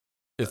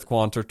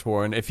 Ithquant or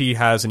Torin, if he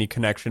has any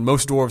connection.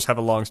 Most dwarves have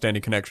a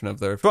long-standing connection of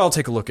theirs. Well, I'll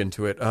take a look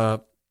into it.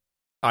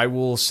 I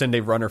will send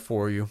a runner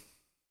for you.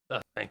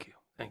 Thank you.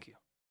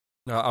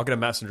 I'll get a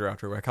messenger out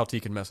to her. A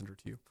Celtican messenger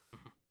to you.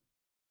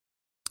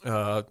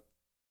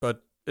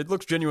 But it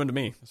looks genuine to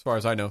me, as far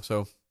as I know.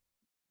 So,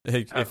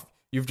 hey, if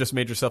you've just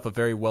made yourself a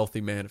very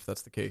wealthy man, if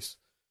that's the case.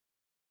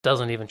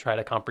 Doesn't even try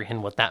to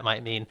comprehend what that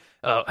might mean.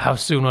 How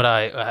soon would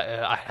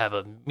I have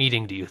a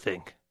meeting, do you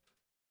think?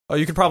 Oh,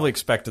 you can probably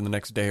expect in the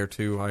next day or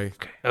two.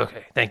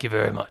 Okay. Thank you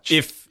very much.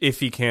 If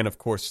he can, of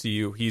course, see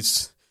you.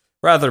 He's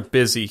rather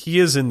busy. He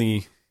is in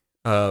the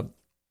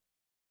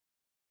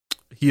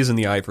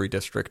Ivory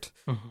District,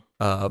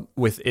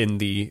 within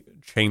the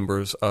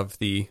chambers of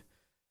the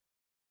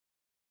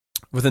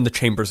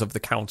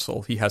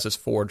council. He has his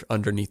forge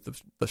underneath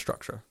the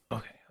structure.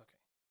 Okay.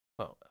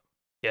 Well,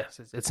 yes,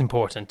 it's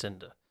important,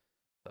 and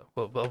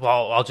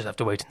I'll just have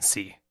to wait and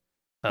see.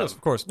 Yes,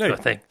 of course. No,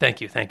 thank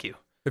you.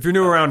 If you're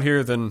new around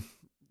here, then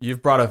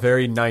you've brought a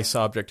very nice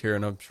object here,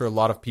 and I'm sure a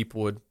lot of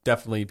people would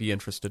definitely be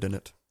interested in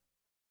it.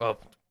 Well,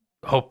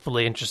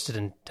 hopefully interested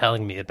in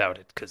telling me about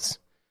it, because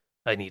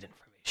I need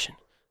information.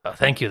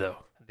 Thank you, though.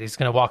 He's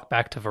going to walk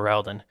back to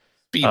Varelden.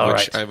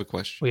 Right. I have a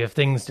question. We have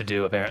things to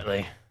do,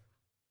 apparently.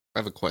 I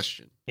have a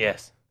question.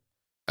 Yes.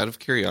 Out of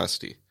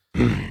curiosity,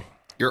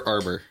 your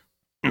armor,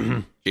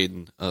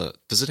 Jaden,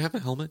 does it have a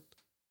helmet?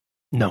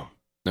 No.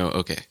 No,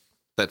 okay.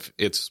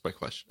 It's my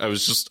question.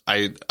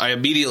 I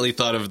immediately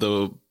thought of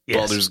the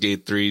Baldur's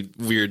Gate 3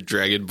 weird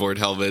Dragonborn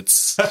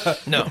helmets.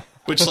 No.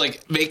 Which,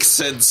 makes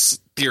sense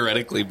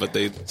theoretically, but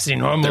they... See,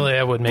 normally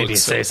I would maybe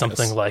say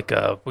something like,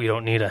 we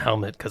don't need a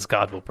helmet because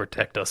God will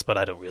protect us, but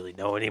I don't really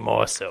know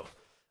anymore, so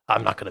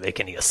I'm not going to make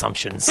any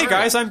assumptions. Hey,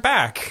 guys, I'm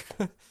back.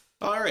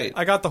 All right.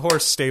 I got the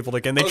horse stabled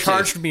again. They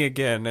charged me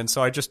again, and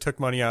so I just took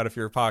money out of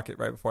your pocket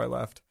right before I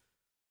left.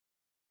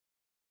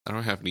 I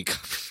don't have any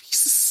copper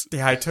pieces.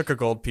 Yeah, I took a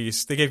gold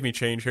piece. They gave me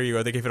change. Here you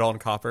go. They gave it all in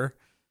copper.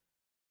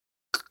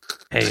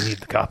 Hey, you need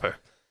the copper.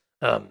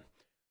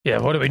 Yeah,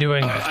 what are we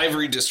doing?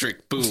 Ivory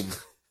District, boom.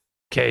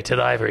 Okay, to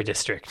the Ivory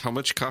District. How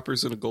much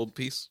copper's in a gold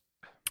piece?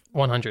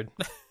 100.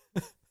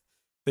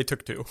 They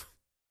took 2.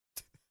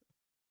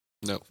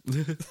 No.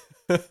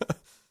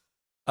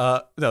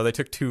 No, they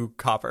took 2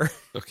 copper.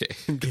 Okay.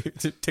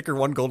 Took her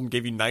 1 gold and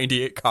gave you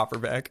 98 copper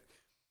back.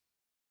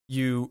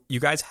 You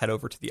guys head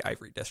over to the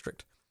Ivory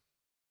District.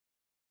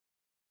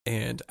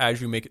 And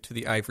as you make it to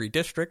the Ivory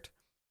District,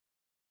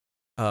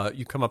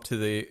 you come up to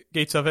the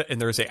gates of it,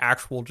 and there's a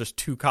actual just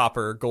 2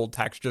 copper gold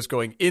tax just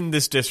going in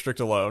this district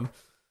alone.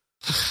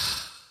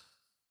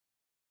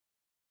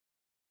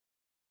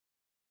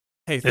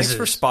 Hey, thanks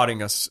for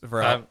spotting us.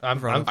 I'm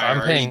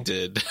I paying.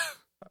 did.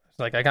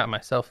 Like, I got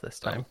myself this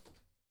time.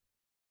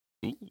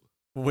 Ooh.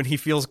 When he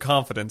feels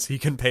confidence, he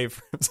can pay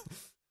for it.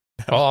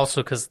 Well,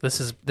 also because this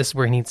is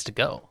where he needs to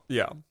go.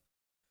 Yeah.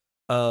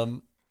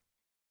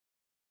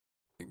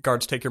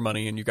 Guards take your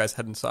money, and you guys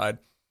head inside.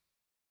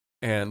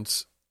 And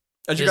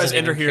as you guys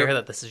enter here,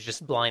 that this is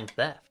just blind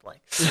theft.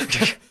 Like,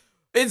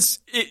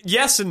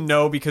 yes and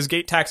no, because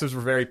gate taxes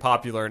were very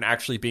popular, and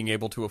actually being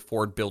able to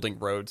afford building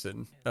roads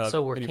and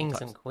so were medieval kings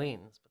times. and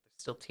queens, but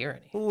there's still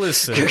tyranny.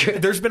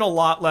 Listen, there's been a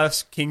lot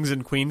less kings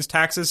and queens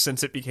taxes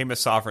since it became a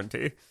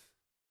sovereignty,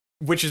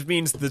 which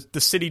means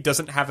the city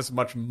doesn't have as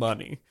much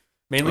money,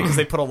 mainly because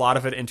they put a lot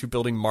of it into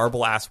building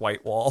marble-ass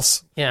white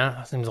walls. Yeah,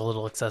 that seems a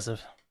little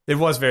excessive. It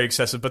was very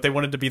excessive, but they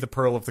wanted to be the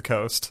pearl of the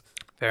coast.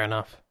 Fair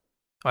enough.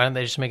 Why don't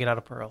they just make it out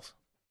of pearls?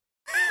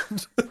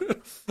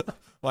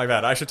 My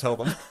bad, I should tell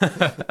them.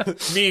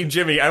 Me,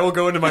 Jimmy, I will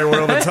go into my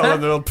world and tell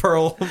them they'll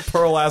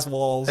pearl-ass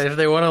walls. If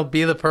they want to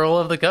be the pearl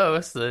of the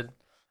coast, then...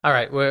 All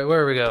right, where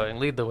are we going?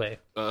 Lead the way.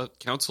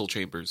 Council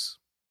chambers.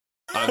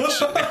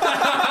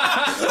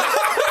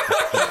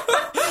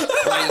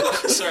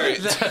 Sorry.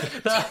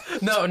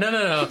 No.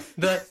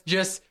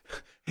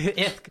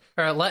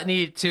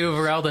 Letney to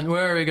Varaldin.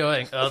 Where are we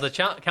going?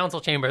 The council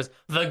chambers.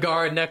 The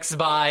guard next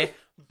by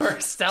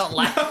burst out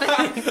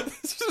laughing.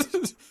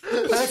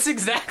 That's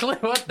exactly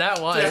what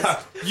that was.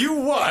 Yeah. You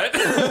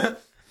what?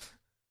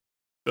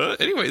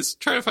 Anyways,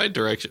 try to find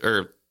direction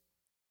or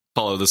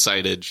follow the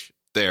signage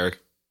there.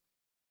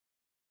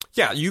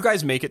 Yeah, you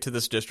guys make it to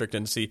this district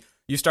and see.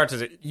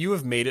 You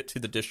have made it to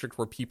the district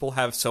where people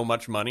have so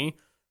much money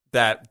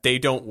that they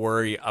don't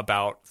worry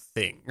about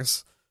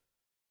things.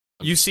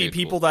 You see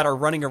people that are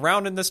running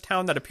around in this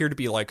town that appear to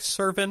be like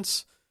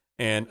servants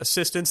and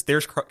assistants.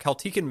 There's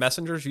Celtican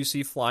messengers you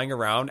see flying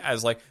around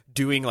as like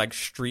doing like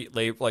street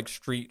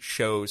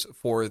shows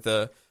for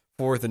the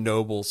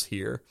nobles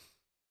here.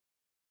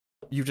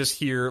 You just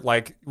hear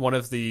like one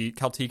of the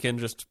Celtican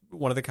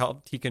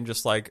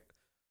just like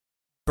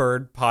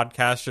Bird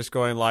podcast just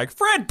going like,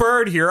 Fred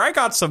Bird here. I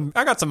got some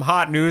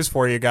hot news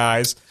for you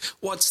guys.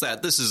 What's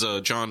that? This is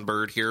John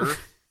Bird here.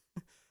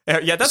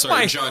 Yeah, that's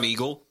John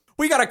Eagle.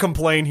 We got to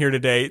complain here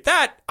today.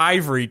 That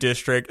Ivory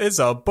District is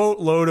a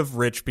boatload of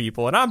rich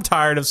people, and I'm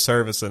tired of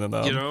servicing them.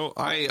 You know,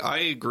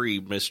 I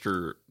agree,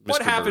 Mr.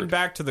 What happened Bird.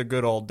 back to the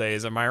good old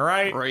days, am I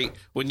right? Right.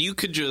 When you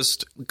could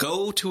just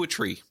go to a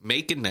tree,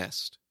 make a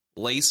nest,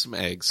 lay some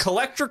eggs,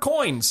 collect your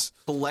coins,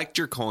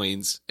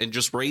 and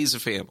just raise a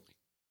family.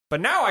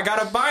 But now I got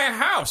to buy a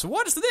house.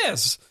 What's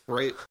this?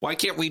 Right. Why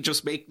can't we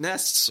just make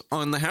nests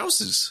on the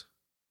houses?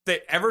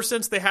 Ever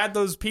since they had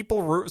those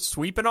people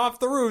sweeping off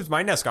the roofs,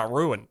 my nest got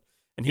ruined.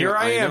 And here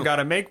I am, got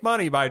to make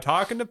money by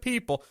talking to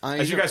people.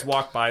 You guys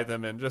walk by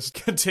them and just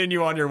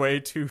continue on your way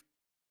to...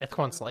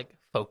 Everyone's like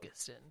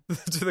focused in.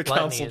 to the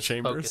council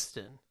chambers. Focused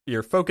in.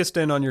 You're focused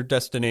in on your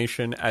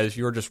destination as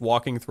you're just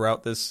walking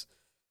throughout this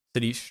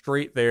city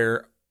straight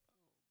there.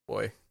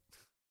 Boy.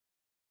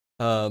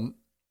 Okay.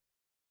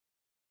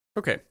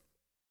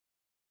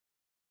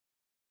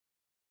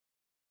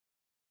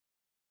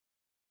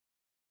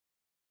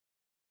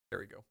 There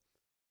we go.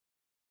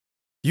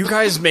 You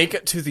guys make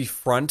it to the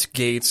front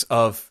gates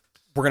of,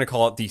 we're going to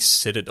call it the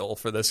Citadel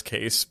for this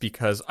case,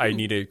 because I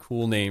need a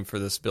cool name for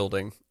this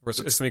building. It's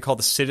going to be called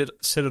the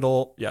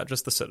Citadel. Yeah,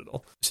 just the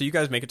Citadel. So you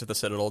guys make it to the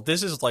Citadel.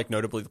 This is like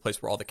notably the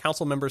place where all the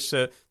council members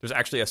sit. There's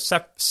actually a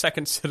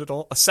second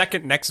Citadel, a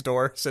second next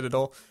door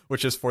Citadel,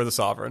 which is for the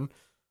Sovereign.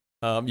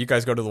 You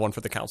guys go to the one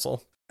for the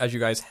council. As you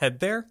guys head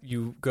there,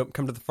 you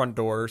come to the front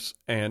doors,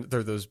 and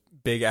they're those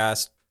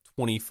big-ass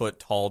 20-foot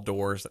tall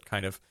doors that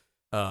kind of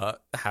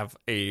have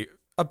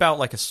about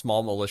like a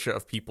small militia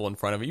of people in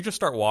front of it. You just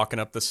start walking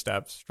up the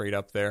steps straight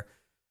up there.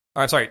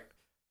 I'm sorry.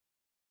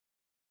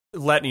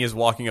 Letney is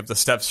walking up the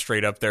steps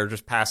straight up there,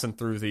 just passing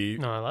through the...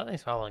 No,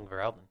 Letney's following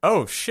Varaldin.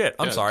 Oh, shit.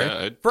 I'm sorry.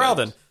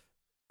 Varaldin,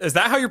 is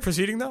that how you're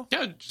proceeding, though?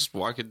 Yeah, just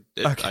walking.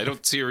 Okay. I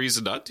don't see a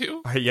reason not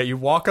to. Yeah, you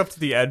walk up to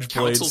the edge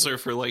blades. Councils are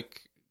for,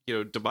 like,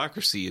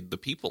 democracy and the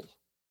people.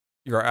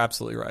 You're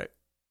absolutely right.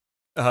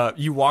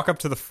 You walk up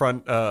to the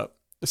front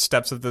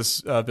steps of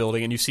this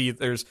building, and you see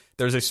there's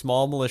a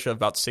small militia of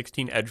about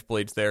 16 edge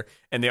blades there,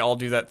 and they all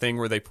do that thing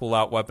where they pull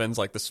out weapons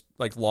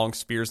like long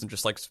spears and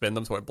just like spin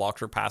them so it blocks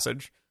your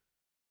passage.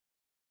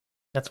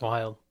 That's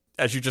wild.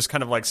 as you just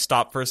kind of like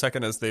stop for a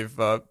second as they've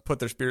put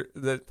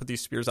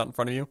these spears out in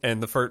front of you,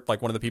 and the first,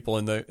 like, one of the people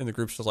in the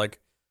group's just like,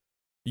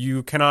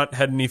 you cannot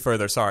head any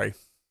further. Sorry.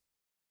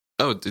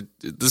 Oh,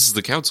 this is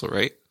the council,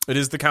 right? It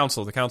is the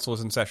council. The council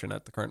is in session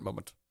at the current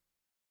moment.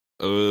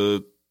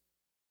 Cool.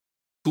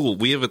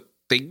 We have a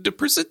thing to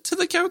present to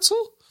the council?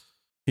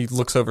 He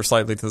looks over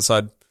slightly to the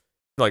side,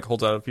 like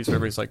holds out a piece of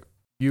paper. He's like,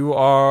 you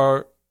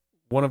are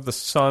one of the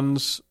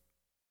sons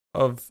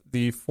of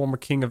the former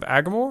king of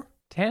Agamor?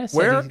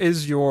 Where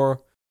is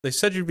your... They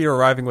said you'd be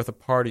arriving with a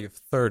party of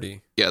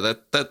 30. Yeah,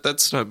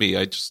 that's not me.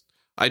 I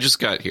just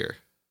got here.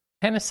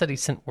 Tannis said he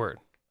sent word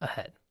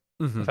ahead,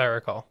 if I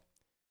recall.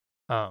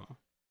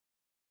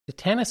 Did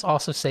Tannis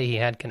also say he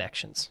had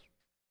connections?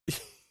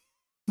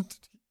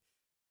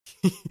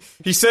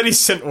 He said he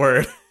sent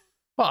word.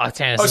 Well,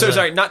 Tannis.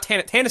 Sorry. Not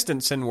Tannis. Tannis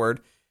didn't send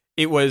word.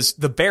 It was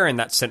the Baron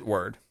that sent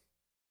word.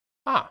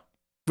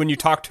 When you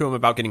talked to him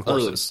about getting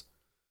horses.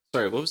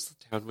 Sorry, what was the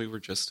town we were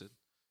just in?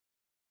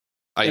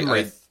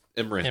 Imrith.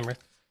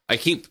 I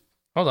keep...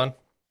 Hold on.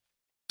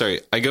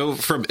 Sorry, I go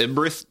from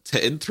Imrith to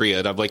Inthria,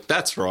 and I'm like,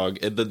 that's wrong.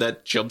 And then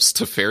that jumps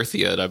to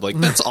Fairthia, and I'm like,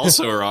 that's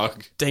also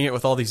wrong. Dang it,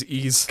 with all these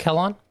E's.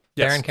 Kellon?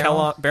 Yes, Baron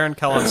Kellon? Baron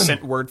Kellon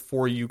sent word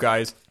for you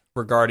guys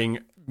regarding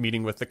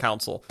meeting with the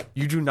council.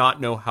 You do not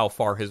know how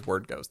far his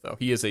word goes, though.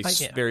 He is a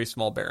very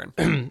small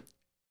baron.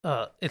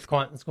 It's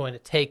going to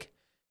take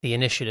the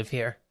initiative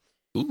here.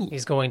 Ooh,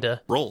 he's going to...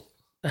 Roll.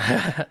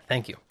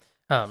 Thank you.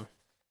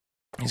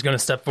 He's going to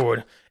step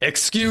forward.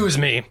 Excuse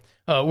me.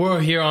 We're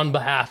here on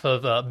behalf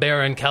of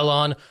Baron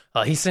Kellon.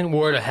 He sent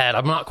word ahead.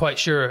 I'm not quite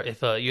sure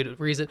if you'd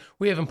read it.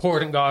 We have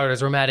important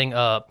guards. We're matting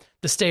the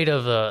state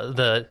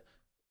of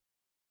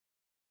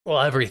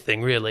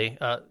everything, really.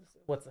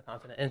 What's the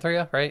continent?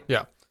 Inthria, right?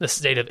 Yeah. The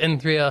state of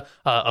Inthria,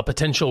 a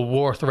potential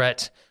war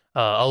threat,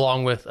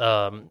 along with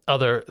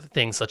other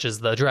things such as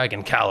the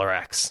dragon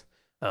Calyrax.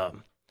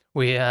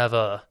 We have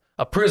a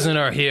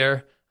prisoner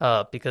here,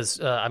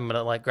 because I'm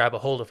going to grab a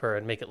hold of her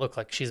and make it look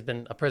like she's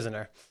been a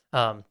prisoner.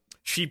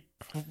 She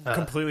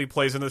completely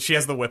plays into... She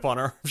has the whip on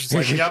her. She's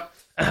like, yep.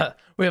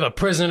 We have a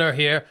prisoner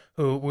here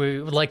who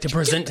we would like to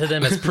present to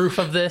them as proof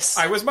of this.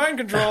 I was mind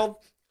controlled.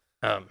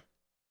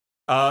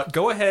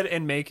 Go ahead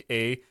and make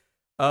a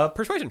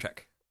persuasion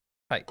check.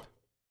 Right.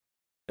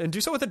 And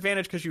do so with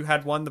advantage because you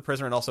had the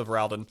prisoner, and also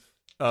Varalden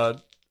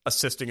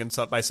assisting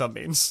by some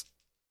means.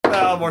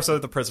 More so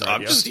the prisoner.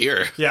 I'm just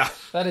here. Yeah.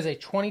 That is a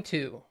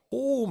 22.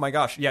 Oh my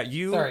gosh. Yeah,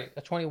 Sorry,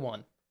 a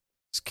 21.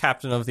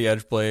 Captain of the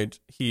Edgeblade,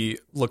 he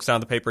looks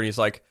down the paper and he's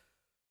like,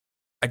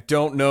 I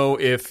don't know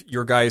if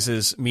your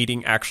guys'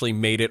 meeting actually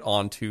made it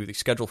onto the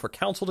schedule for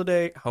council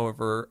today.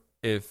 However,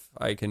 if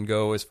I can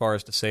go as far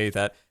as to say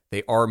that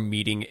they are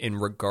meeting in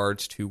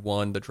regards to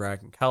the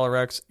Dragon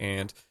Calyrax,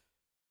 and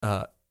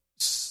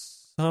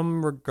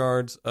some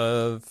regards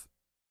of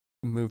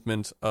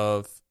movement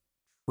of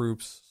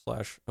troops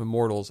 /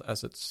 immortals,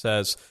 as it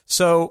says.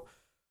 So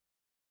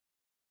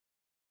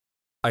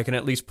I can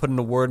at least put in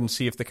a word and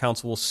see if the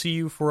council will see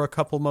you for a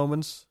couple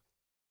moments.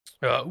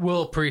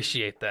 We'll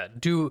appreciate that.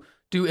 Do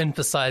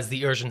emphasize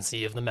the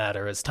urgency of the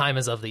matter, as time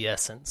is of the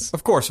essence.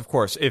 Of course.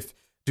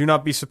 Do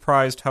not be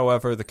surprised,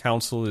 however, the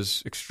council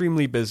is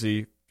extremely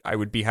busy. I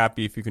would be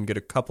happy if you can get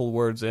a couple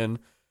words in,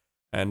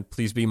 and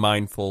please be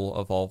mindful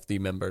of all of the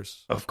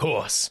members. Of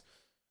course.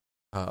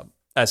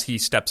 As he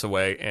steps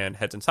away and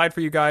heads inside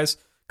for you guys,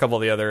 a couple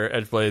of the other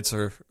Edgeblades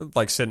are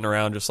sitting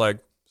around just like,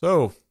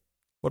 so,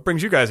 what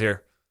brings you guys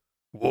here?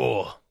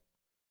 War.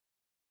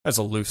 That's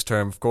a loose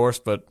term, of course,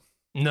 but...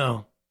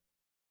 No,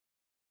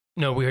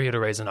 we're here to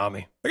raise an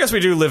army. I guess we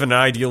do live in an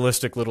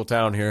idealistic little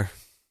town here.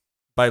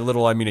 By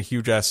little, I mean a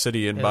huge-ass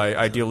city, and by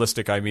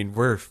idealistic, I mean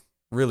we're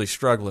really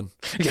struggling.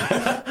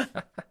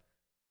 It's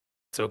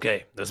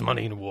okay. There's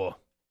money in war.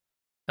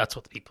 That's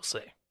what the people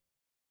say.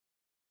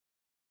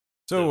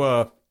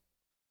 So,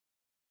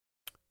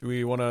 do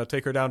we want to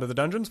take her down to the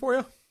dungeons for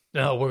you?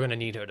 No, we're going to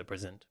need her to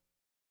present.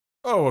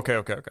 Oh, okay.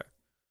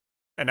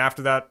 And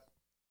after that?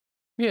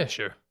 Yeah,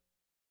 sure.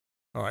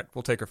 All right,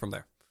 we'll take her from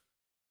there.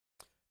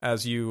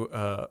 As you,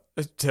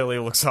 Tilly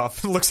looks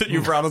off, looks at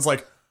you, Brown, and is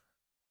like,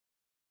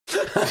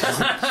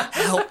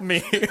 help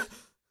me.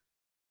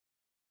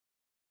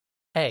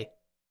 Hey,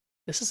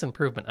 this is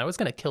improvement. I was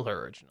going to kill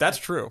her originally. That's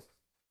true.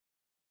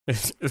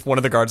 If one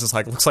of the guards is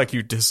like, looks like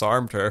you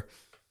disarmed her.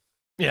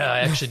 Yeah, I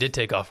actually did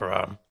take off her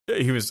arm.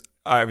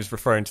 I was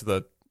referring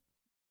to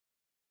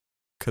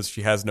because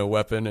she has no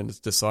weapon and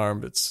is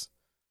disarmed.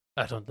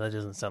 That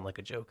doesn't sound like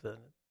a joke then.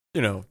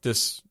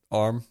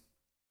 Disarm.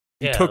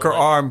 You Yeah, took her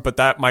arm, but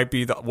that might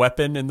be the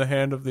weapon in the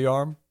hand of the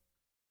arm.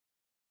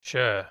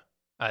 Sure.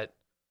 I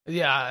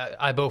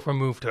both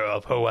removed her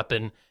of her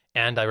weapon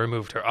and I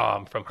removed her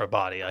arm from her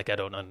body. I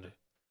don't under.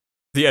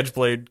 The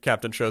Edgeblade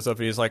captain shows up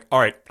and he's like, all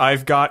right,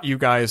 I've got you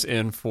guys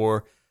in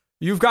for...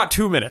 You've got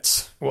 2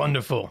 minutes.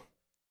 Wonderful.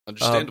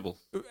 Understandable.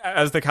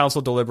 As the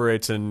council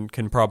deliberates and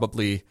can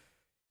probably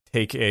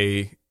make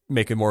a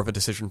more of a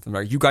decision from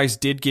there. You guys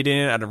did get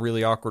in at a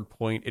really awkward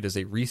point. It is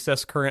a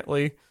recess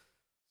currently,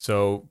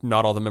 so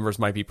not all the members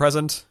might be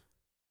present.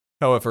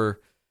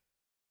 However,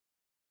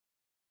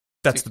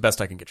 That's the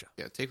best I can get you.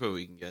 Yeah, take what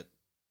we can get.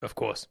 Of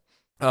course.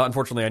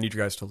 Unfortunately, I need you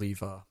guys to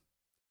leave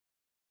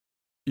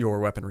your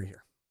weaponry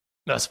here.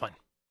 That's fine.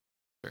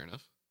 Fair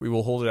enough. We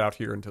will hold it out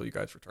here until you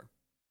guys return.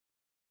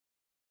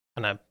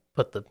 And I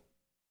put the...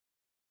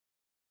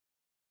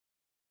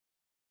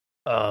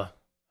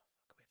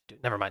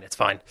 Never mind, it's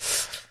fine.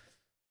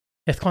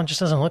 Ithquan just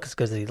doesn't look as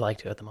good as he'd like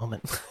to at the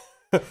moment.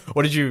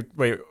 What did you...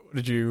 Wait,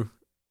 did you...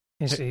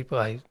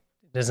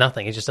 There's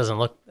nothing. He just doesn't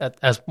look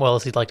as well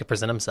as he'd like to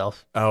present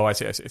himself. Oh, I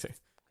see. Okay.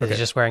 He's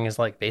just wearing his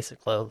basic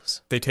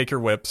clothes. They take your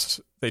whips.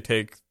 They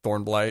take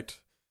Thornblight,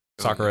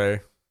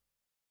 Sakurai.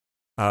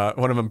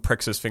 One of them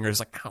pricks his fingers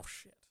like, "Ow,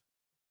 shit."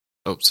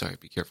 Oh, sorry.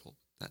 Be careful.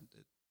 That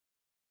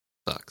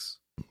sucks.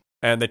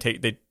 And they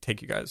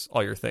take you guys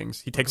all your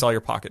things. He takes all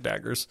your pocket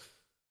daggers,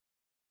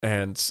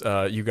 and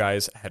you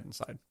guys head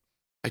inside.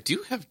 I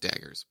do have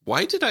daggers.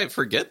 Why did I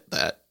forget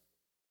that?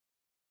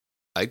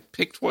 I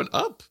picked one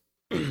up.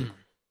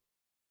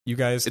 You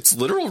guys... It's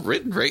literal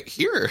written right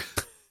here.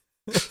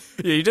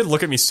 Yeah, you did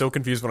look at me so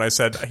confused when I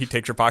said he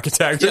takes your pocket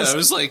daggers. Yeah, I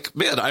was like,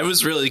 man, I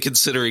was really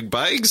considering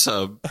buying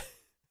some.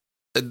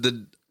 And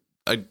then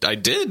I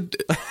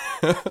did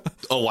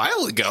a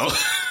while ago.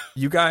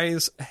 You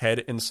guys head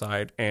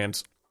inside,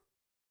 and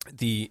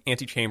the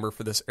antechamber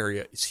for this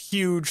area is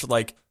huge.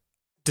 Like,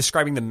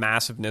 describing the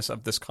massiveness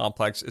of this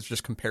complex is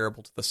just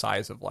comparable to the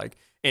size of, like,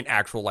 an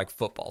actual, like,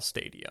 football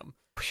stadium.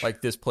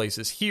 Like, this place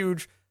is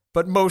huge,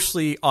 but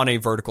mostly on a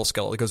vertical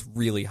scale. It goes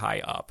really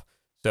high up.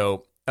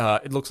 So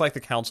it looks like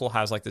the council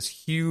has, like, this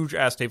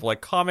huge-ass table,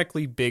 like,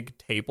 comically big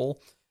table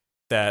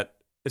that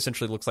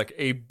essentially looks like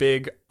a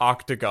big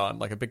octagon,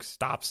 like a big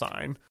stop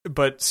sign,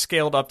 but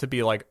scaled up to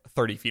be, like,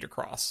 30 feet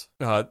across.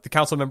 The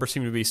council members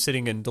seem to be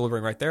sitting and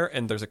delivering right there,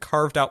 and there's a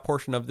carved-out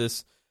portion of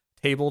this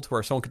table to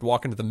where someone could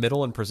walk into the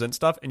middle and present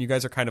stuff, and you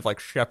guys are kind of, like,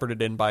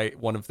 shepherded in by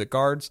one of the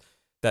guards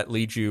that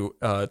lead you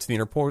to the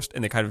inner post,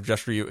 and they kind of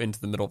gesture you into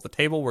the middle of the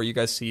table, where you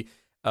guys see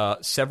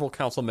several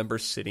council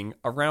members sitting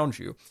around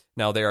you.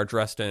 Now, they are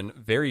dressed in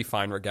very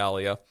fine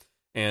regalia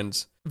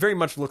and very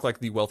much look like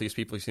the wealthiest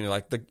people you've seen.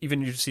 Like,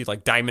 even you see,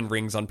 like, diamond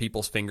rings on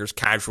people's fingers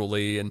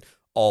casually, and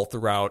all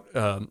throughout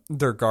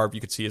their garb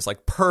you could see is,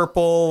 like,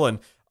 purple and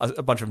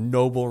a bunch of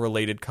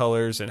noble-related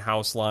colors and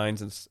house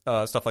lines and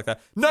stuff like that.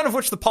 None of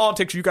which the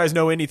politics you guys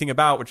know anything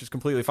about, which is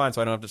completely fine,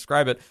 so I don't have to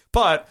describe it.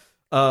 But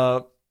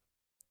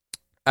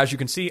as you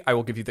can see, I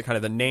will give you the kind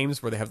of the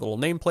names where they have the little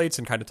nameplates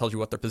and kind of tells you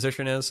what their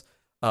position is.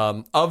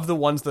 Of the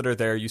ones that are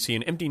there, you see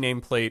an empty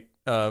nameplate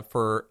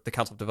for the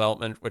Council of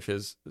Development, which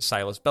is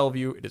Silas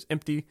Bellevue. It is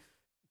empty.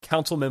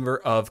 Council member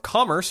of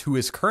Commerce, who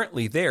is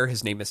currently there,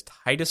 his name is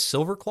Titus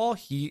Silverclaw.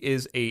 He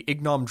is a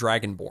Ignom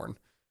Dragonborn,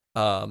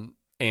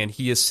 and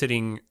he is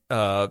sitting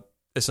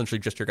essentially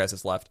just your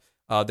guys' left.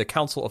 The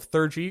Council of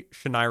Thurgy,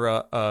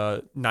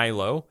 Shanira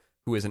Nilo,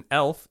 who is an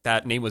elf.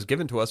 That name was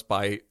given to us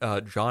by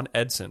John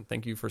Edson.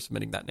 Thank you for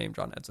submitting that name,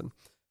 John Edson.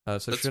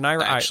 So that's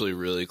Shanira, actually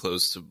really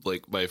close to,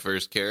 like, my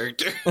first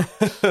character.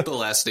 The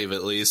last name,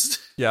 at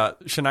least. Yeah,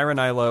 Shanira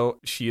Nilo,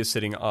 she is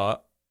sitting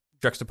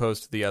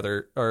juxtaposed to the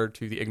other, or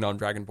to the Ignon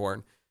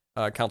Dragonborn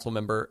council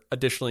member.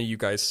 Additionally, you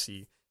guys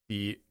see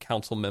the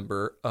council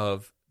member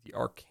of the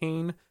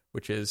Arcane,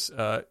 which is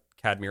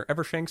Cadmir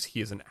Evershanks.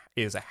 He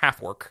is a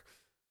half-orc.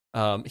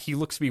 He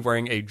looks to be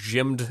wearing a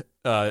gemmed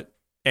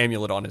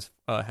amulet on his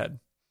head.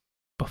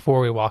 Before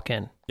we walk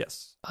in.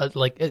 Yes.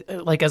 Like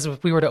as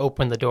if we were to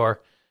open the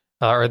door,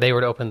 or they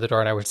were to open the door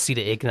and I would see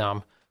the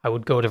Ignom, I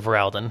would go to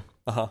Varalden.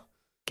 Uh-huh.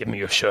 Give me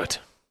your shirt.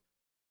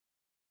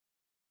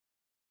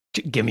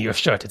 Give me your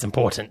shirt. It's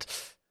important.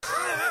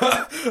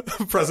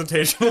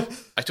 Presentation.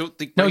 I don't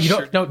think. No, you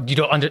don't. No, you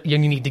don't. You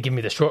need to give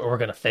me the shirt, or we're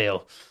gonna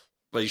fail.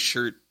 My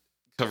shirt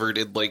covered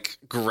in, like,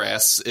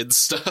 grass and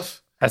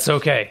stuff. That's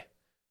okay.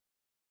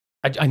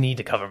 I need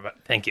to cover.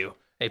 Thank you.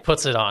 He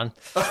puts it on.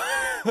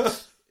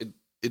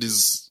 It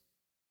is.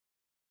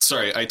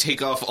 Sorry, I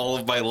take off all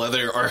of my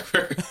leather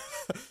armor.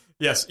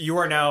 Yes, you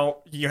are now.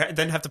 You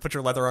then have to put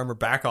your leather armor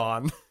back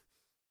on.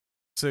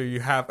 So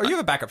you have. Or you have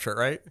a backup shirt,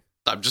 right?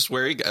 I'm just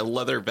wearing a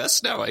leather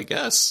vest now, I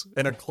guess.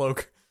 And a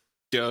cloak.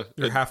 Yeah.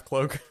 Your half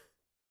cloak.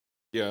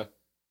 Yeah.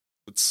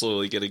 It's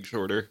slowly getting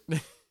shorter.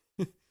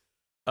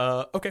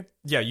 Okay.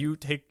 Yeah, you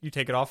take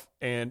it off,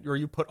 or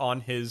you put on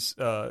his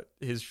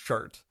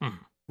shirt,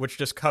 which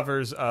just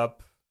covers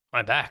up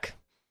my back.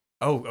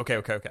 Oh,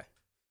 okay.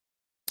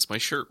 It's my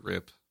shirt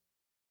rip.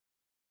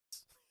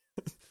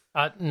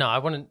 No, I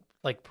wouldn't,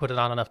 like, put it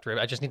on enough to rip.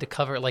 I just need to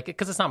cover, like,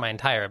 because it's not my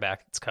entire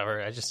back it's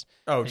covered. I just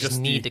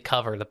need to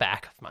cover the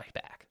back of my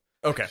back.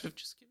 Okay.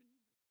 Just given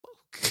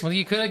you Well,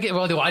 you could get.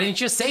 Well, why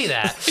didn't you say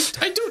that?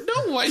 I don't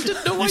know. I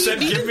didn't know why You said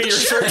needed give me the your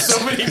shirt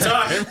so many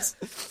times.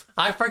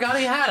 I forgot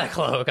he had a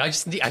cloak. I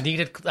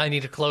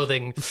needed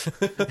clothing.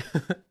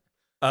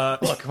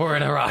 Look, we're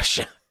in a rush.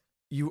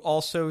 You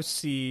also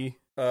see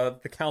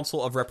the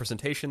Council of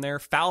Representation there.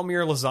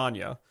 Falmir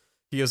Lasagna.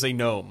 He is a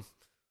gnome.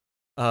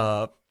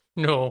 No.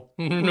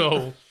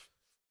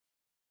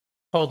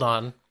 Hold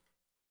on.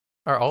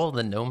 Are all of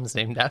the gnomes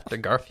named after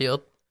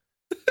Garfield?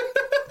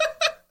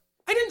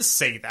 didn't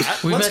say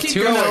that. We've met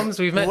two gnomes.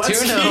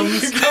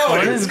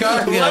 One is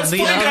Garfield. Let's the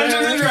play other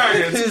Dungeons and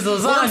Dragons. is We're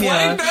playing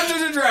Lasagna.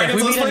 Dungeons and Dragons. If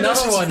we Let's meet play another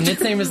Dungeons one, and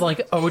its name is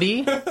like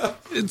Odie.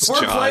 It's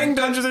We're John. playing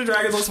Dungeons and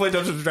Dragons. Let's play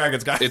Dungeons and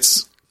Dragons, guys.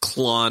 It's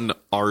Klon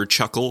R.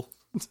 Chuckle.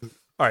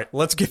 All right,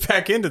 let's get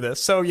back into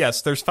this. So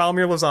yes, there's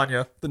Falmir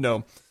Lasagna, the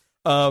gnome.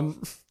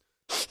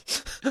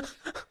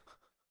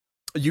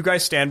 You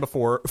guys stand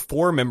before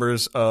 4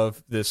 members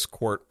of this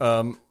court.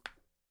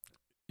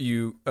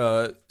 You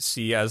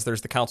see as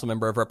there's the council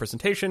member of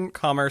representation,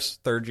 commerce,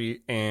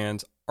 theurgy,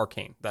 and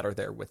arcane that are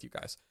there with you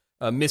guys.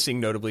 Missing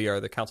notably are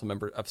the council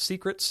member of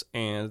secrets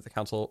and the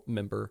council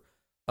member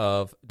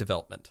of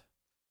development.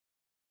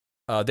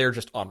 They're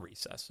just on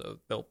recess, so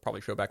they'll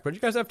probably show back. But you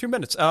guys have 2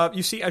 minutes.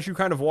 You see as you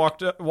kind of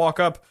walk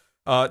up,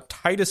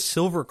 Titus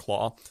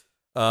Silverclaw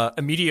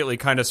immediately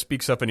kind of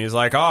speaks up and he's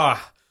like,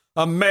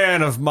 a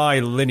man of my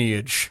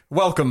lineage.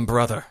 Welcome,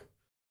 brother.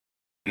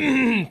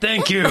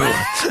 Thank you.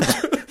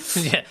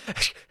 Yeah.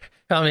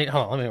 I mean,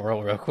 hold on, let me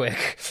roll real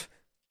quick.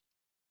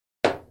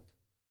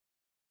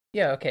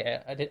 Yeah, okay.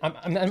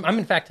 I'm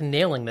in fact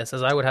nailing this,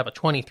 as I would have a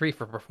 23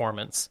 for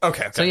performance.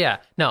 Okay. So yeah,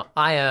 no,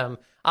 I am.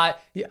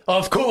 Yeah,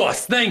 of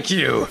course, thank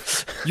you.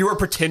 You are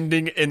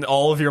pretending in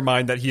all of your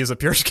mind that he is a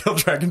pure skill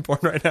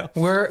dragonborn right now.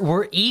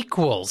 We're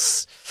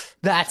equals.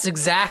 That's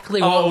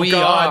exactly what we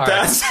are.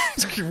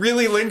 That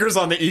really lingers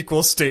on the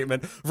equal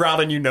statement.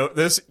 Rowden, you note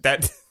this?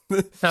 That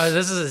No,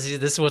 this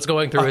is what's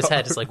going through his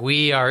head. It's like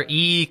we are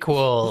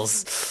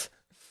equals.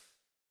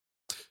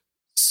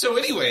 So,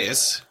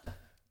 anyways,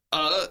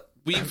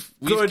 we've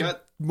good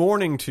got.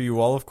 morning to you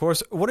all, of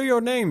course. What are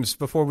your names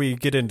before we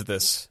get into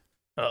this?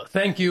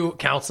 Thank you,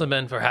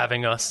 councilman, for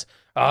having us.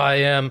 I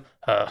am,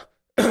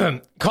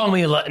 call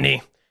me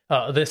Letney.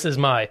 This is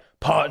my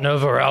partner,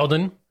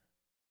 Varalden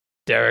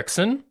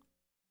Derrickson.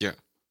 Yeah.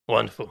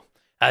 Wonderful.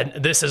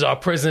 And this is our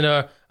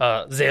prisoner,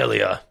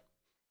 Zalia.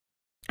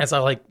 As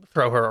I,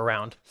 throw her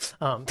around.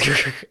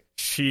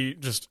 She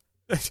just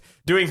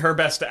doing her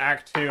best to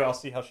act, too. I'll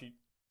see how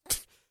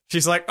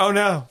she's like, oh,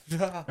 no.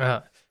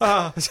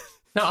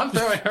 No, I'm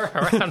throwing her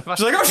around.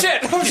 She's like,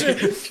 oh,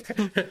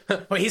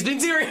 shit. Wait, he's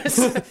being serious.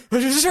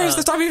 Serious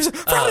this time.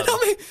 Varalden,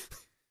 help me.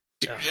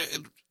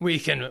 We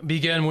can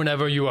begin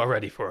whenever you are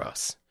ready for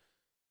us.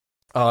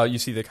 You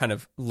see they kind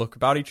of look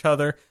about each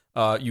other.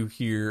 You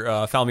hear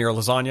Falmir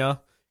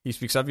Lasagna. He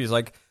speaks up. He's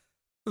like,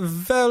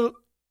 well,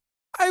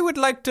 I would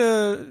like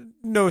to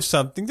know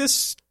something.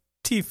 This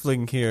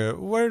tiefling here,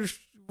 where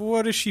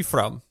is she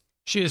from?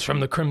 She is from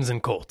the Crimson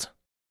Cult.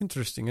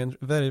 Interesting, and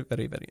very,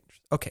 very, very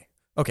interesting.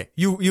 Okay.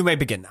 You may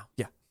begin now.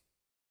 Yeah.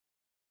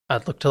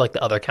 I'd look to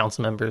the other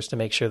council members to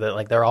make sure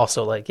that they're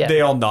also yeah.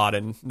 They all nod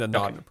in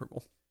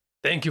approval.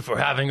 Thank you for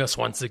having us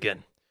once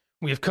again.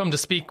 We have come to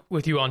speak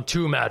with you on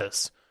 2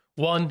 matters.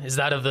 One is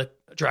that of the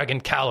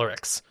dragon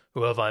Calyrex,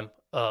 who I'm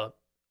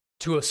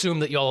to assume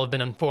that y'all have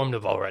been informed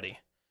of already.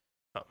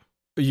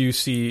 You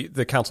see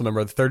the council member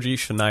of the Theurgy,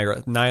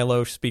 Shanaira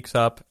Nilo, speaks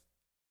up.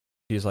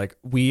 He's like,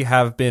 we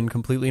have been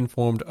completely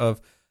informed of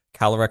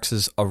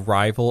Calyrex's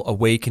arrival,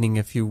 awakening,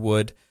 if you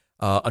would.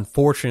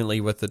 Unfortunately,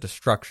 with the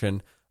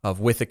destruction of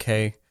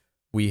Withake,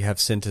 we have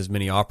sent as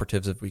many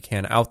operatives as we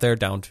can out there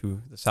down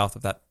to the south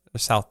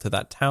to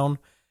that town,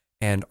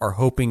 and are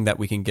hoping that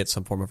we can get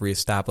some form of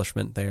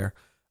reestablishment there.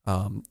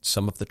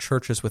 Some of the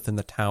churches within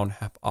the town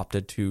have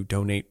opted to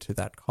donate to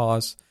that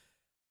cause.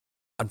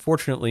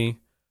 Unfortunately,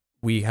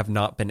 we have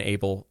not been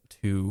able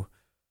to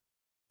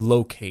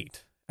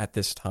locate at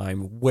this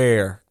time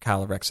where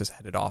Calyrex is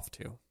headed off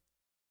to.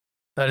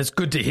 That is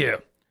good to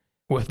hear.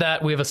 With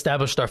that, we have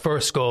established our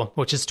first goal,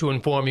 which is to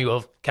inform you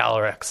of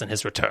Calyrex and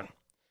his return.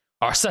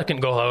 Our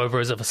second goal, however,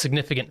 is of a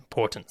significant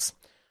importance.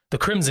 The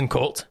Crimson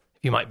Cult,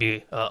 if you might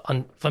be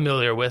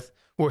unfamiliar with,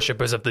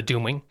 worshippers of the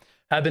Doomwing,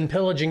 have been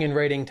pillaging and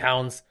raiding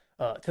towns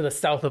to the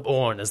south of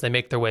Orn as they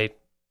make their way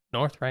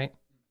north, right?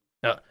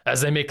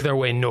 As they make their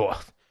way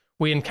north.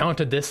 We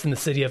encountered this in the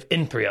city of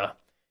Inthria,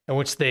 in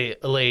which they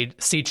laid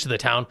siege to the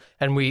town,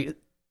 and we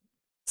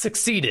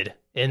succeeded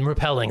in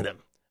repelling them.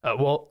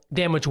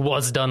 Damage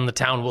was done, the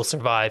town will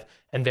survive,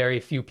 and very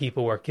few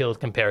people were killed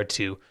compared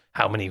to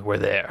how many were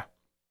there.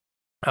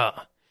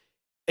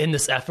 In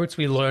this efforts,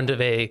 we learned of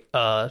a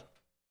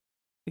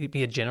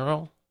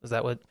general? Is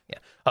that what? Yeah.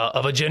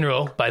 Of a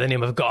general by the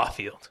name of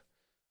Garfield.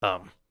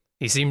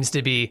 He seems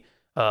to be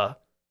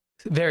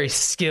very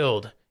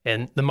skilled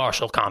in the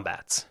martial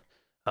combats.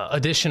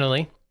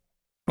 Additionally,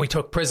 we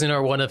took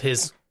prisoner one of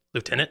his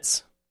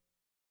lieutenants,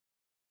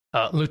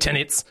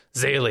 Lieutenant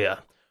Zalia.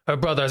 Her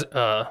brother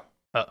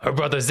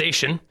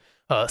Zacian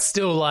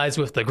still lies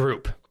with the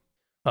group.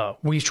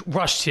 We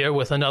rushed here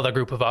with another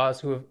group of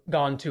ours who have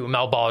gone to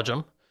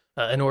Malbaldrum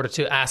in order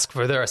to ask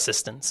for their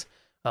assistance,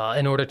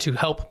 in order to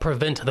help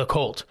prevent the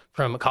cult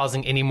from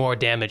causing any more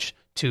damage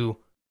to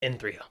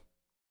Inthria.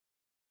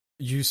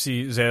 You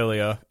see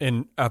Zalia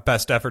in a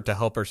best effort to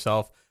help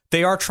herself.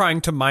 They are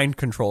trying to mind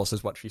control us,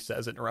 is what she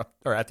says at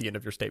the end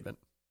of your statement.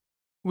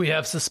 We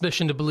have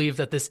suspicion to believe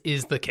that this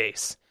is the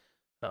case.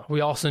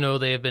 We also know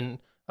they have been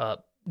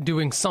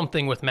doing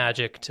something with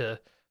magic to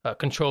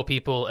control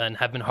people and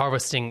have been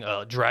harvesting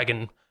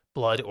dragon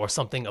blood or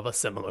something of a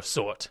similar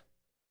sort.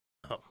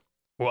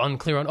 We're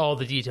unclear on all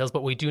the details,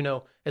 but we do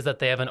know is that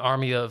they have an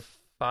army of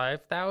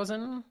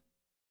 5,000?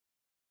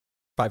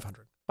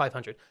 500.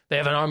 500. They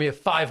have an army of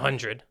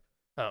 500,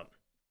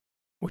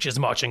 which is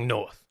marching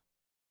north.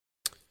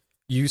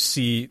 You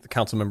see the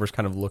council members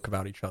kind of look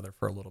about each other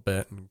for a little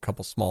bit, and a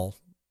couple small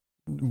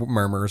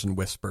murmurs and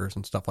whispers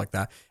and stuff like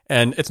that.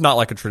 And it's not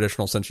like a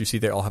traditional sense. You see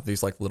they all have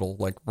these like little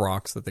like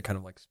rocks that they kind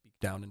of like speak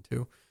down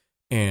into.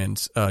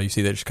 And you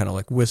see they just kind of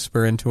like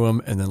whisper into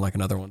them, and then like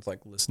another one's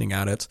like listening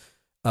at it.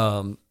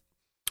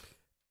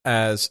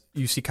 As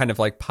you see kind of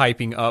like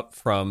piping up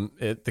from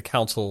it, the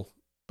council.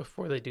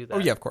 Before they do that. Oh,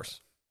 yeah, of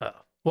course.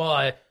 Well,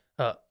 I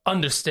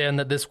understand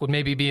that this would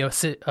maybe be a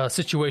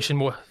situation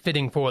more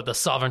fitting for the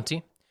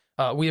sovereignty.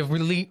 We have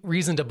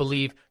reason to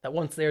believe that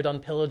once they're done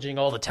pillaging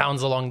all the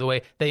towns along the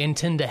way, they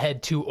intend to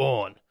head to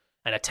Orn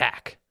and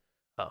attack,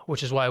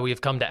 which is why we have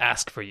come to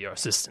ask for your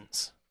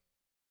assistance.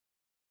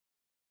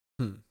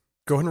 Go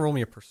ahead and roll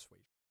me a persuasion.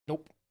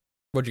 Nope.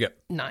 What'd you get?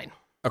 9.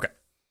 Okay.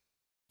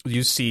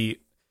 You see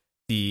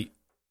the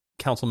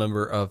council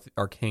member of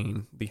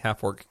Arcane, the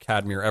half-orc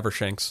Cadmir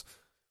Evershanks,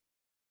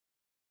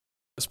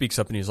 speaks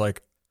up and he's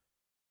like,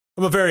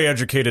 I'm a very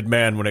educated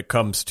man when it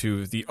comes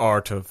to the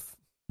art of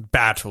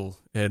battle,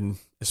 and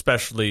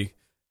especially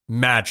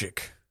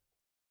magic,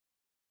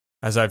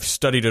 as I've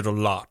studied it a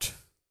lot.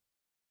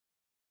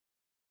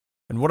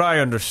 And what I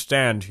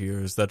understand here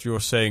is that you're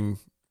saying,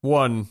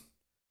 1,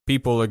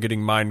 people are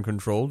getting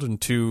mind-controlled,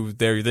 and 2,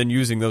 they're then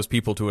using those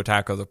people to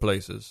attack other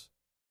places.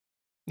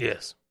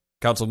 Yes.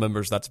 Council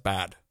members, that's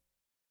bad.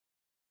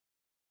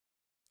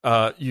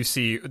 You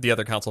see the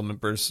other council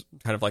members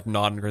kind of like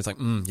nod and agree, like,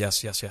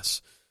 yes.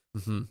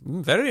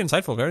 Very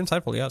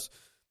insightful, yes.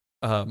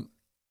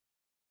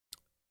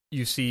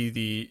 You see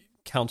the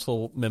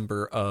council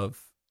member of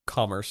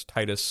commerce,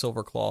 Titus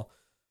Silverclaw,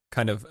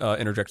 kind of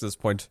interject at this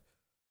point.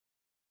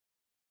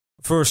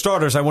 For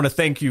starters, I want to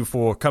thank you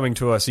for coming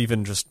to us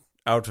even just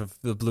out of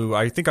the blue.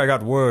 I think we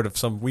got word of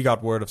some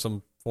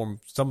form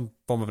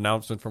of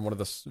announcement from one of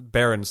the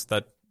barons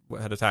that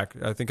had attacked.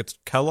 I think it's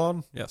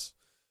Kellon? Yes.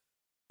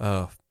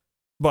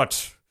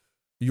 But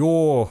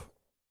your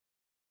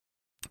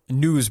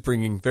news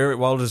bringing,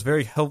 while it is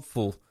very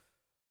helpful,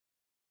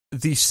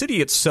 the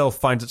city itself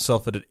finds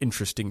itself at an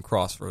interesting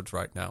crossroads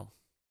right now.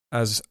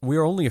 As we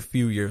are only a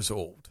few years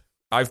old,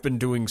 I've been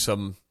doing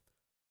some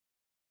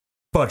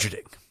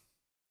budgeting.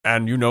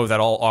 And you know that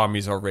all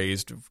armies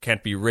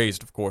can't be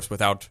raised, of course,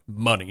 without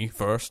money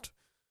first.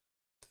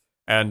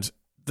 And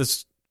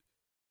the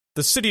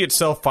city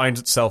itself finds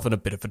itself in a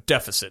bit of a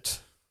deficit.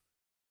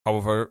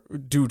 However,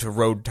 due to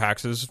road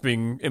taxes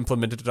being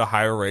implemented at a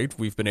higher rate,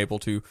 we've been able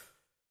to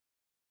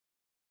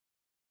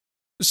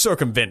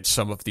circumvent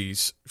some of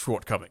these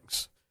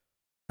shortcomings.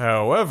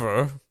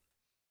 However,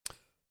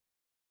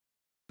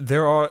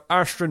 there are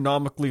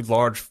astronomically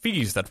large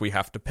fees that we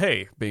have to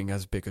pay, being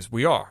as big as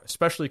we are,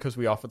 especially because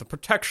we offer the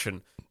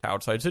protection to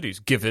outside cities,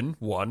 given,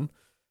 1,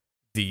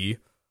 the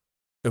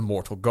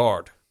Immortal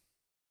Guard.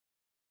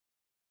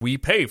 We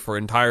pay for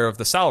entire of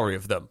the salary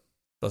of them.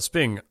 Thus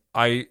being,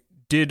 I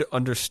did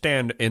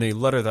understand in a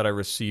letter that I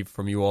received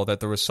from you all that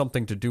there was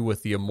something to do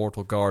with the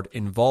Immortal Guard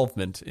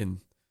involvement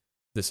in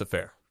this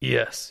affair.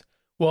 Yes.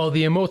 Well,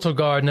 the Immortal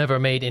Guard never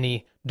made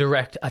any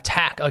direct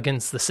attack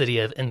against the city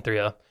of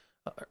Imrith.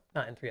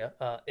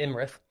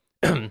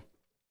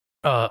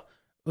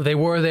 They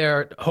were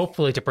there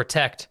hopefully to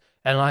protect,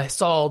 and I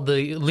saw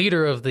the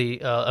leader of the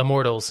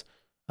Immortals,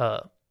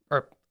 or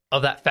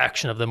of that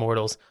faction of the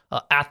Immortals,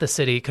 at the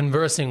city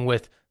conversing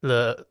with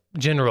the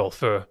general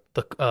for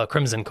the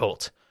Crimson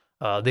Cult.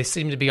 They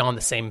seem to be on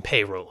the same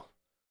payroll.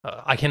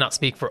 I cannot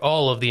speak for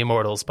all of the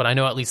Immortals, but I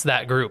know at least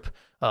that group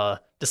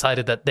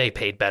decided that they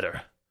paid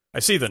better. I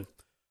see then.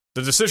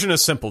 The decision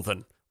is simple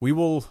then. We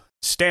will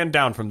stand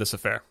down from this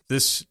affair.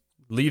 This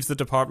leaves the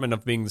department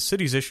of being the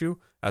city's issue,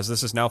 as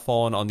this has now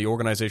fallen on the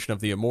organization of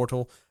the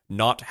Immortal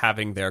not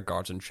having their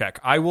guards in check.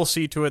 I will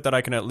see to it that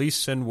I can at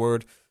least send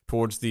word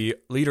towards the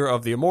leader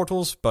of the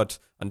Immortals, but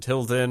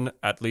until then,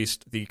 at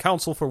least the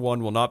Council, for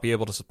one, will not be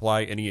able to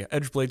supply any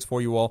edgeblades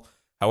for you all.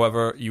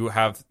 However, you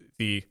have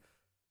the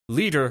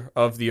leader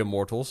of the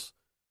Immortals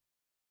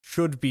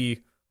should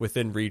be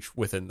within reach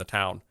within the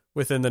town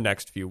within the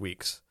next few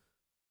weeks.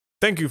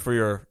 Thank you for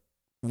your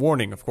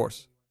warning, of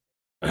course.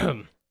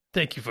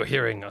 Thank you for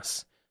hearing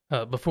us.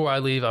 Before I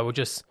leave, I would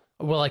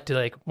like to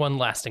make one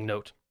lasting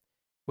note,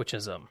 which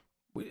is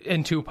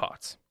in 2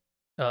 parts,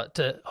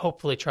 to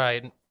hopefully try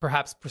and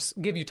perhaps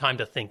give you time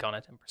to think on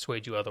it and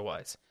persuade you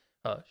otherwise.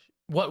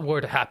 What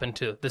were to happen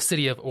to the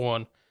city of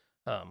Orn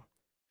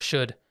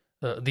should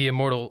the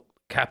immortal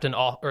captain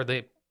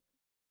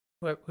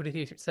who did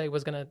he say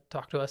was going to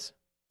talk to us?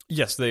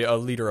 Yes, the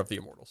leader of the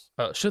Immortals.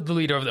 Should the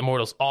leader of the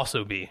Immortals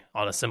also be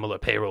on a similar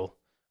payroll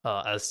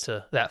as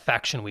to that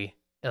faction we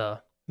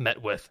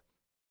met with?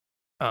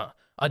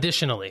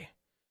 Additionally,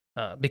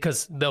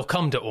 because they'll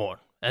come to Orn,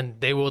 and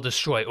they will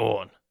destroy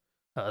Orn.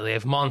 They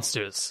have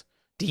monsters,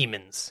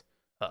 demons,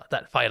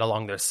 that fight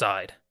along their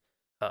side.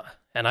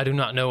 And I do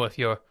not know if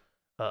your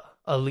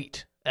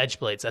elite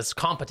Edgeblades, as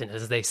competent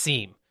as they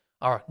seem,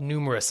 are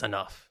numerous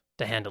enough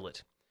to handle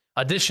it.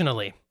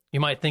 Additionally, you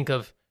might think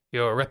of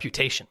your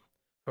reputation.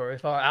 For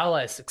if our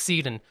allies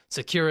succeed in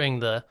securing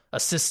the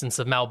assistance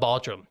of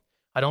Malbaldrum,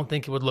 I don't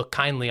think it would look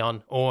kindly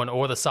on Orn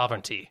or the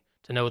Sovereignty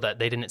to know that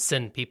they didn't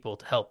send people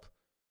to help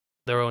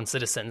their own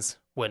citizens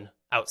when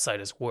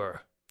outsiders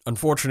were.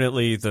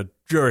 Unfortunately, the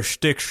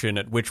jurisdiction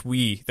at which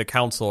we, the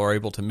council, are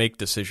able to make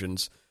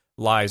decisions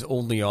lies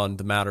only on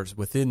the matters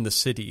within the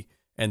city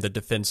and the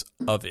defense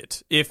of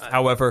it. If,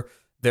 however,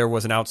 there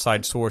was an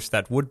outside source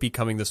that would be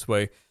coming this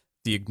way,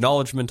 the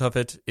acknowledgement of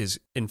it is,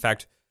 in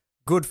fact,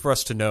 good for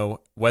us to know.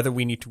 Whether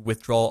we need to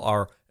withdraw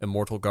our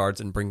immortal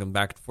guards and bring them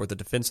back for the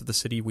defense of the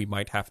city, we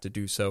might have to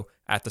do so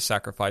at the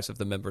sacrifice of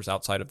the members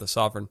outside of the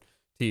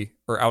sovereignty,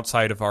 or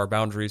outside of our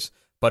boundaries,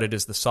 but it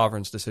is the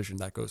sovereign's decision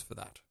that goes for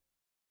that.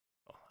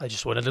 I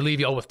just wanted to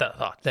leave you all with that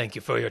thought. Thank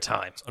you for your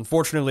time.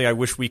 Unfortunately, I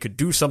wish we could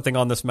do something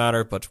on this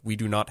matter, but we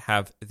do not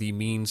have the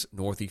means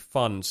nor the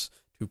funds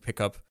to pick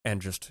up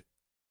and just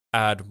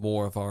add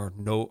more of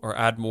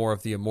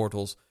the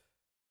immortals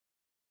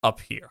up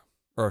here,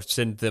 or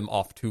send them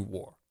off to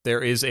war.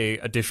 There is a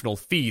additional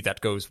fee that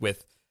goes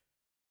with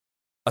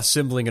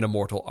assembling an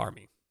immortal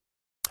army.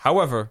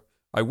 However,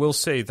 I will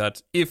say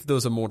that if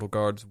those immortal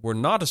guards were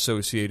not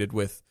associated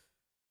with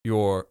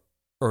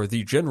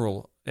the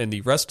general and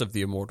the rest of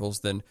the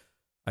immortals, then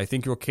I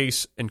think your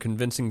case in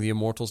convincing the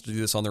immortals to do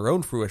this on their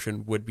own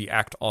fruition would be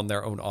act on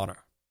their own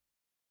honor.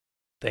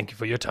 Thank you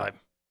for your time.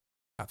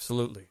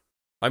 Absolutely.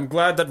 I'm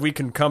glad that we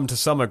can come to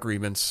some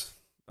agreements,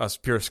 us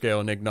Pure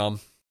Scale and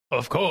Ignom.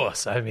 Of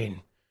course. I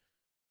mean,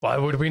 why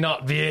would we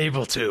not be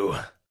able to?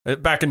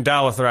 Back in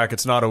Dalathrak,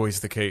 it's not always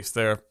the case.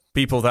 There are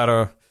people that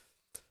are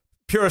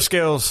Pure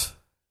Scales.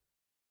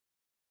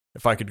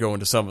 If I could go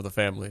into some of the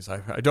families,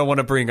 I don't want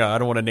to I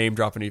don't want to name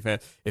drop any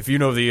family. If you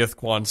know the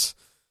Ithquans,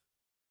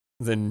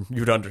 then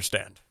you'd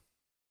understand.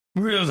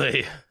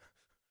 Really?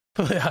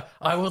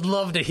 I would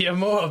love to hear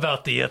more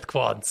about the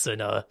Ithquans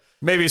and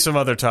maybe some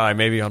other time,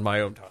 maybe on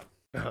my own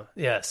time.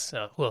 Yes.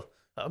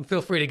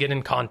 Feel free to get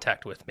in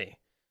contact with me.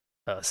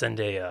 Send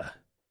a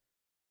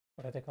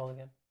what are they called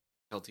again?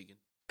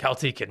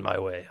 Caltecan my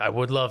way. I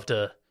would love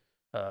to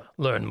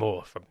learn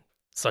more from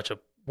such a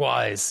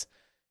wise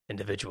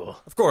individual.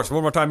 Of course.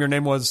 One more time, your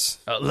name was?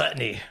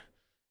 Letney.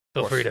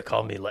 Feel free to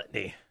call me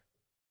Letney.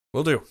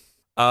 Will do.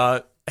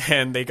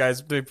 And they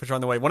put you on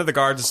the way. One of the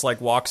guards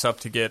just walks up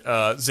to get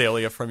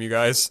Zalia from you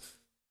guys.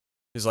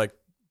 He's like,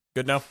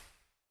 good now?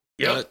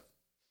 Yeah.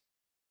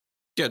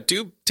 Yeah,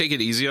 do take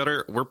it easy on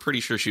her. We're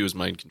pretty sure she was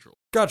mind controlled.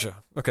 Gotcha.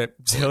 Okay.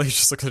 Zalia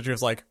just looks at you and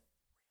is like...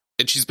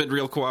 And she's been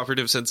real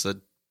cooperative since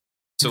then.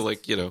 So,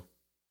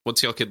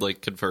 once y'all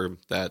could, confirm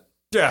that...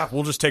 Yeah,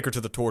 we'll just take her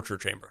to the torture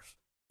chambers.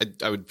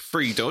 I would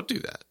prefer you don't do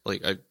that.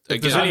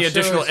 If there's any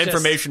additional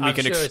information we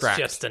can extract.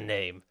 It's just a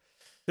name.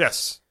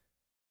 Yes.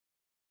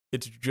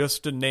 It's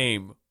just a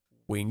name.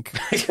 Wink.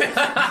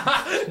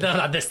 No,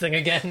 not this thing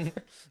again.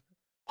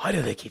 Why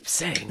do they keep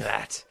saying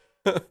that?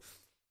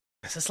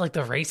 Is this like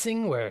the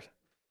racing where...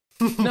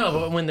 No,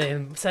 but when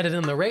they said it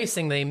in the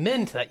racing, they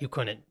meant that you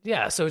couldn't.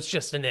 Yeah, so it's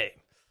just a name.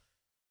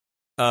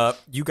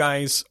 You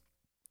guys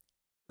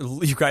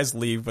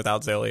leave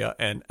without Zalia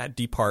and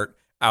depart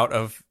out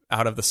of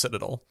the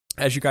Citadel.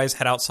 As you guys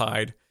head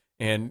outside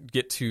and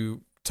get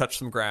to touch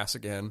some grass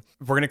again,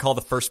 we're going to call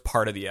the first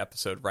part of the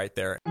episode right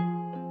there.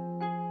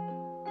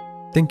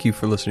 Thank you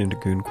for listening to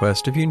Goon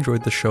Quest. If you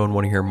enjoyed the show and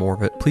want to hear more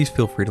of it, please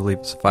feel free to leave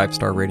us a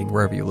 5-star rating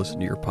wherever you listen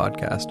to your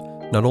podcast.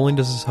 Not only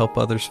does this help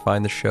others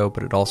find the show,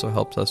 but it also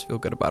helps us feel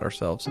good about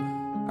ourselves.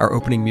 Our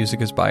opening music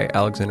is by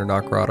Alexander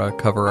Nakarada,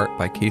 cover art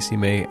by Casey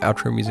May,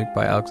 outro music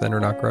by Alexander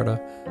Nakarada,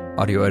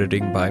 audio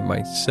editing by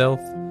myself,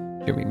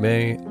 Jimmy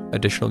May,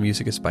 additional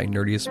music is by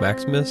Nerdius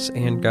Maximus,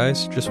 and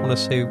guys, just want to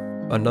say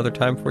another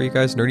time for you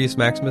guys, Nerdius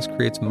Maximus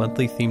creates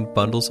monthly themed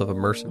bundles of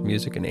immersive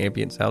music and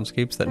ambient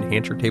soundscapes that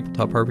enhance your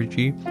tabletop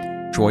RPG.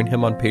 Join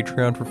him on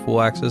Patreon for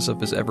full access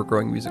of his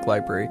ever-growing music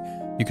library.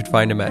 You can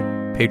find him at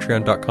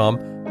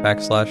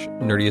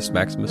patreon.com/Nerdius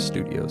Maximus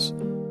Studios.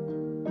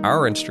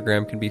 Our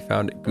Instagram can be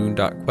found at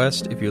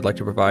goon.quest. If you would like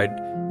to provide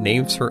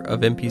names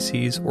of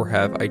NPCs or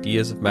have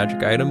ideas of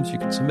magic items, you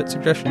can submit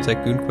suggestions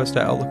at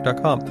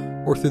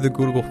goonquest@outlook.com or through the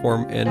Google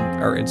form in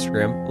our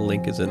Instagram. The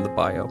link is in the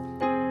bio.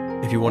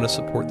 If you want to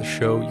support the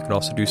show, you can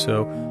also do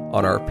so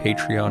on our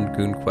Patreon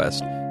Goon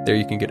Quest. There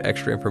you can get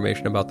extra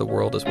information about the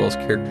world as well as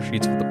character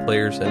sheets for the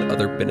players and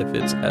other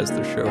benefits as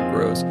the show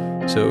grows.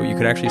 So you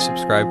can actually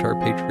subscribe to our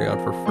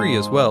Patreon for free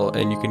as well,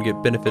 and you can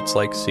get benefits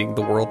like seeing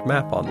the world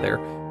map on there,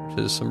 which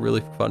is some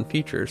really fun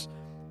features.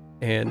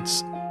 And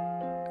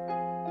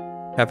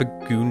have a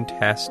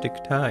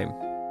goontastic time.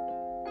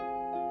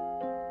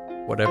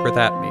 Whatever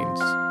that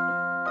means.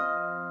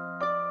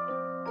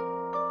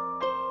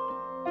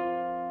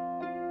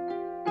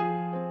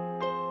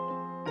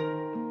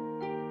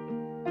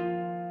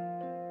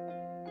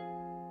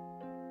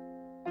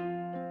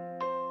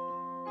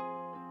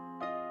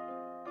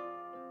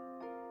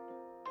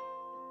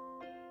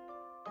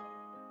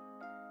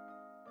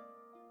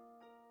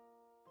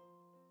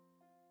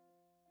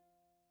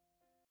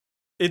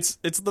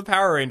 It's the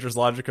Power Rangers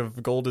logic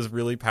of gold is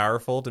really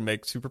powerful to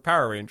make Super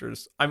Power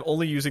Rangers. I'm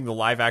only using the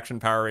live action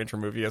Power Ranger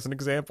movie as an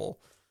example.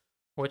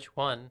 Which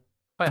one?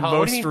 Wait, The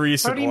most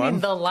recent What do you one.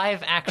 mean the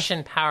live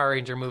action Power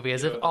Ranger movie?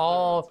 As if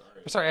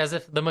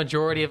the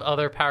majority of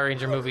other Power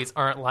Ranger movies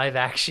aren't live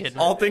action.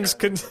 All things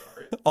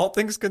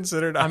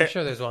considered, I'm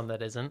sure there's one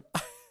that isn't.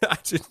 I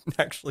didn't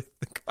actually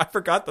think. I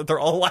forgot that they're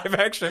all live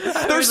action.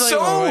 They're was like,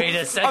 so. wait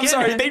a second. I'm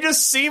sorry. They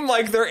just seem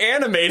like they're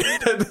animated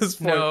at this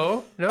point.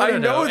 No. I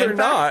know they're In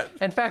not.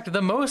 fact, in fact,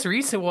 the most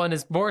recent one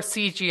is more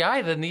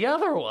CGI than the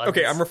other ones.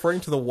 Okay, I'm referring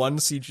to the one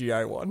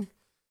CGI one.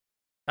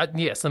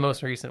 Yes, the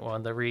most recent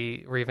one, the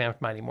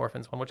revamped Mighty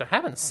Morphins one, which I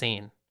haven't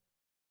seen.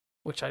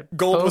 Which I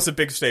Gold both was a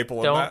big staple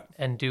in don't that.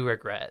 and do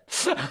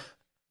regret.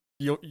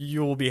 You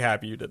will be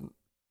happy you didn't.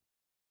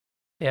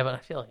 Yeah, but I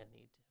feel like I need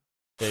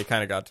to. Yeah, you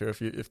kind of got to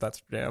if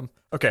that's your jam.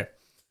 Okay.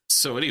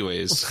 So,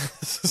 anyways,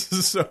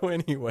 So,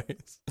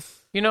 anyways,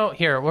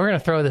 Here, we're going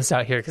to throw this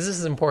out here because this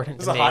is important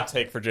this to is a me. hot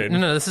take for Jaden.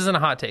 No, this isn't a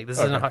hot take. This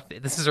isn't a Okay. hot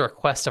take. This is a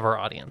request of our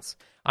audience.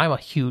 I'm a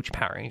huge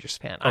Power Rangers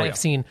fan. I yeah. have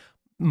seen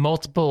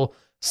multiple.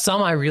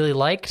 Some I really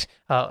liked,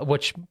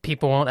 which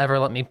people won't ever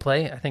let me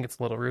play. I think it's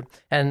a little rude.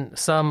 And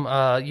some,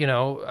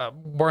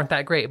 weren't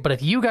that great. But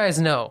if you guys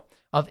know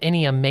of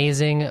any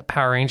amazing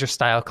Power Ranger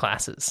style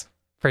classes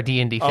for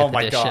D&D 5th Oh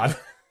my edition, god!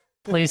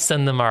 please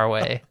send them our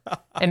way.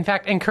 In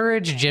fact,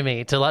 encourage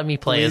Jimmy to let me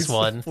play as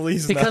one.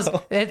 Please, because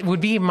no. it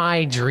would be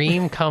my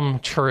dream come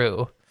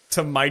true.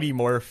 To Mighty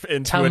Morph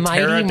into To a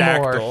Mighty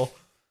pterodactyl. Morph.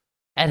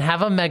 And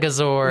have a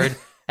Megazord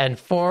and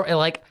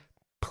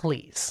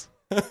please.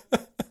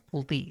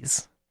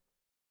 Please.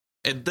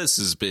 and this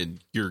has been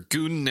your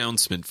Goon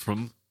announcement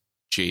from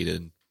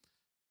Jaden.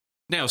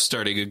 Now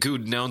starting a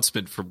Goon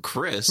announcement from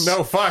Chris.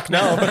 No, fuck,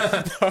 no.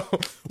 No.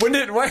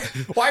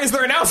 Why is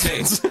there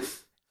announcements?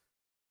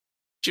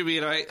 Jimmy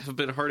and I have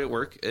been hard at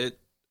work at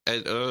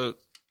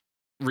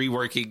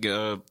reworking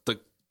the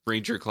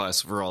Ranger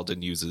class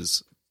Veralden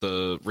uses.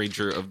 The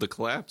Ranger of the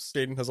Collapse.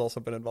 Jaden has also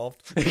been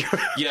involved.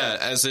 Yeah,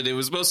 as in it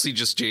was mostly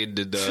just Jaden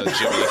and Jimmy.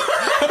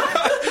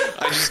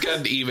 I just got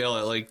an email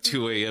at like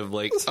 2 a.m.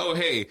 like, oh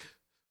hey,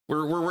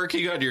 we're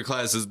working on your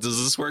classes. Does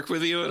this work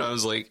with you? And I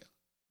was like,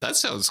 that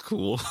sounds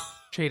cool.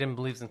 Jaden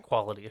believes in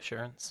quality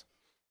assurance.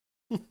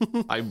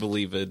 I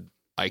believe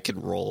I can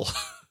roll.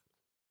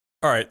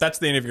 All right, that's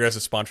the end of your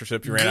guys'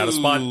 sponsorship. You ran out of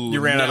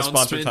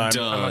sponsor time.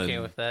 Done. I'm okay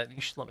with that. You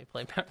should let me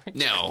play Power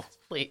Rangers. Now,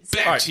 Please.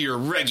 back All right. to your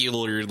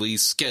regularly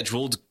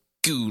scheduled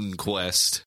Goon Quest.